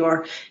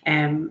GDPR.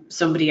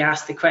 Somebody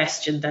asked the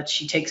question that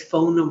she takes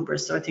phone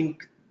numbers, so I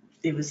think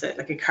it was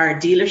like a car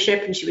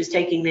dealership, and she was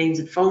taking names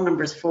and phone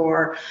numbers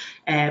for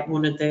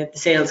one of the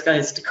sales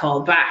guys to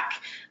call back.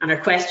 And her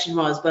question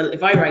was, well,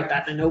 if I write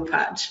that in a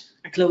notepad,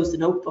 I close the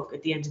notebook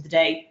at the end of the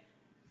day,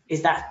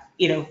 is that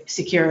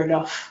secure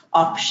enough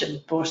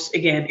option? But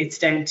again, it's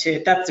down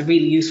to, that's a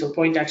really useful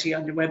point actually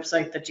on your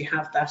website, that you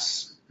have that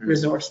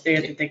resource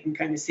there that they can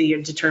kind of see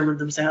and determine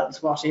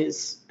themselves what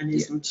is and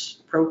isn't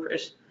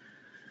appropriate.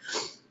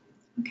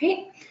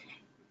 Okay.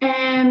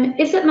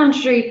 Is it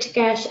mandatory to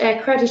get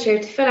a creditor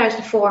to fill out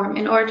a form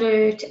in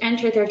order to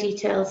enter their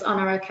details on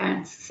our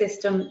accounts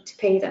system to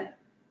pay them?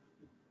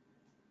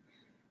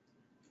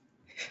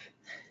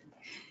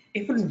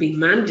 It wouldn't be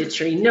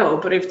mandatory, no,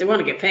 but if they want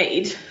to get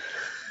paid.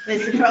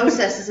 It's the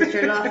process, is it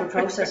your lawful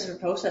process for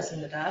processing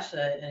the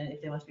data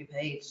if they want to be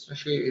paid? I'm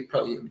sure you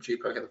probably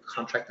have a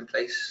contract in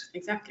place.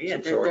 Exactly, yeah.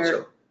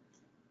 Their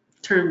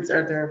terms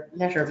or their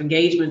letter of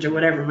engagement or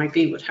whatever it might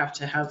be would have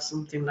to have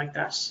something like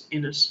that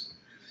in it.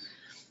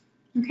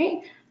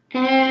 Okay.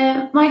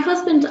 My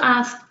husband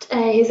asked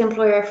his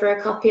employer for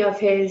a copy of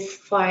his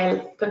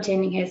file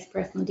containing his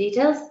personal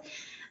details.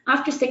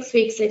 After 6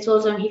 weeks, they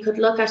told him he could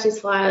look at his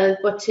file,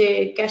 but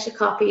to get a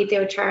copy, they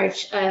would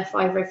charge a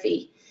 £5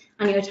 fee,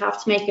 and he would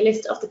have to make a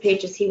list of the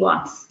pages he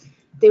wants.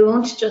 They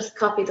won't just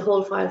copy the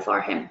whole file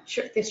for him.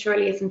 This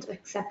surely isn't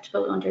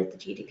acceptable under the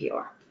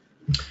GDPR.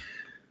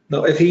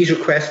 No, if he's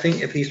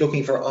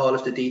looking for all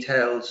of the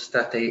details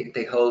that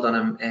they hold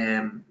on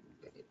him,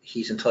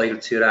 he's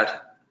entitled to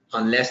that,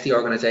 unless the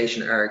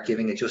organisation are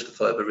giving a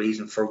justifiable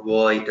reason for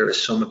why there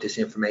is some of this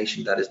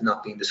information that is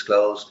not being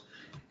disclosed.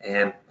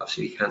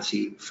 Obviously, you can't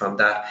see from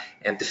that.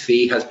 And the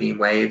fee has been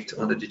waived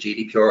under the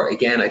GDPR.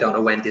 Again, I don't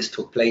know when this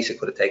took place. It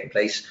could have taken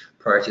place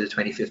prior to the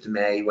 25th of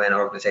May when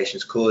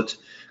organisations could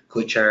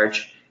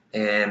charge.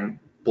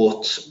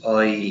 But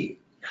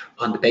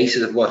on the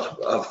basis of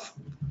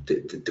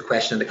the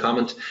question and the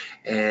comment,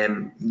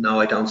 no,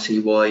 I don't see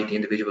why the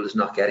individual is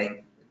not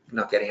getting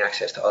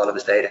access to all of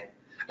his data.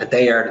 And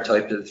they are the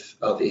type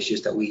of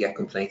issues that we get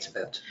complaints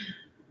about.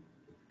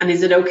 And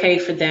is it okay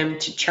for them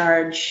to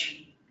charge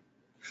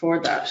for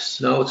that?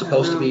 No, it's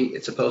supposed to be free.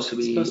 It's supposed to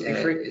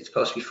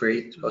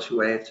be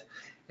waived.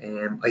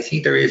 I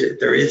think there is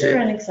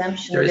an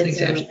exemption. There is an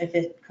exemption if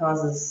it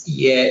causes.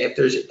 Yeah, if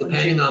there's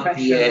depending on pressure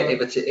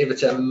if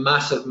it's a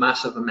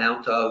massive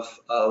amount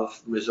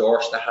of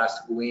resource that has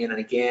to go in, and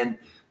again,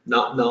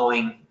 not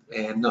knowing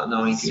the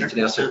ins and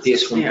outs of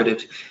this one,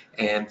 but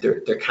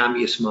there can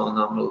be a small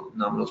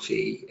nominal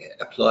fee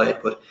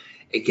applied. But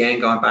again,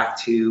 going back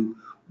to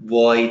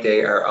why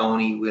they are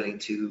only willing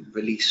to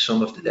release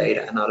some of the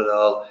data and not at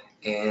all,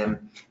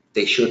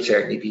 they should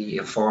certainly be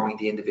informing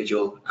the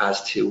individual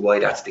as to why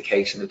that's the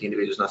case, and if the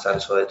individual is not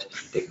satisfied,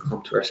 they can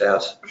come to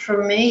ourselves.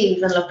 For me,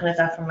 even looking at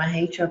that from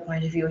a HR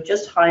point of view, it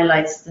just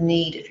highlights the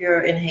need. If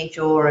you're in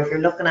HR, if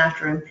you're looking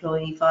after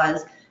employee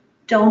files,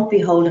 don't be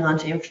holding on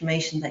to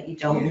information that you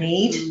don't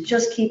need.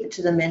 Just keep it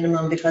to the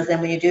minimum, because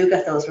then when you do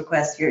get those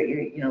requests, you're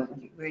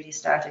where do you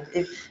start?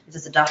 If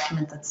there's a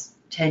document that's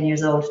 10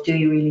 years old, do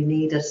you really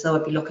need it? So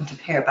I'd be looking to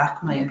pare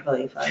back my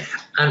employee files.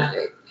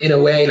 And in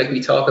a way, like we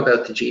talk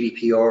about the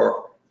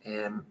GDPR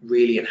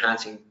really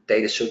enhancing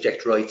data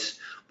subject rights,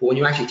 but when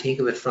you actually think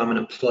of it from an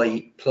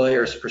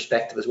employer's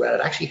perspective as well,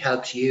 it actually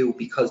helps you,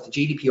 because the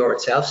GDPR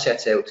itself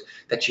sets out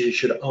that you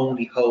should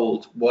only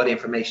hold what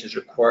information is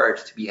required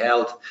to be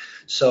held.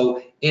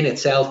 So in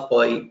itself,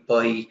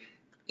 by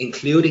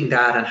including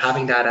that and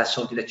having that as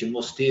something that you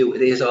must do,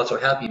 it is also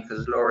helping, because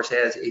as Laura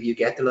says, if you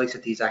get the likes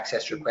of these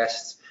access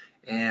requests,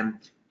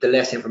 the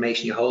less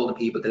information you hold on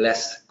people, the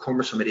less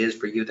cumbersome it is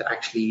for you to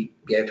actually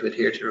be able to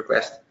adhere to the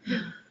request.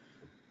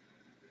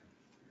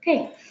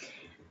 Okay.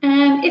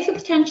 If a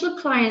potential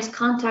client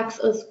contacts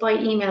us by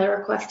email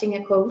requesting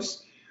a quote,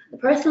 the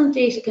personal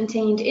data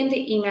contained in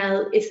the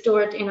email is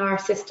stored in our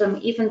system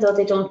even though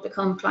they don't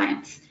become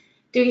clients.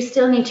 Do you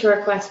still need to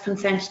request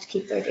consent to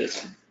keep their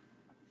data?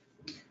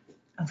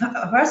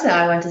 Personally,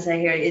 I want to say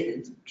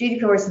here,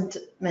 GDPR isn't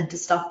meant to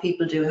stop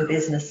people doing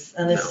business,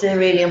 and it's still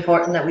really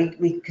important that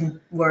we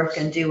can work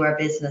and do our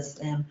business.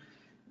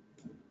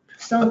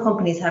 Some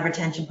companies have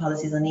retention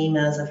policies on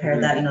emails. I've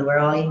heard that, where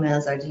all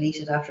emails are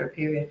deleted after a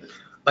period.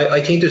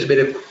 I think there's a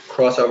bit of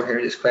crossover here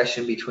in this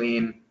question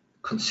between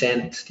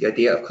consent, the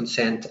idea of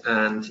consent,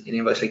 and an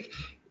invoice. Like,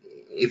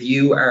 if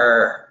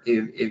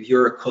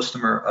you're a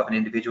customer of an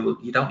individual,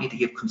 you don't need to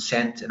give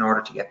consent in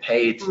order to get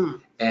paid.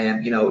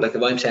 And like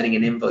if I'm sending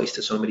an invoice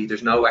to somebody,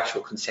 there's no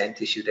actual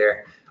consent issue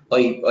there.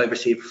 I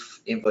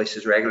receive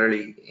invoices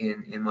regularly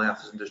in my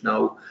office, and there's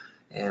no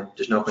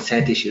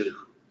consent issue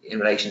in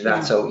relation to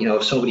that. So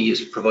if somebody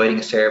is providing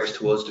a service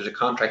to us, there's a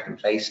contract in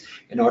place.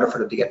 In order for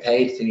them to get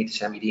paid, they need to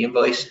send me the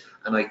invoice,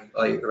 and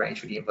I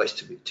arrange for the invoice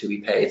to be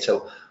paid.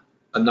 So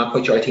I'm not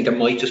quite sure. I think there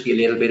might just be a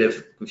little bit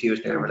of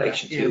confusion there in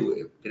relation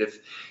to a bit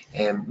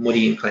of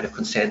money and kind of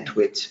consent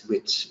with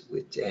just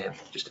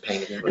the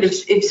payment of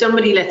invoice. If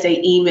somebody, let's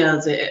say,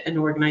 emails an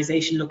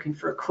organisation looking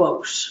for a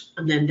quote,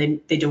 and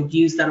then they don't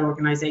use that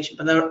organisation,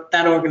 but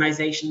that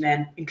organisation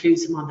then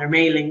includes them on their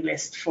mailing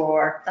list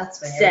for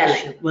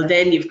selling, well,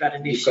 then you've got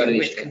an issue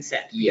with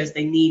consent, because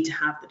they need to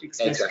have that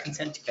explicit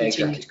consent to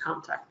continue to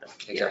contact them.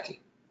 Exactly.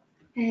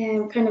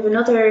 Kind of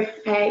another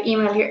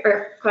email here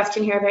or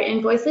question here about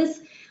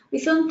invoices. We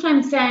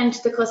sometimes send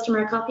the customer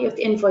a copy of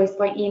the invoice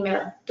by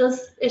email.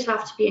 Does it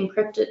have to be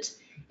encrypted?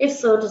 If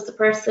so, does the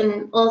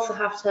person also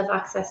have to have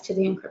access to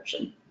the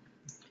encryption?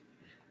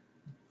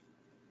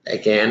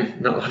 Again,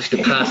 not wanting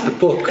to pass the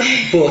book,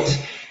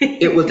 but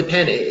it will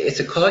depend.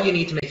 It's a call you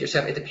need to make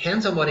yourself. It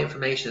depends on what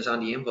information is on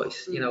the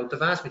invoice. The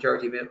vast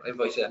majority of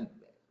invoices,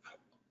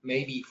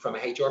 maybe from a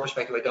HR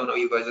perspective, I don't know,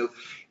 you guys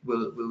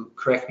will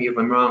correct me if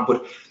I'm wrong,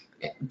 but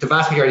the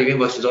vast majority of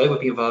invoices I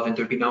would be involved in,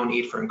 there'd be no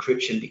need for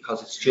encryption,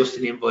 because it's just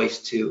an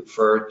invoice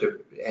for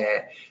the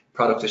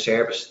product or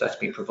service that's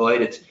being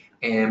provided.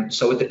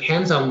 So it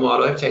depends on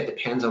what, I would say it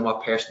depends on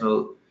what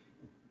personal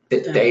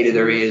data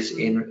there is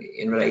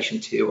in relation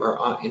to,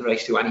 or in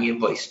relation to any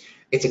invoice.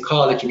 It's a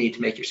call that you need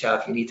to make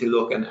yourself. You need to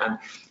look and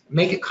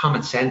make a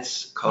common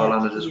sense call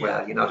on it as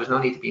well. There's no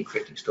need to be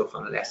encrypting stuff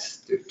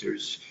unless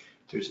there's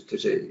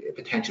a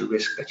potential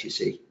risk that you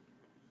see.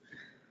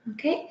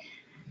 Okay.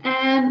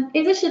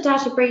 Is it a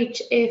data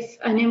breach if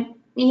an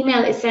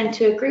email is sent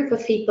to a group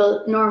of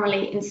people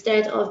normally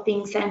instead of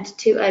being sent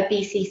to a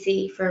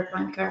BCC for a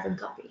blank carbon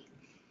copy?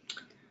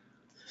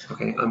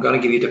 Okay, I'm going to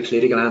give you the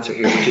political answer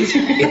here, which is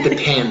it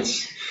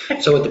depends.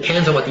 So it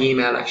depends on what the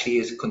email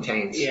actually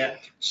contains. Yeah.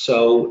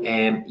 So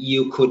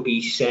you could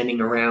be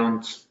sending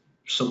around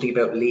something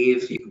about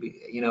leave. You could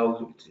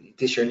be,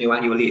 this is your new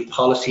annual leave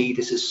policy.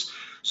 This is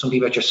something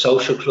about your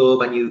social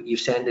club, and you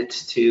send it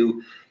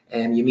to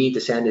you need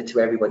to send it to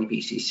everybody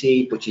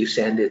BCC, but you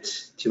send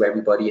it to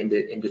everybody in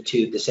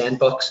the send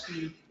box.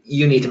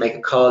 You need to make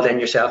a call then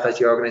yourself as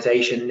the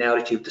organisation now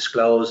that you've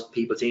disclosed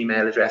people's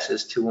email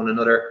addresses to one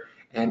another.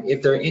 And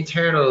if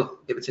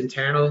it's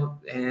internal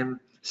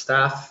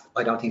staff,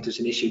 I don't think there's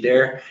an issue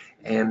there.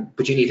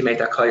 But you need to make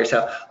that call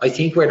yourself. I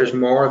think where there's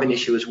more of an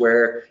issue is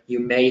where you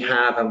may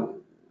have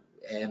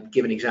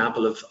give an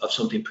example of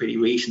something pretty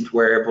recent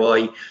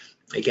whereby,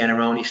 again,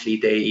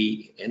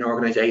 erroneously, an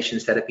organisation,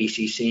 instead of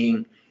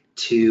BCCing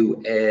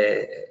to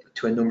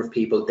a number of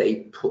people, they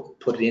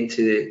put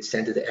it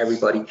sent it to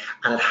everybody,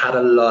 and it had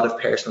a lot of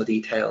personal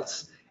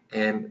details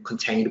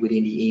contained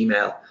within the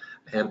email.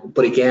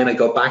 But again, I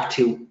go back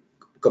to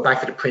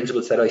the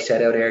principles that I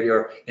set out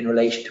earlier in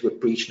relation to a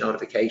breach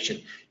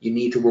notification. You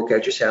need to work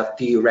out yourself,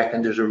 do you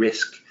reckon there's a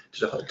risk?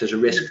 There's a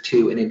risk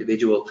to an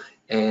individual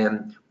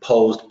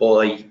posed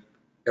by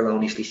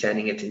erroneously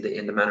sending it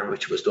in the manner in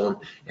which it was done,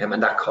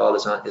 and that call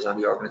is on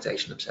the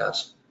organisation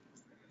themselves.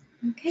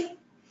 Okay.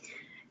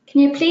 Can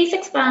you please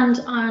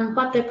expand on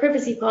what the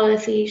privacy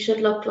policy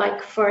should look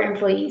like for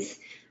employees?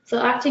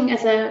 So acting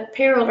as a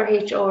payroll or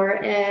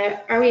HR,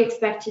 are we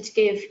expected to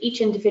give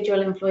each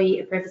individual employee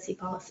a privacy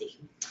policy?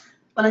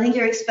 Well, I think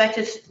you're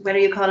expected, whether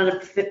you call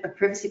it a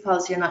privacy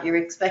policy or not, you're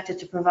expected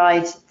to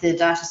provide the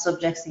data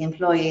subjects, the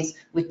employees,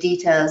 with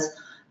details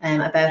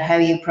about how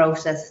you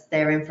process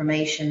their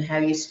information, how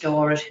you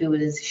store it, who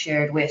it is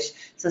shared with.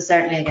 So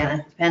certainly, again,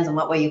 it depends on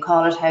what way you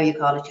call it, how you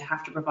call it, you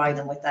have to provide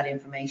them with that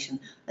information.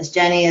 As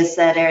Jenny has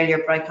said earlier,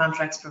 Bright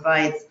Contracts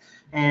provides,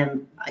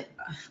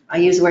 I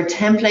use the word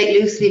template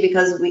loosely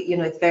because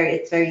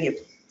it's very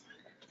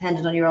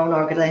dependent on your own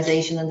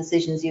organisation and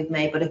decisions you've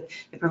made, but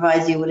it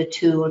provides you with a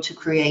tool to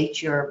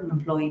create your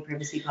employee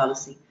privacy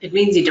policy. It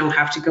means you don't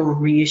have to go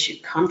and reissue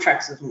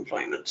contracts of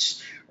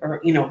employment or,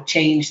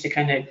 change the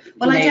kind of.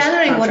 Well, I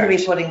generally wouldn't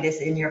be putting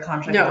this in your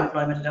contract No. of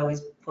employment. I'd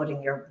always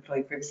putting your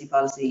employee privacy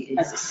policy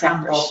As a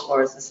separate. handbook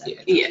or as a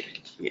separate. Yeah.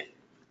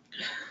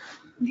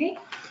 Okay.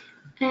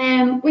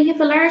 We have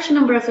a large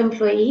number of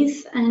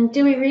employees, and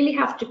do we really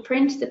have to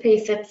print the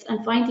payslips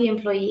and find the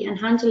employee and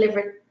hand deliver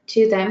it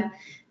to them?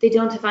 They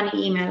don't have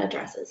any email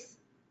addresses.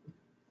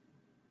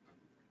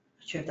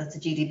 Not sure if that's a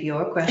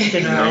GDPR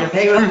question or a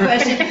payroll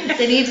question.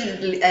 They need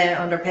it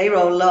under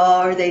payroll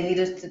law, or they need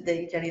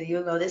it. Jenny,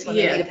 you'll know this one.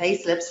 Yeah. They need a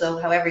payslip, so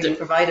however you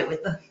provide it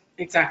with them.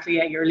 Exactly.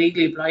 Yeah, you're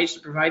legally obliged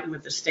to provide them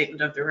with a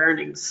statement of their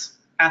earnings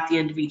at the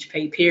end of each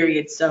pay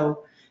period.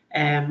 So,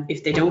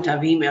 if they don't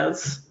have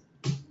emails,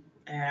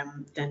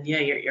 then yeah,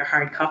 your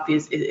hard copy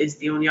is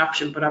the only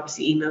option. But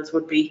obviously, emails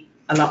would be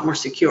a lot more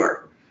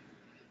secure.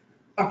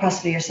 Or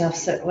possibly yourself,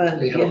 Or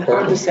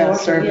the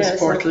self-service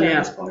portal,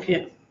 yeah. portal.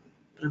 Yeah.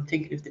 But I'm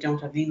thinking if they don't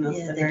have emails,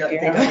 Yeah, then they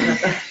they're don't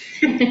have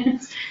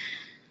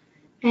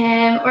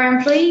that. Our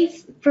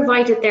employees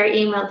provided their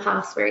email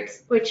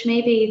passwords, which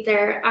may be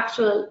their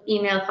actual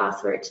email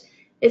password.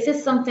 Is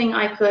this something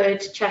I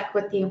could check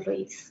with the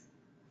employees?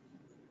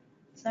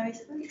 Sorry.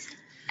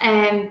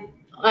 I'm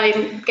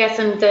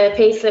guessing the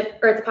payslip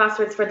or the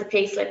passwords for the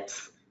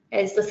payslips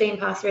is the same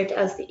password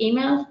as the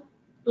email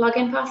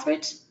login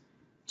password.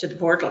 To the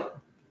portal,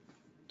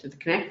 to the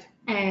Connect.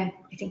 I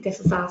think this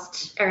was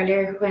asked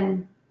earlier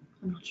when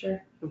I'm not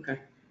sure. Okay.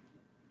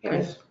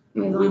 Yeah,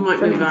 We might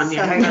move on.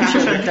 Yeah, I'm not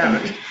sure about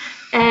that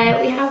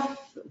one. We have,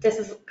 this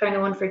is kind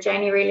of one for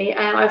Jenny really.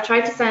 I've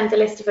tried to send a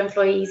list of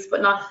employees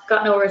but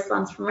got no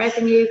response from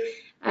revenue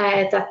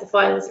that the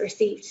file was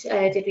received.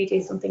 Did we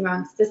do something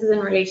wrong? So this is in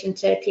relation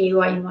to PAYE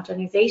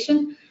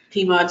modernisation.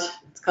 PMod,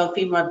 it's called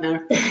PMod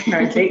now,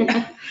 apparently.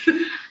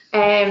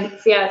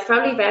 So yeah, it's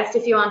probably best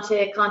if you want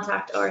to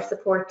contact our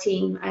support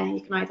team,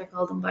 you can either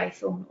call them by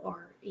phone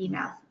or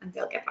email and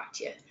they'll get back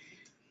to you.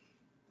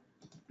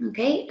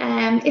 Okay,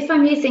 if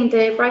I'm using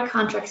the Bright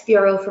Contracts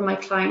Bureau for my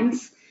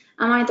clients,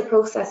 am I the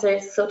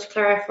processor? So to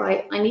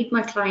clarify, I need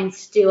my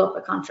clients to do up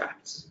a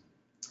contract.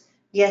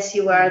 Yes,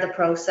 you are the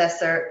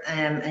processor,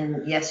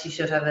 and yes, you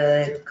should have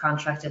a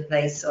contract in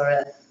place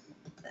or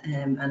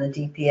and a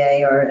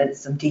DPA or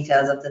some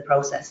details of the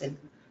processing.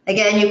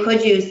 Again, you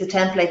could use the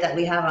template that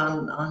we have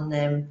on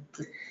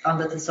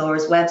the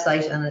Thesaurus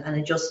website and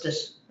adjust it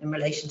in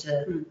relation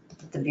to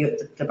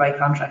the Bright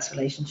Contracts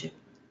relationship.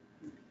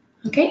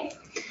 Okay.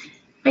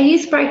 I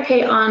use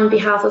BrightPay on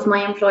behalf of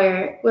my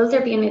employer. Will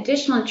there be an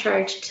additional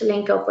charge to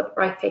link up with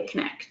BrightPay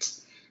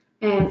Connect?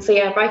 So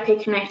yeah,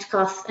 BrightPay Connect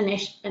costs an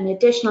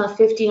additional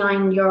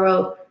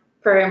 €59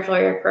 per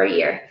employer per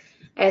year.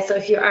 So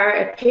if you are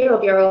a payroll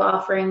bureau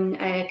offering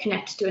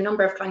Connect to a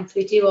number of clients,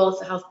 we do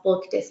also have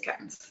bulk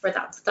discounts for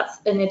that. So that's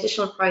an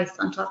additional price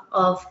on top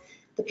of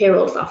the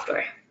payroll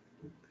software.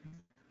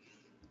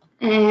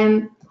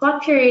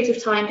 What period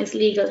of time is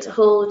legal to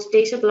hold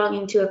data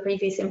belonging to a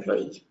previous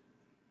employee?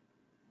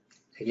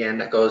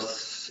 Again,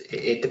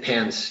 it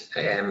depends.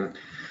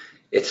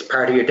 It's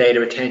part of your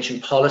data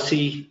retention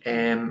policy,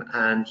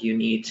 and you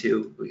need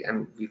to,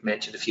 and we've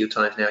mentioned a few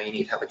times now, you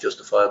need to have a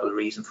justifiable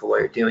reason for why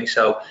you're doing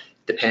so.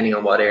 Depending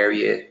on what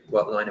area,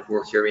 what line of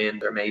work you're in,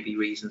 there may be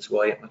reasons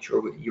why. I'm not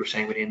sure what you were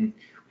saying within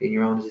Being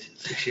your own, is it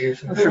 6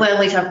 years? When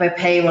we talk about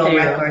payroll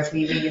Payroll. records,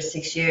 we read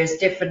 6 years.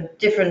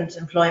 Different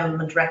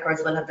employment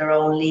records will have their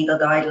own legal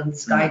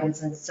guidance,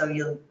 and so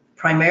you'll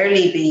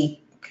primarily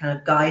be kind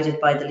of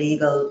guided by the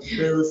legal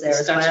rules there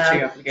as well.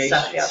 Statutory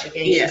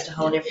obligations. To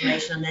hold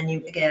information, and then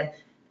you again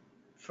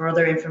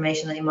further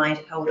information that you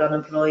might hold on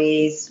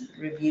employees,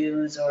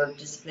 reviews or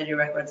disciplinary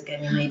records.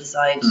 Again, you may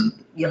decide.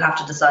 You'll have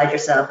to decide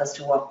yourself as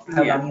to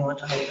how long you want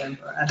to hold them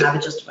for, and have a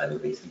justifiable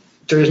reason.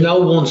 There is no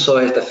one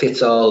size that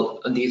fits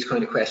all on these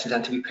kind of questions,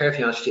 and to be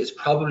perfectly honest with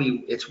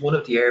you, it's one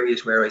of the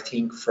areas where I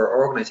think for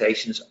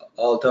organisations,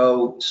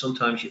 although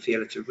sometimes you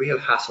feel it's a real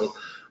hassle,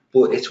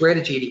 but it's where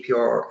the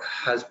GDPR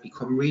has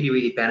become really,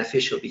 really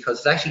beneficial, because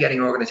it's actually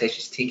getting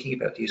organisations thinking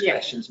about these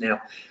questions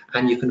now.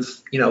 And you can,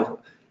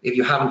 if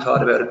you haven't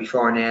thought about it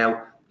before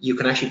now, you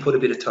can actually put a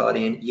bit of thought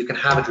in, you can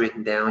have it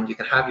written down, you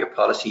can have your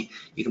policy,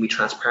 you can be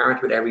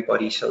transparent with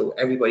everybody so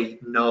everybody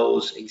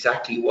knows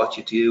exactly what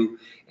you do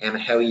and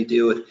how you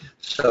do it.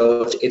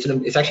 So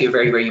it's actually a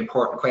very, very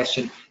important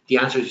question. The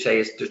answer to say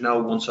is there's no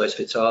one size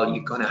fits all.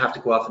 You're going to have to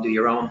go off and do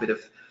your own bit of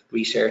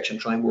research and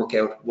try and work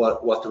out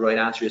what the right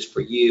answer is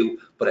for you,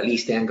 but at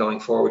least then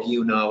going forward, and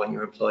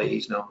your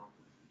employees know.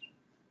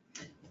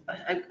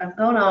 I'm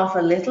going off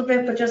a little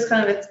bit, but just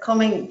kind of it's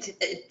coming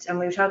and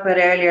we talked about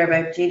earlier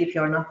about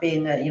GDPR not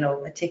being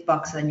a tick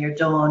box and you're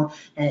done,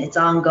 and it's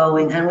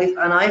ongoing,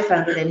 and I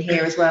found it in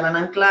here as well, and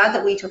I'm glad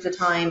that we took the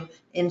time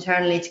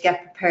internally to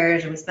get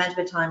prepared, and we spent a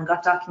bit of time,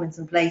 got documents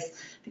in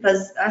place,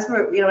 because as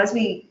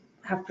we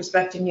have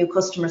prospective new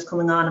customers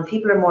coming on and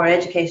people are more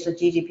educated at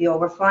GDPR,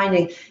 we're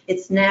finding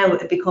it's now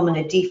becoming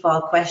a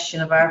default question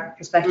of our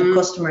prospective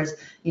customers,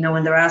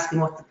 when they're asking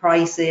what the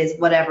price is,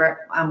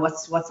 whatever, and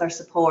what's our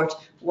support,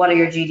 what are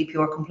your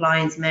GDPR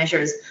compliance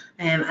measures,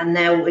 and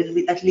now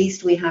at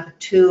least we have a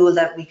tool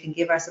that we can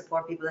give our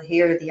support people to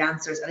hear the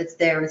answers, and it's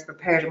there and it's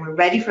prepared and we're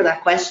ready for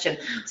that question.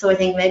 So I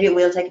think maybe it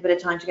will take a bit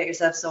of time to get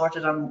yourself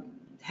sorted on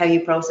how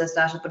you process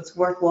data, but it's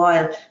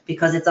worthwhile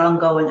because it's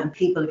ongoing, and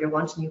people, if you're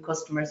wanting new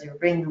customers, you're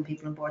bringing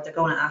people on board, they're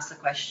going to ask the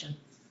question.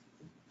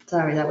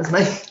 Sorry, that was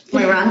my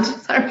rant.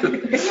 Sorry.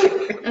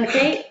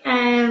 Okay,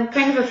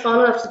 kind of a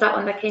follow-up to that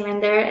one that came in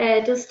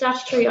there. Does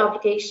statutory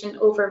obligation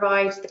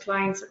override the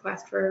client's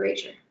request for a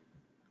rater?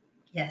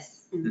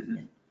 Yes.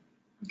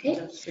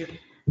 Okay.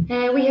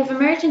 We have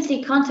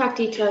emergency contact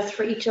details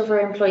for each of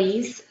our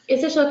employees.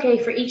 Is it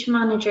okay for each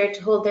manager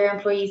to hold their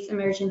employees'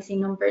 emergency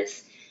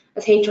numbers,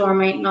 as HR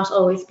might not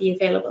always be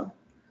available?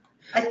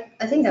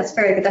 I think that's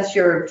fair, but that's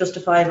your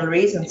justifiable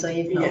reason, so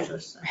you've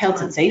noticed.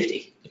 Health and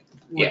safety.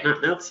 Yeah.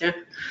 Not else, yeah.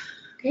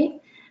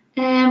 Okay.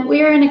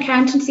 We are an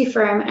accountancy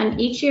firm, and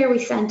each year we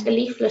send a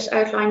leaflet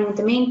outlining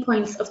the main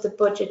points of the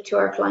budget to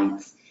our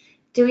clients.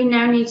 Do we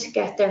now need to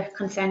get their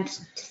consent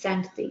to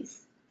send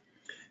these?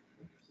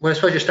 Well, I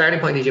suppose your starting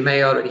point is you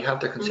may already have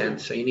their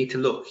consent, so you need to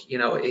look.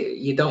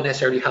 You don't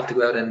necessarily have to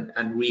go out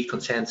and read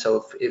consent.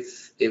 So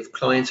if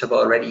clients have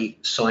already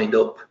signed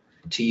up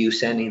to you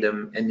sending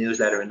them a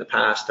newsletter in the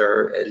past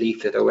or a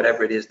leaflet or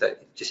whatever it is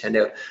that you send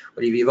out,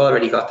 well, if you've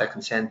already got that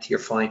consent, you're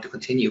fine to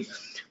continue.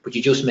 But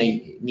you just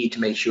may need to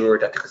make sure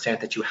that the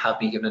consent that you have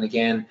been given, and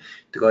again,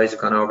 the guys have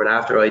gone over it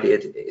after I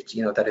did, it's,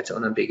 that it's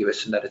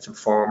unambiguous and that it's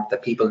informed,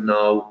 that people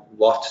know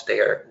what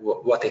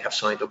they have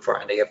signed up for,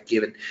 and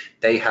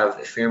they have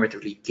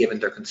affirmatively given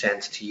their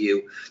consent to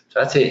you. So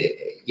that's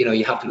it.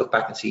 You have to look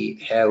back and see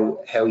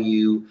how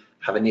you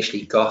have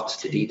initially got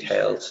the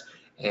details.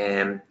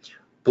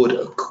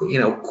 But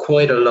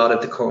quite a lot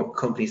of the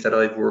companies that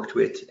I've worked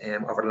with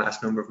over the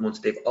last number of months,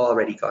 they've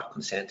already got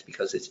consent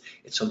because it's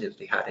something that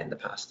they had in the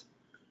past.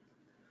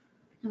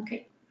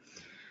 Okay.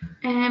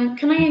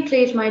 Can I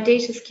include my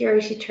data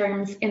security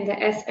terms in the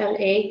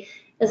SLA,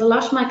 as a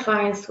lot of my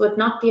clients would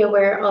not be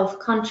aware of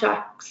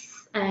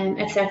contracts,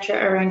 etc.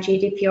 around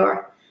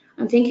GDPR?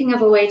 I'm thinking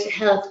of a way to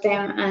help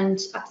them and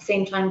at the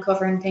same time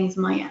covering things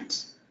my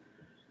end.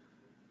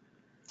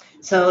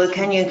 So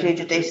can you include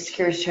your data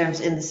security terms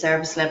in the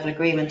service level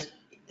agreement?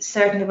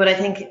 Certainly, but I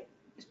think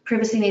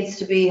privacy needs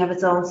to have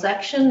its own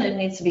section. It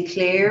needs to be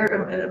clear.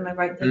 Am I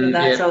right in thinking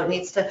that? Yeah. So it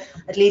needs to,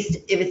 at least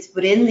if it's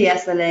within the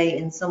SLA,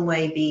 in some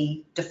way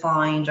be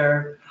defined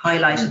or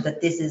highlighted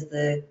that this is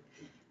the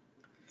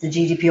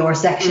GDPR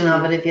section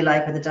of it, if you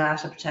like, or the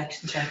data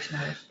protection section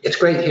of it. It's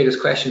great to hear this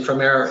question.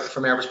 From our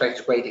perspective,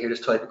 it's great to hear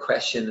this type of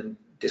question and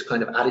this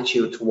kind of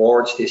attitude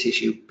towards this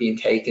issue being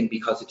taken,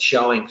 because it's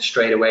showing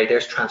straight away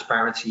there's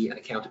transparency and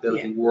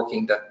accountability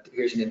working, that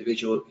here's an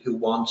individual who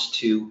wants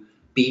to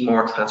be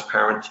more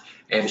transparent,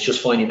 and it's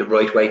just finding the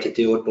right way to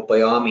do it. But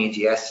by all means,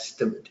 yes,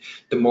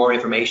 the more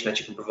information that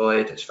you can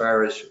provide, as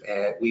far as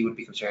we would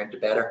be concerned, the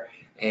better.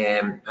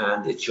 And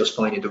it's just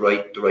finding the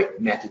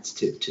right methods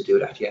to do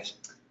that. Yes.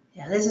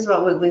 Yeah, this is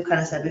what we've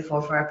kind of said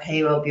before for our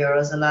payroll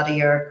bureaus. A lot of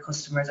your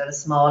customers are a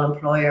small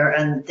employer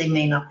and they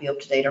may not be up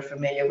to date or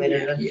familiar with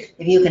it. And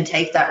if you can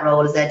take that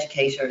role as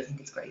educator, I think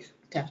it's great.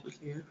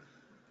 Definitely. Yeah.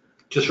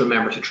 Just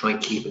remember to try and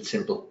keep it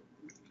simple.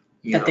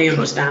 That they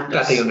understand.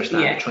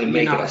 Yeah. Try and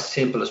make it as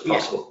simple as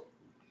possible.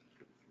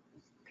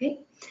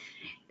 Okay.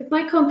 If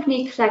my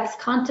company collects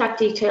contact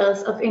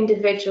details of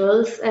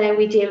individuals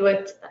we deal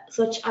with,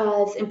 such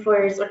as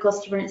employers or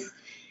customers,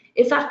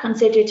 is that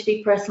considered to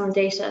be personal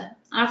data?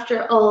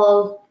 After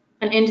all,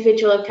 an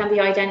individual can be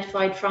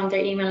identified from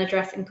their email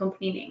address and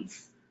company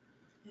names.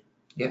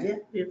 Yeah.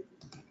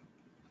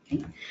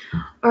 Okay.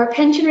 Our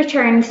pension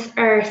returns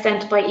are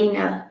sent by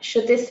email.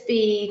 Should this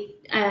be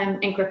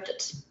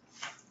encrypted?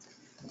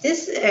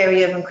 This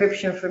area of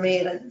encryption for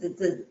me,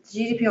 the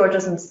GDPR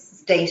doesn't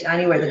state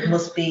anywhere that it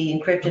must be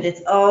encrypted.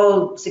 It's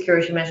all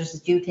security measures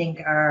that you think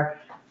are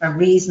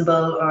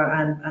reasonable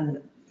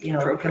and you know,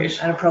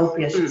 Appropriate. and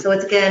appropriate. So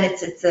it's again,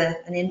 it's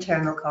an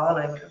internal call,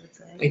 I would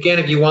say. Again,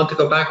 if you want to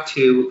go back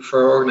to,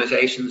 for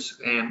organisations,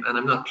 and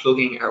I'm not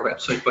plugging our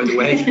website, by the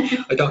way,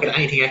 I don't get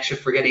anything extra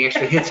for getting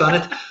extra hits on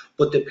it,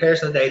 but the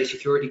personal data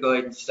security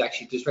guidance is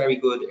actually, there's very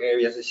good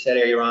areas. As I said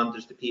earlier on,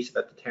 there's the piece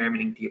about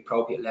determining the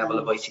appropriate level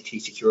of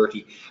ICT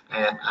security,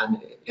 and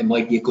it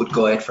might be a good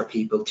guide for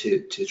people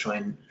to try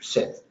and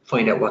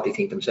find out what they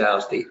think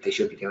themselves they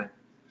should be doing.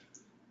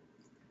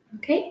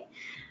 Okay.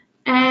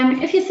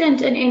 If you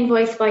send an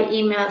invoice by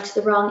email to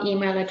the wrong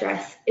email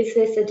address, is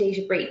this a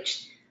data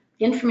breach?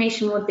 The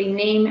information would be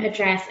name,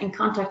 address, and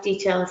contact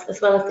details,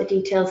 as well as the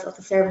details of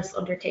the service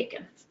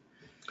undertaken.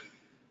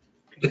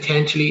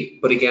 Potentially,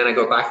 but again, I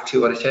go back to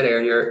what I said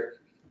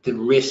earlier. The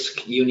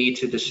risk you need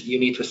to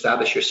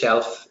establish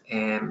yourself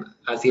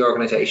as the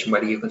organisation,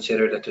 whether you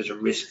consider that there's a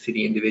risk to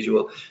the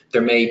individual.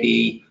 There may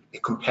be a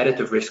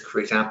competitive risk, for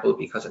example,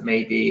 because it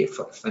may be a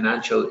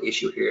financial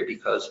issue here,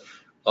 because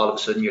all of a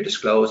sudden you're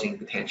disclosing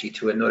potentially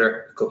to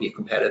another, it could be a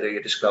competitor,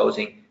 you're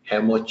disclosing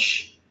how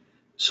much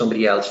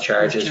somebody else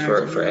charges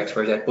for X,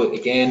 Y, Z. But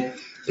again,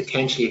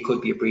 potentially it could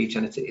be a breach,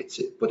 and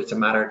it's a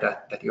matter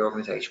that the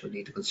organisation would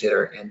need to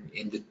consider, and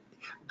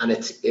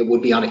it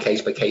would be on a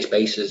case by case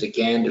basis.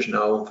 Again,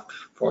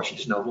 unfortunately,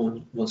 there's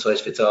no one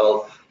size fits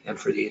all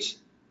for these.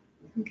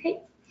 Okay.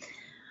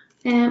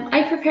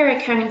 I prepare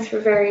accounts for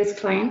various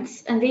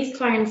clients, and these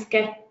clients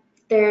get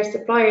their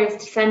suppliers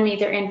to send me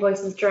their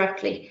invoices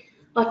directly.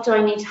 What do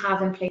I need to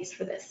have in place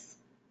for this?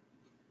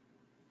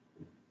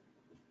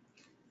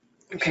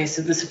 Okay,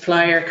 so the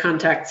supplier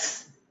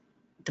contacts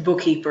the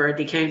bookkeeper,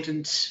 the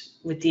accountant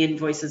with the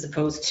invoice as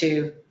opposed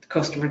to the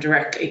customer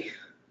directly.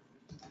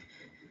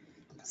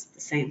 It's the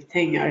same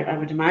thing, I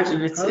would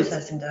imagine. It's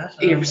processing data.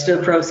 You're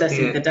still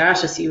processing Yeah. the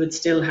data, so you would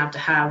still have to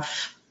have,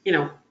 you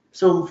know,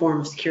 some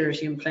form of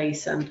security in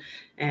place, and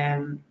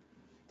an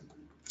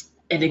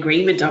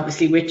agreement,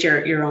 obviously, with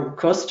your own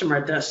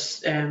customer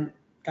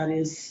that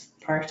is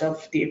part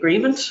of the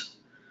agreement.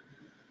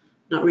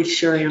 Not really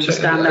sure I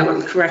understand that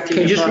one correctly.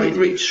 Can you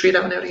just read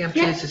that one out again,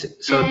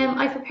 please? Yeah.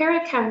 I prepare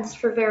accounts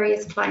for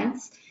various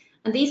clients,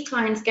 and these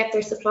clients get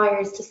their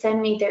suppliers to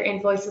send me their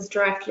invoices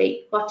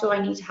directly. What do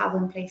I need to have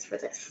in place for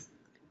this?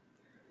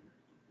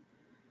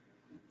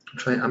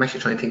 I'm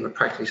actually trying to think of a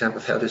practical example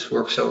of how this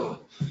works.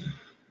 So,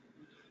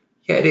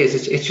 yeah, it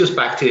is. It's just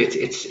back to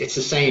it's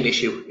the same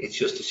issue. It's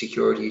just the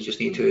security. You just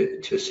need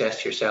to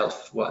assess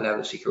yourself what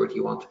level of security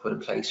you want to put in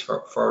place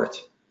for it.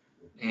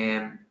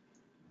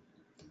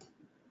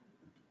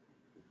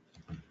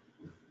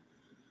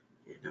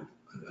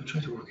 I'm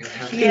trying to work out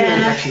how it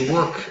actually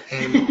work.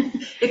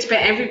 It's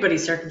about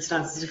everybody's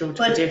circumstances are going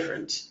to be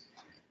different.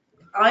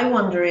 I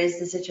wonder, is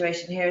the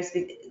situation here is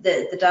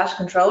the data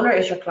controller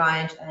is your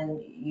client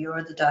and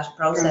you're the data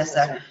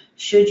processor.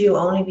 Should you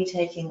only be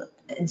taking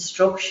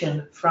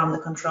instruction from the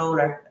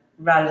controller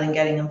rather than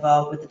getting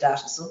involved with the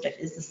data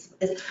subject?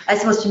 I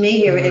suppose to me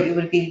here it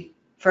would be,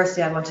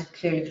 firstly, I want to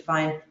clearly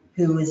define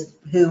who is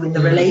who in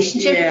the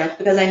relationship,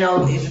 because I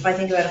know if I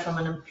think about it from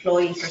an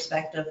employee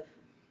perspective,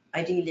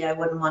 ideally, I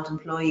wouldn't want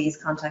employees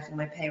contacting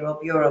my payroll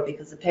bureau,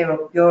 because the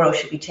payroll bureau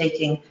should be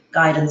taking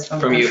guidance from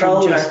the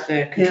controller,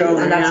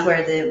 and that's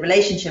where the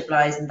relationship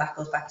lies, and that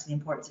goes back to the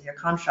importance of your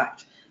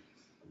contract.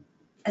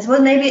 I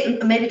suppose maybe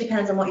it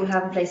depends on what you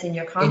have in place in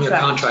your contract. In your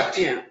contract,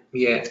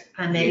 yeah.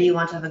 And maybe you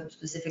want to have a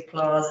specific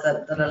clause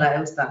that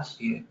allows that.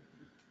 Yeah.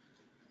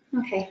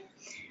 Okay.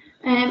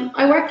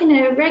 I work in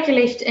a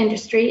regulated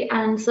industry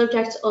and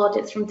subject to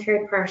audits from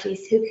third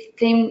parties who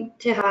claim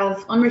to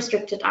have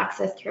unrestricted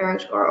access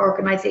throughout our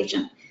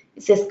organisation.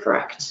 Is this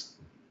correct?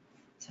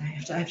 Sorry,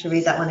 I have to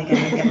read that one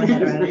again and get my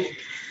head around it.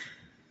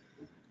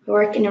 I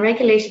work in a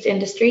regulated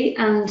industry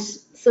and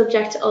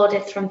subject to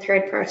audits from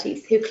third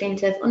parties who claim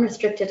to have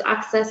unrestricted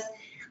access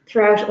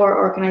throughout our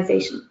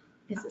organisation.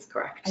 Is this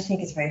correct? I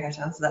think it's very hard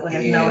to answer that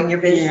without knowing your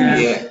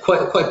business. Yeah,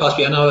 quite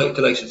possibly. I know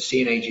the likes of the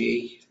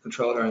CNAG,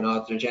 controller and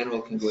auditor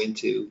general, can go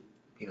into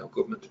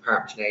government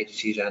departments and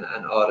agencies and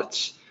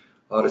audit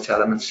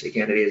elements.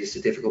 Again, it's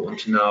a difficult one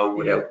to know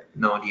without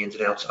knowing the ins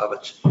and outs of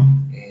it.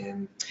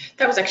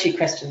 That was actually a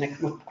question that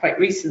came up quite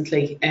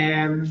recently.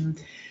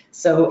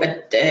 So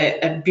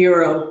a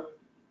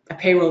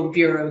payroll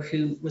bureau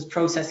who was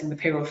processing the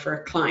payroll for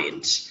a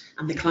client,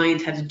 and the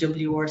client had a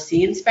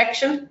WRC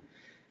inspection.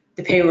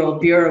 The payroll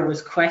bureau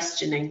was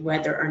questioning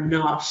whether or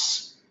not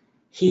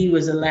he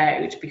was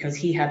allowed, because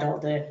he had all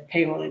the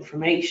payroll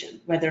information,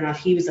 whether or not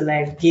he was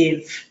allowed to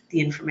give the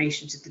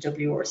information to the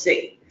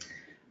WRC.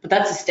 But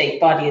that's a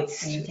state body.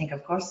 It's And you think,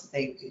 of course,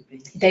 they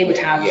would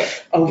have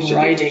It's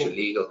overriding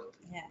illegal.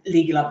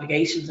 legal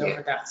obligations Yeah.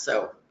 over that.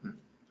 So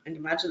I'd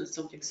imagine it's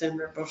something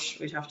similar, but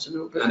we'd have to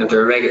know. But And if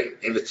they're if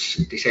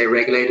it's, they say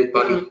regulated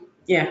body,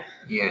 yeah,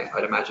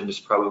 I'd imagine it's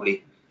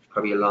probably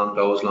along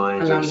those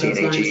lines, along or those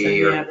lines.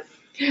 CNAG, or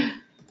Yeah.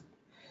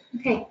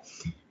 Okay.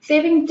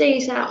 Saving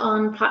data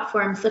on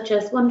platforms such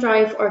as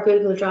OneDrive or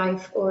Google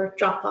Drive or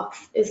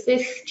Dropbox, is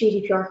this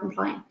GDPR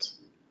compliant?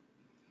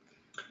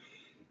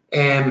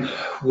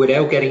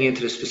 Without getting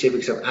into the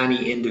specifics of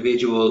any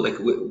individual, like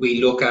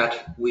we look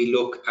at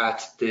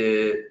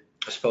the,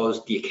 I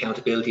suppose, the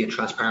accountability and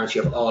transparency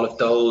of all of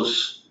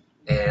those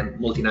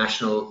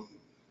multinational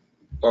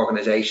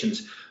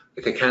organizations.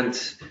 Like I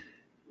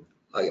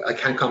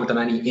can't comment on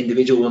any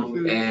individual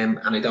one, and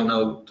I don't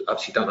know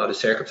the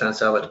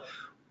circumstance of it,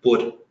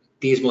 but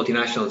these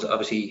multinationals,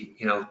 obviously,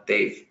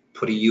 they've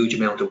put a huge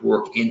amount of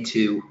work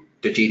into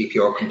the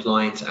GDPR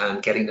compliance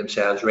and getting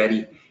themselves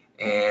ready.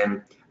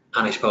 And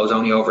I suppose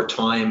only over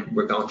time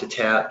we're going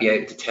to be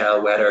able to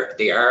tell whether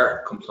they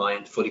are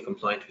fully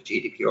compliant with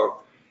GDPR.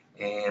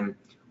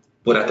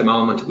 But at the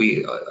moment,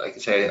 I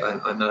can say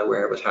I'm not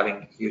aware of us having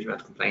a huge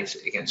amount of complaints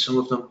against some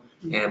of them,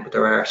 but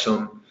there are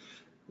some.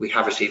 We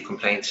have received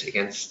complaints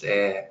against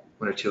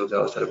one or two of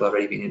those that have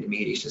already been in the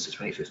media since the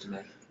 25th of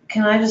May.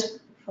 Can I just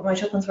put my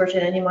tuppence worth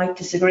in, and you might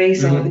disagree,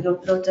 so we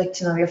would like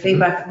to know your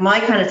feedback. My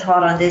kind of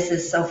thought on this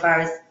is, so far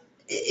as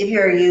if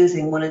you're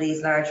using one of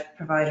these large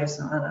providers,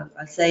 and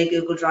I'll say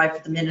Google Drive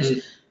for the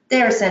minute,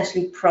 they're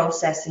essentially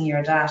processing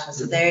your data,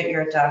 so they're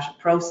your data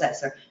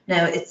processor.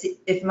 Now,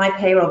 if my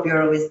payroll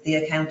bureau is the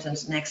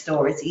accountant next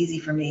door, it's easy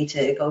for me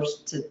to go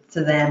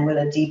to them with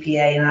a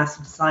DPA and ask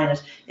them to sign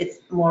it. It's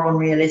more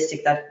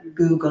unrealistic that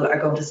Google are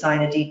going to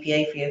sign a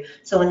DPA for you.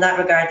 So in that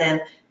regard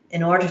then,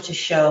 in order to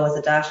show as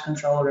a data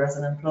controller, as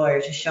an employer,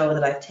 to show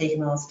that I've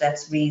taken all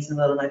steps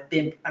reasonable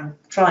and I'm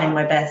trying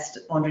my best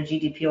under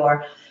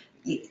GDPR,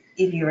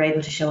 if you're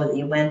able to show that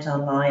you went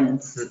online and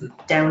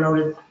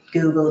downloaded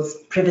Google's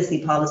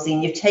privacy policy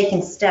and you've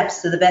taken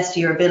steps to the best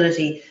of your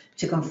ability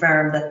to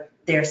confirm that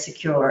they're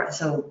secure.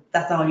 So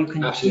that's all you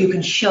can Absolutely. You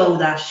can show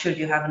that should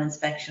you have an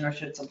inspection or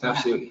should something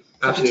Absolutely.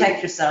 happen. So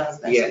protect yourself as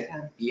best you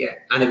can. Yeah,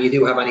 and if you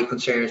do have any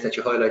concerns, that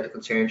you highlight the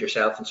concerns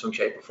yourself in some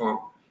shape or form.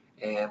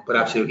 But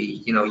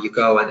absolutely, you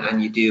go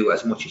and you do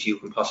as much as you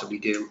can possibly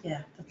do.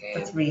 Yeah,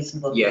 that's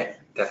reasonable. Yeah,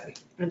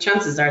 definitely. And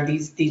chances are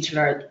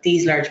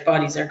these large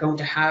bodies are going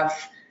to have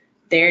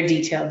their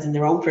details in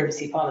their own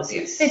privacy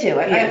policies. They do.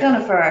 I've done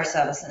it for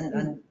ourselves,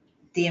 and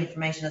the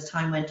information as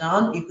time went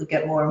on, you could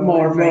get more and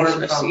more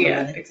information from them.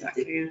 Yeah,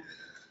 exactly.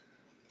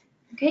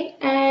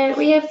 Okay,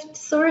 we have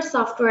Thesaurus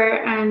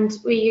software and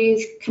we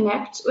use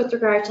Connect with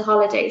regard to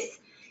holidays.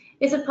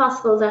 Is it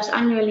possible that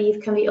annual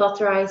leave can be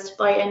authorised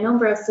by a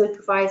number of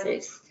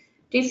supervisors?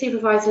 Do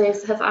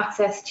supervisors have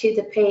access to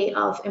the pay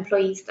of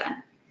employees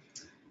then?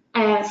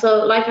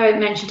 So like I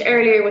mentioned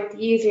earlier with the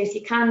users,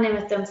 you can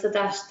limit them so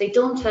that they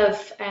don't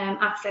have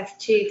access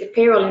to the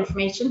payroll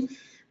information.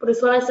 But as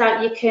well as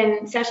that, you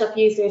can set up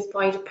users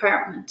by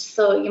department.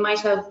 So you might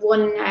have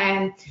one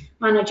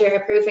manager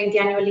approving the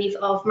annual leave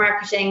of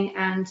marketing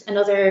and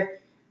another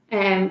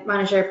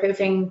manager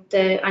approving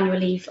the annual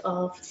leave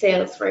of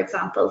sales, for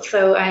example.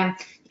 So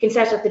you can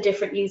set up the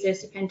different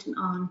users depending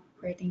on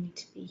where they need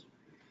to be.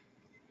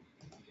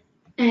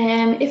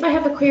 If I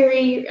have a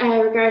query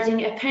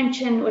regarding a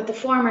pension with a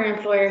former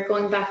employer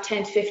going back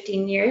 10 to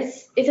 15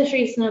 years, is it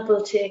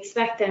reasonable to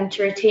expect them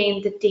to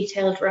retain the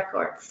detailed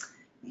records?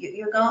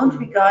 You're going to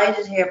be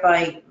guided here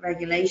by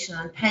regulation,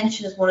 and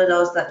pension is one of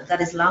those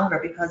that is longer,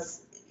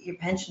 because your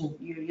pension,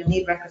 you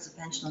need records of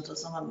pension until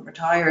someone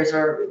retires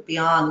or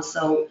beyond.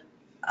 So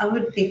I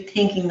would be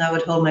thinking I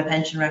would hold my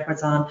pension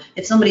records on.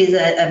 If somebody is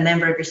a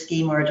member of your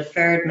scheme or a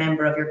deferred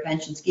member of your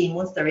pension scheme,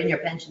 once they're in your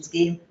pension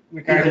scheme,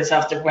 regardless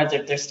of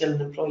whether they're still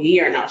an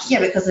employee or not. Yeah,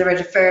 because they're a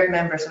deferred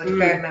member. So a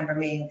deferred member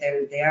meaning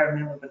they are a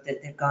member, but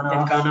they've gone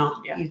off. They've gone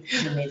off, yeah. You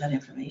need that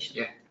information.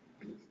 Yeah.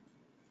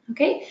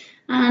 Okay,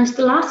 and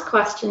the last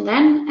question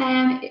then.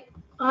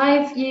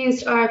 I've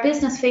used our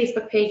business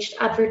Facebook page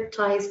to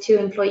advertise to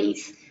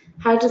employees.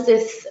 How does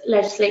this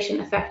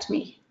legislation affect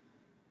me?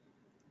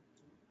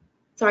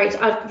 Sorry,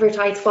 to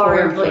advertise for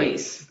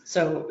employees.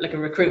 So like a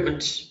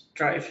recruitment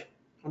drive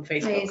on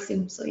Facebook. I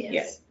assume so,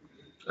 yes.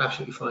 Yeah.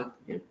 Absolutely fine.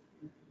 Yeah.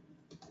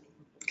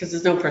 Because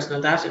there's no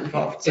personal data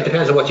involved. So. It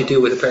depends on what you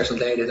do with the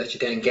personal data that you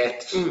then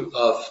get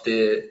of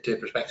the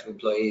prospective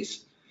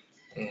employees.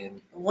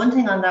 One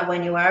thing on that,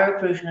 when you are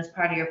recruiting, as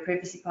part of your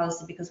privacy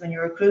policy, because when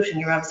you're recruiting,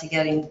 you're obviously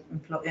getting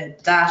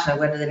data,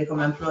 whether they become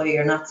an employee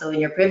or not. So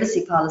in your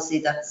privacy policy,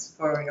 that's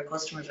for your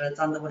customers, or it's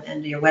on the end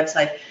of your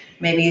website,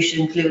 maybe you should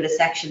include a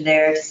section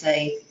there to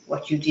say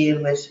what you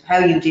deal with, how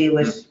you deal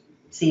with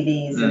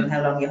CVs and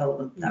how long you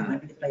hold them. That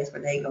might be the place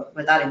where they go,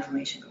 where that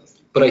information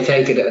goes. But I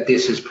take it that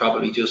this is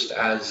probably just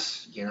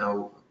as,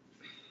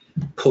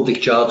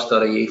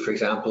 publicjobs.ie, for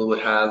example, would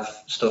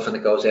have stuff and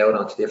it goes out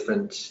onto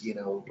different,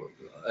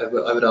 I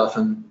would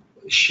often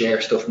share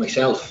stuff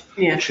myself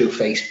through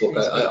Facebook.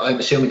 I'm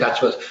assuming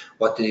that's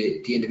what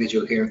the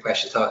individual here in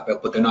question is talking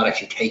about, but they're not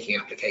actually taking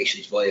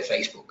applications via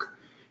Facebook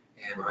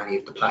or any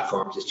of the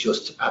platforms. It's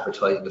just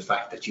advertising the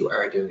fact that you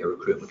are doing a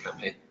recruitment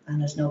campaign.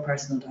 And there's no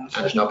personal data.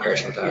 And there's no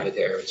personal data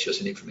there. It's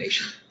just an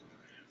information.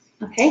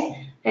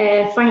 Okay.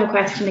 Final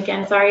question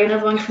again. Sorry,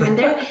 another one come in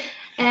there.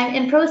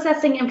 In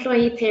processing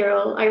employee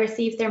payroll, I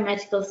received their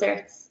medical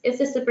certs. Is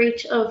this a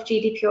breach of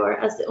GDPR,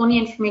 as the only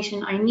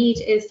information I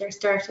need is their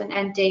start and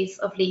end days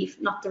of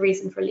leave, not the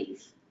reason for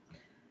leave?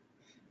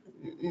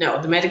 No,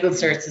 the medical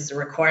certs is a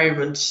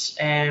requirement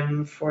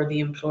for the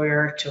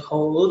employer to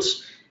hold,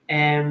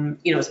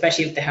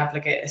 especially if they have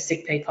like a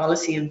sick pay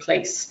policy in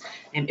place,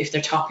 and if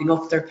they're topping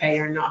up their pay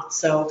or not.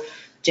 So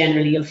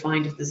generally you'll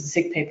find if there's a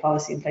sick pay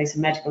policy in place, a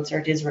medical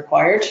cert is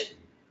required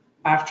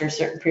after a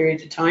certain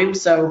period of time.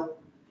 So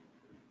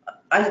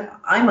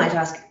I might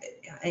ask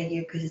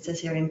you, because it says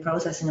here in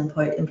processing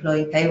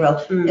employee payroll,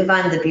 if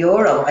I'm the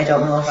bureau, I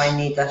don't know if I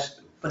need that,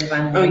 but if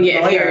I'm the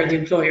employer, if you're the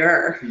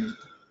employer,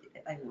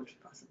 I would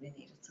possibly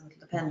need it, so it'll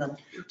depend on.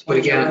 But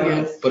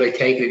again, but I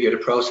take it if you're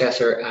the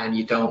processor and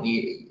you don't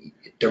need,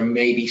 there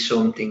may be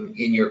something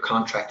in your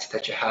contract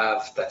that you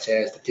have that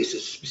says that this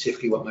is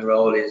specifically what my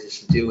role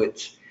is to do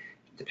with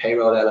the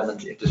payroll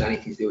element. If there's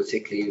anything to do with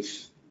sick leave,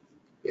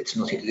 it's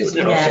nothing to do with the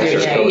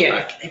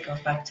processor. It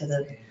goes back to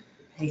the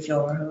HR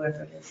or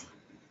whoever it is.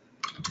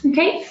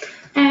 Okay,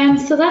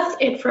 so that's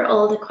it for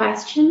all the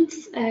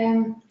questions.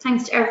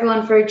 Thanks to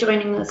everyone for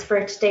joining us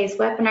for today's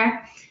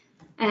webinar.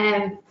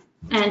 And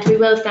we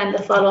will send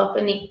the follow-up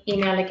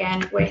email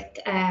again with,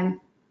 sorry,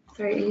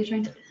 are you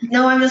trying to?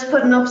 No, I'm just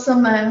putting up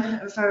some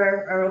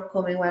for our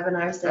upcoming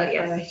webinars. Oh,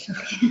 yes.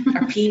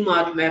 our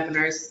PMOD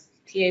webinars,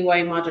 PAY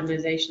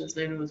modernisation is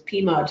known as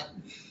PMOD.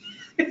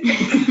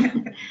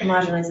 The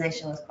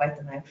modernisation was quite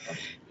the mouthful.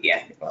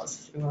 Yeah, it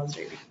was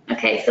really.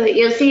 Okay, so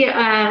you'll see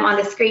on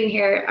the screen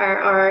here are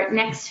our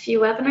next few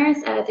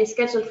webinars. They're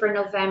scheduled for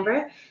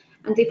November,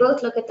 and they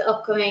both look at the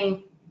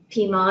upcoming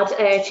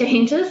PMOD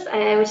changes,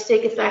 which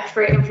take effect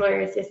for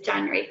employers this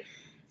January.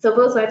 So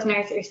both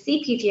webinars are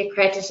CPD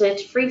accredited,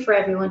 free for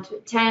everyone to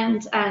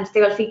attend, and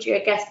they will feature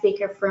a guest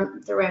speaker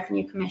from the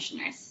Revenue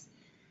Commissioners.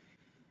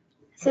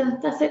 So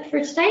that's it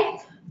for today.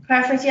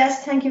 Perfect.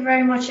 Yes, thank you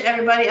very much,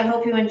 everybody. I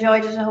hope you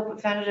enjoyed it. I hope you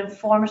found it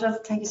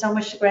informative. Thank you so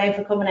much to Graham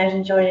for coming out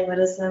and joining with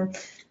us.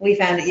 We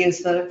found it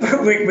useful.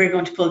 We're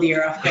going to pull the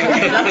ear off.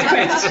 Lots of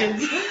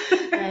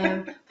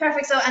questions.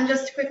 Perfect. So, and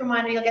just a quick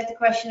reminder, you'll get the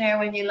questionnaire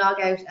when you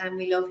log out, and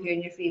we love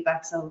hearing your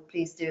feedback. So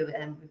please do. It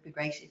would be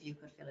great if you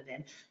could fill it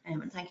in.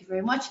 And thank you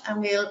very much, and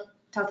we'll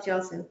talk to you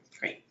all soon.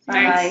 Great.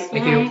 Bye.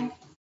 Thank you.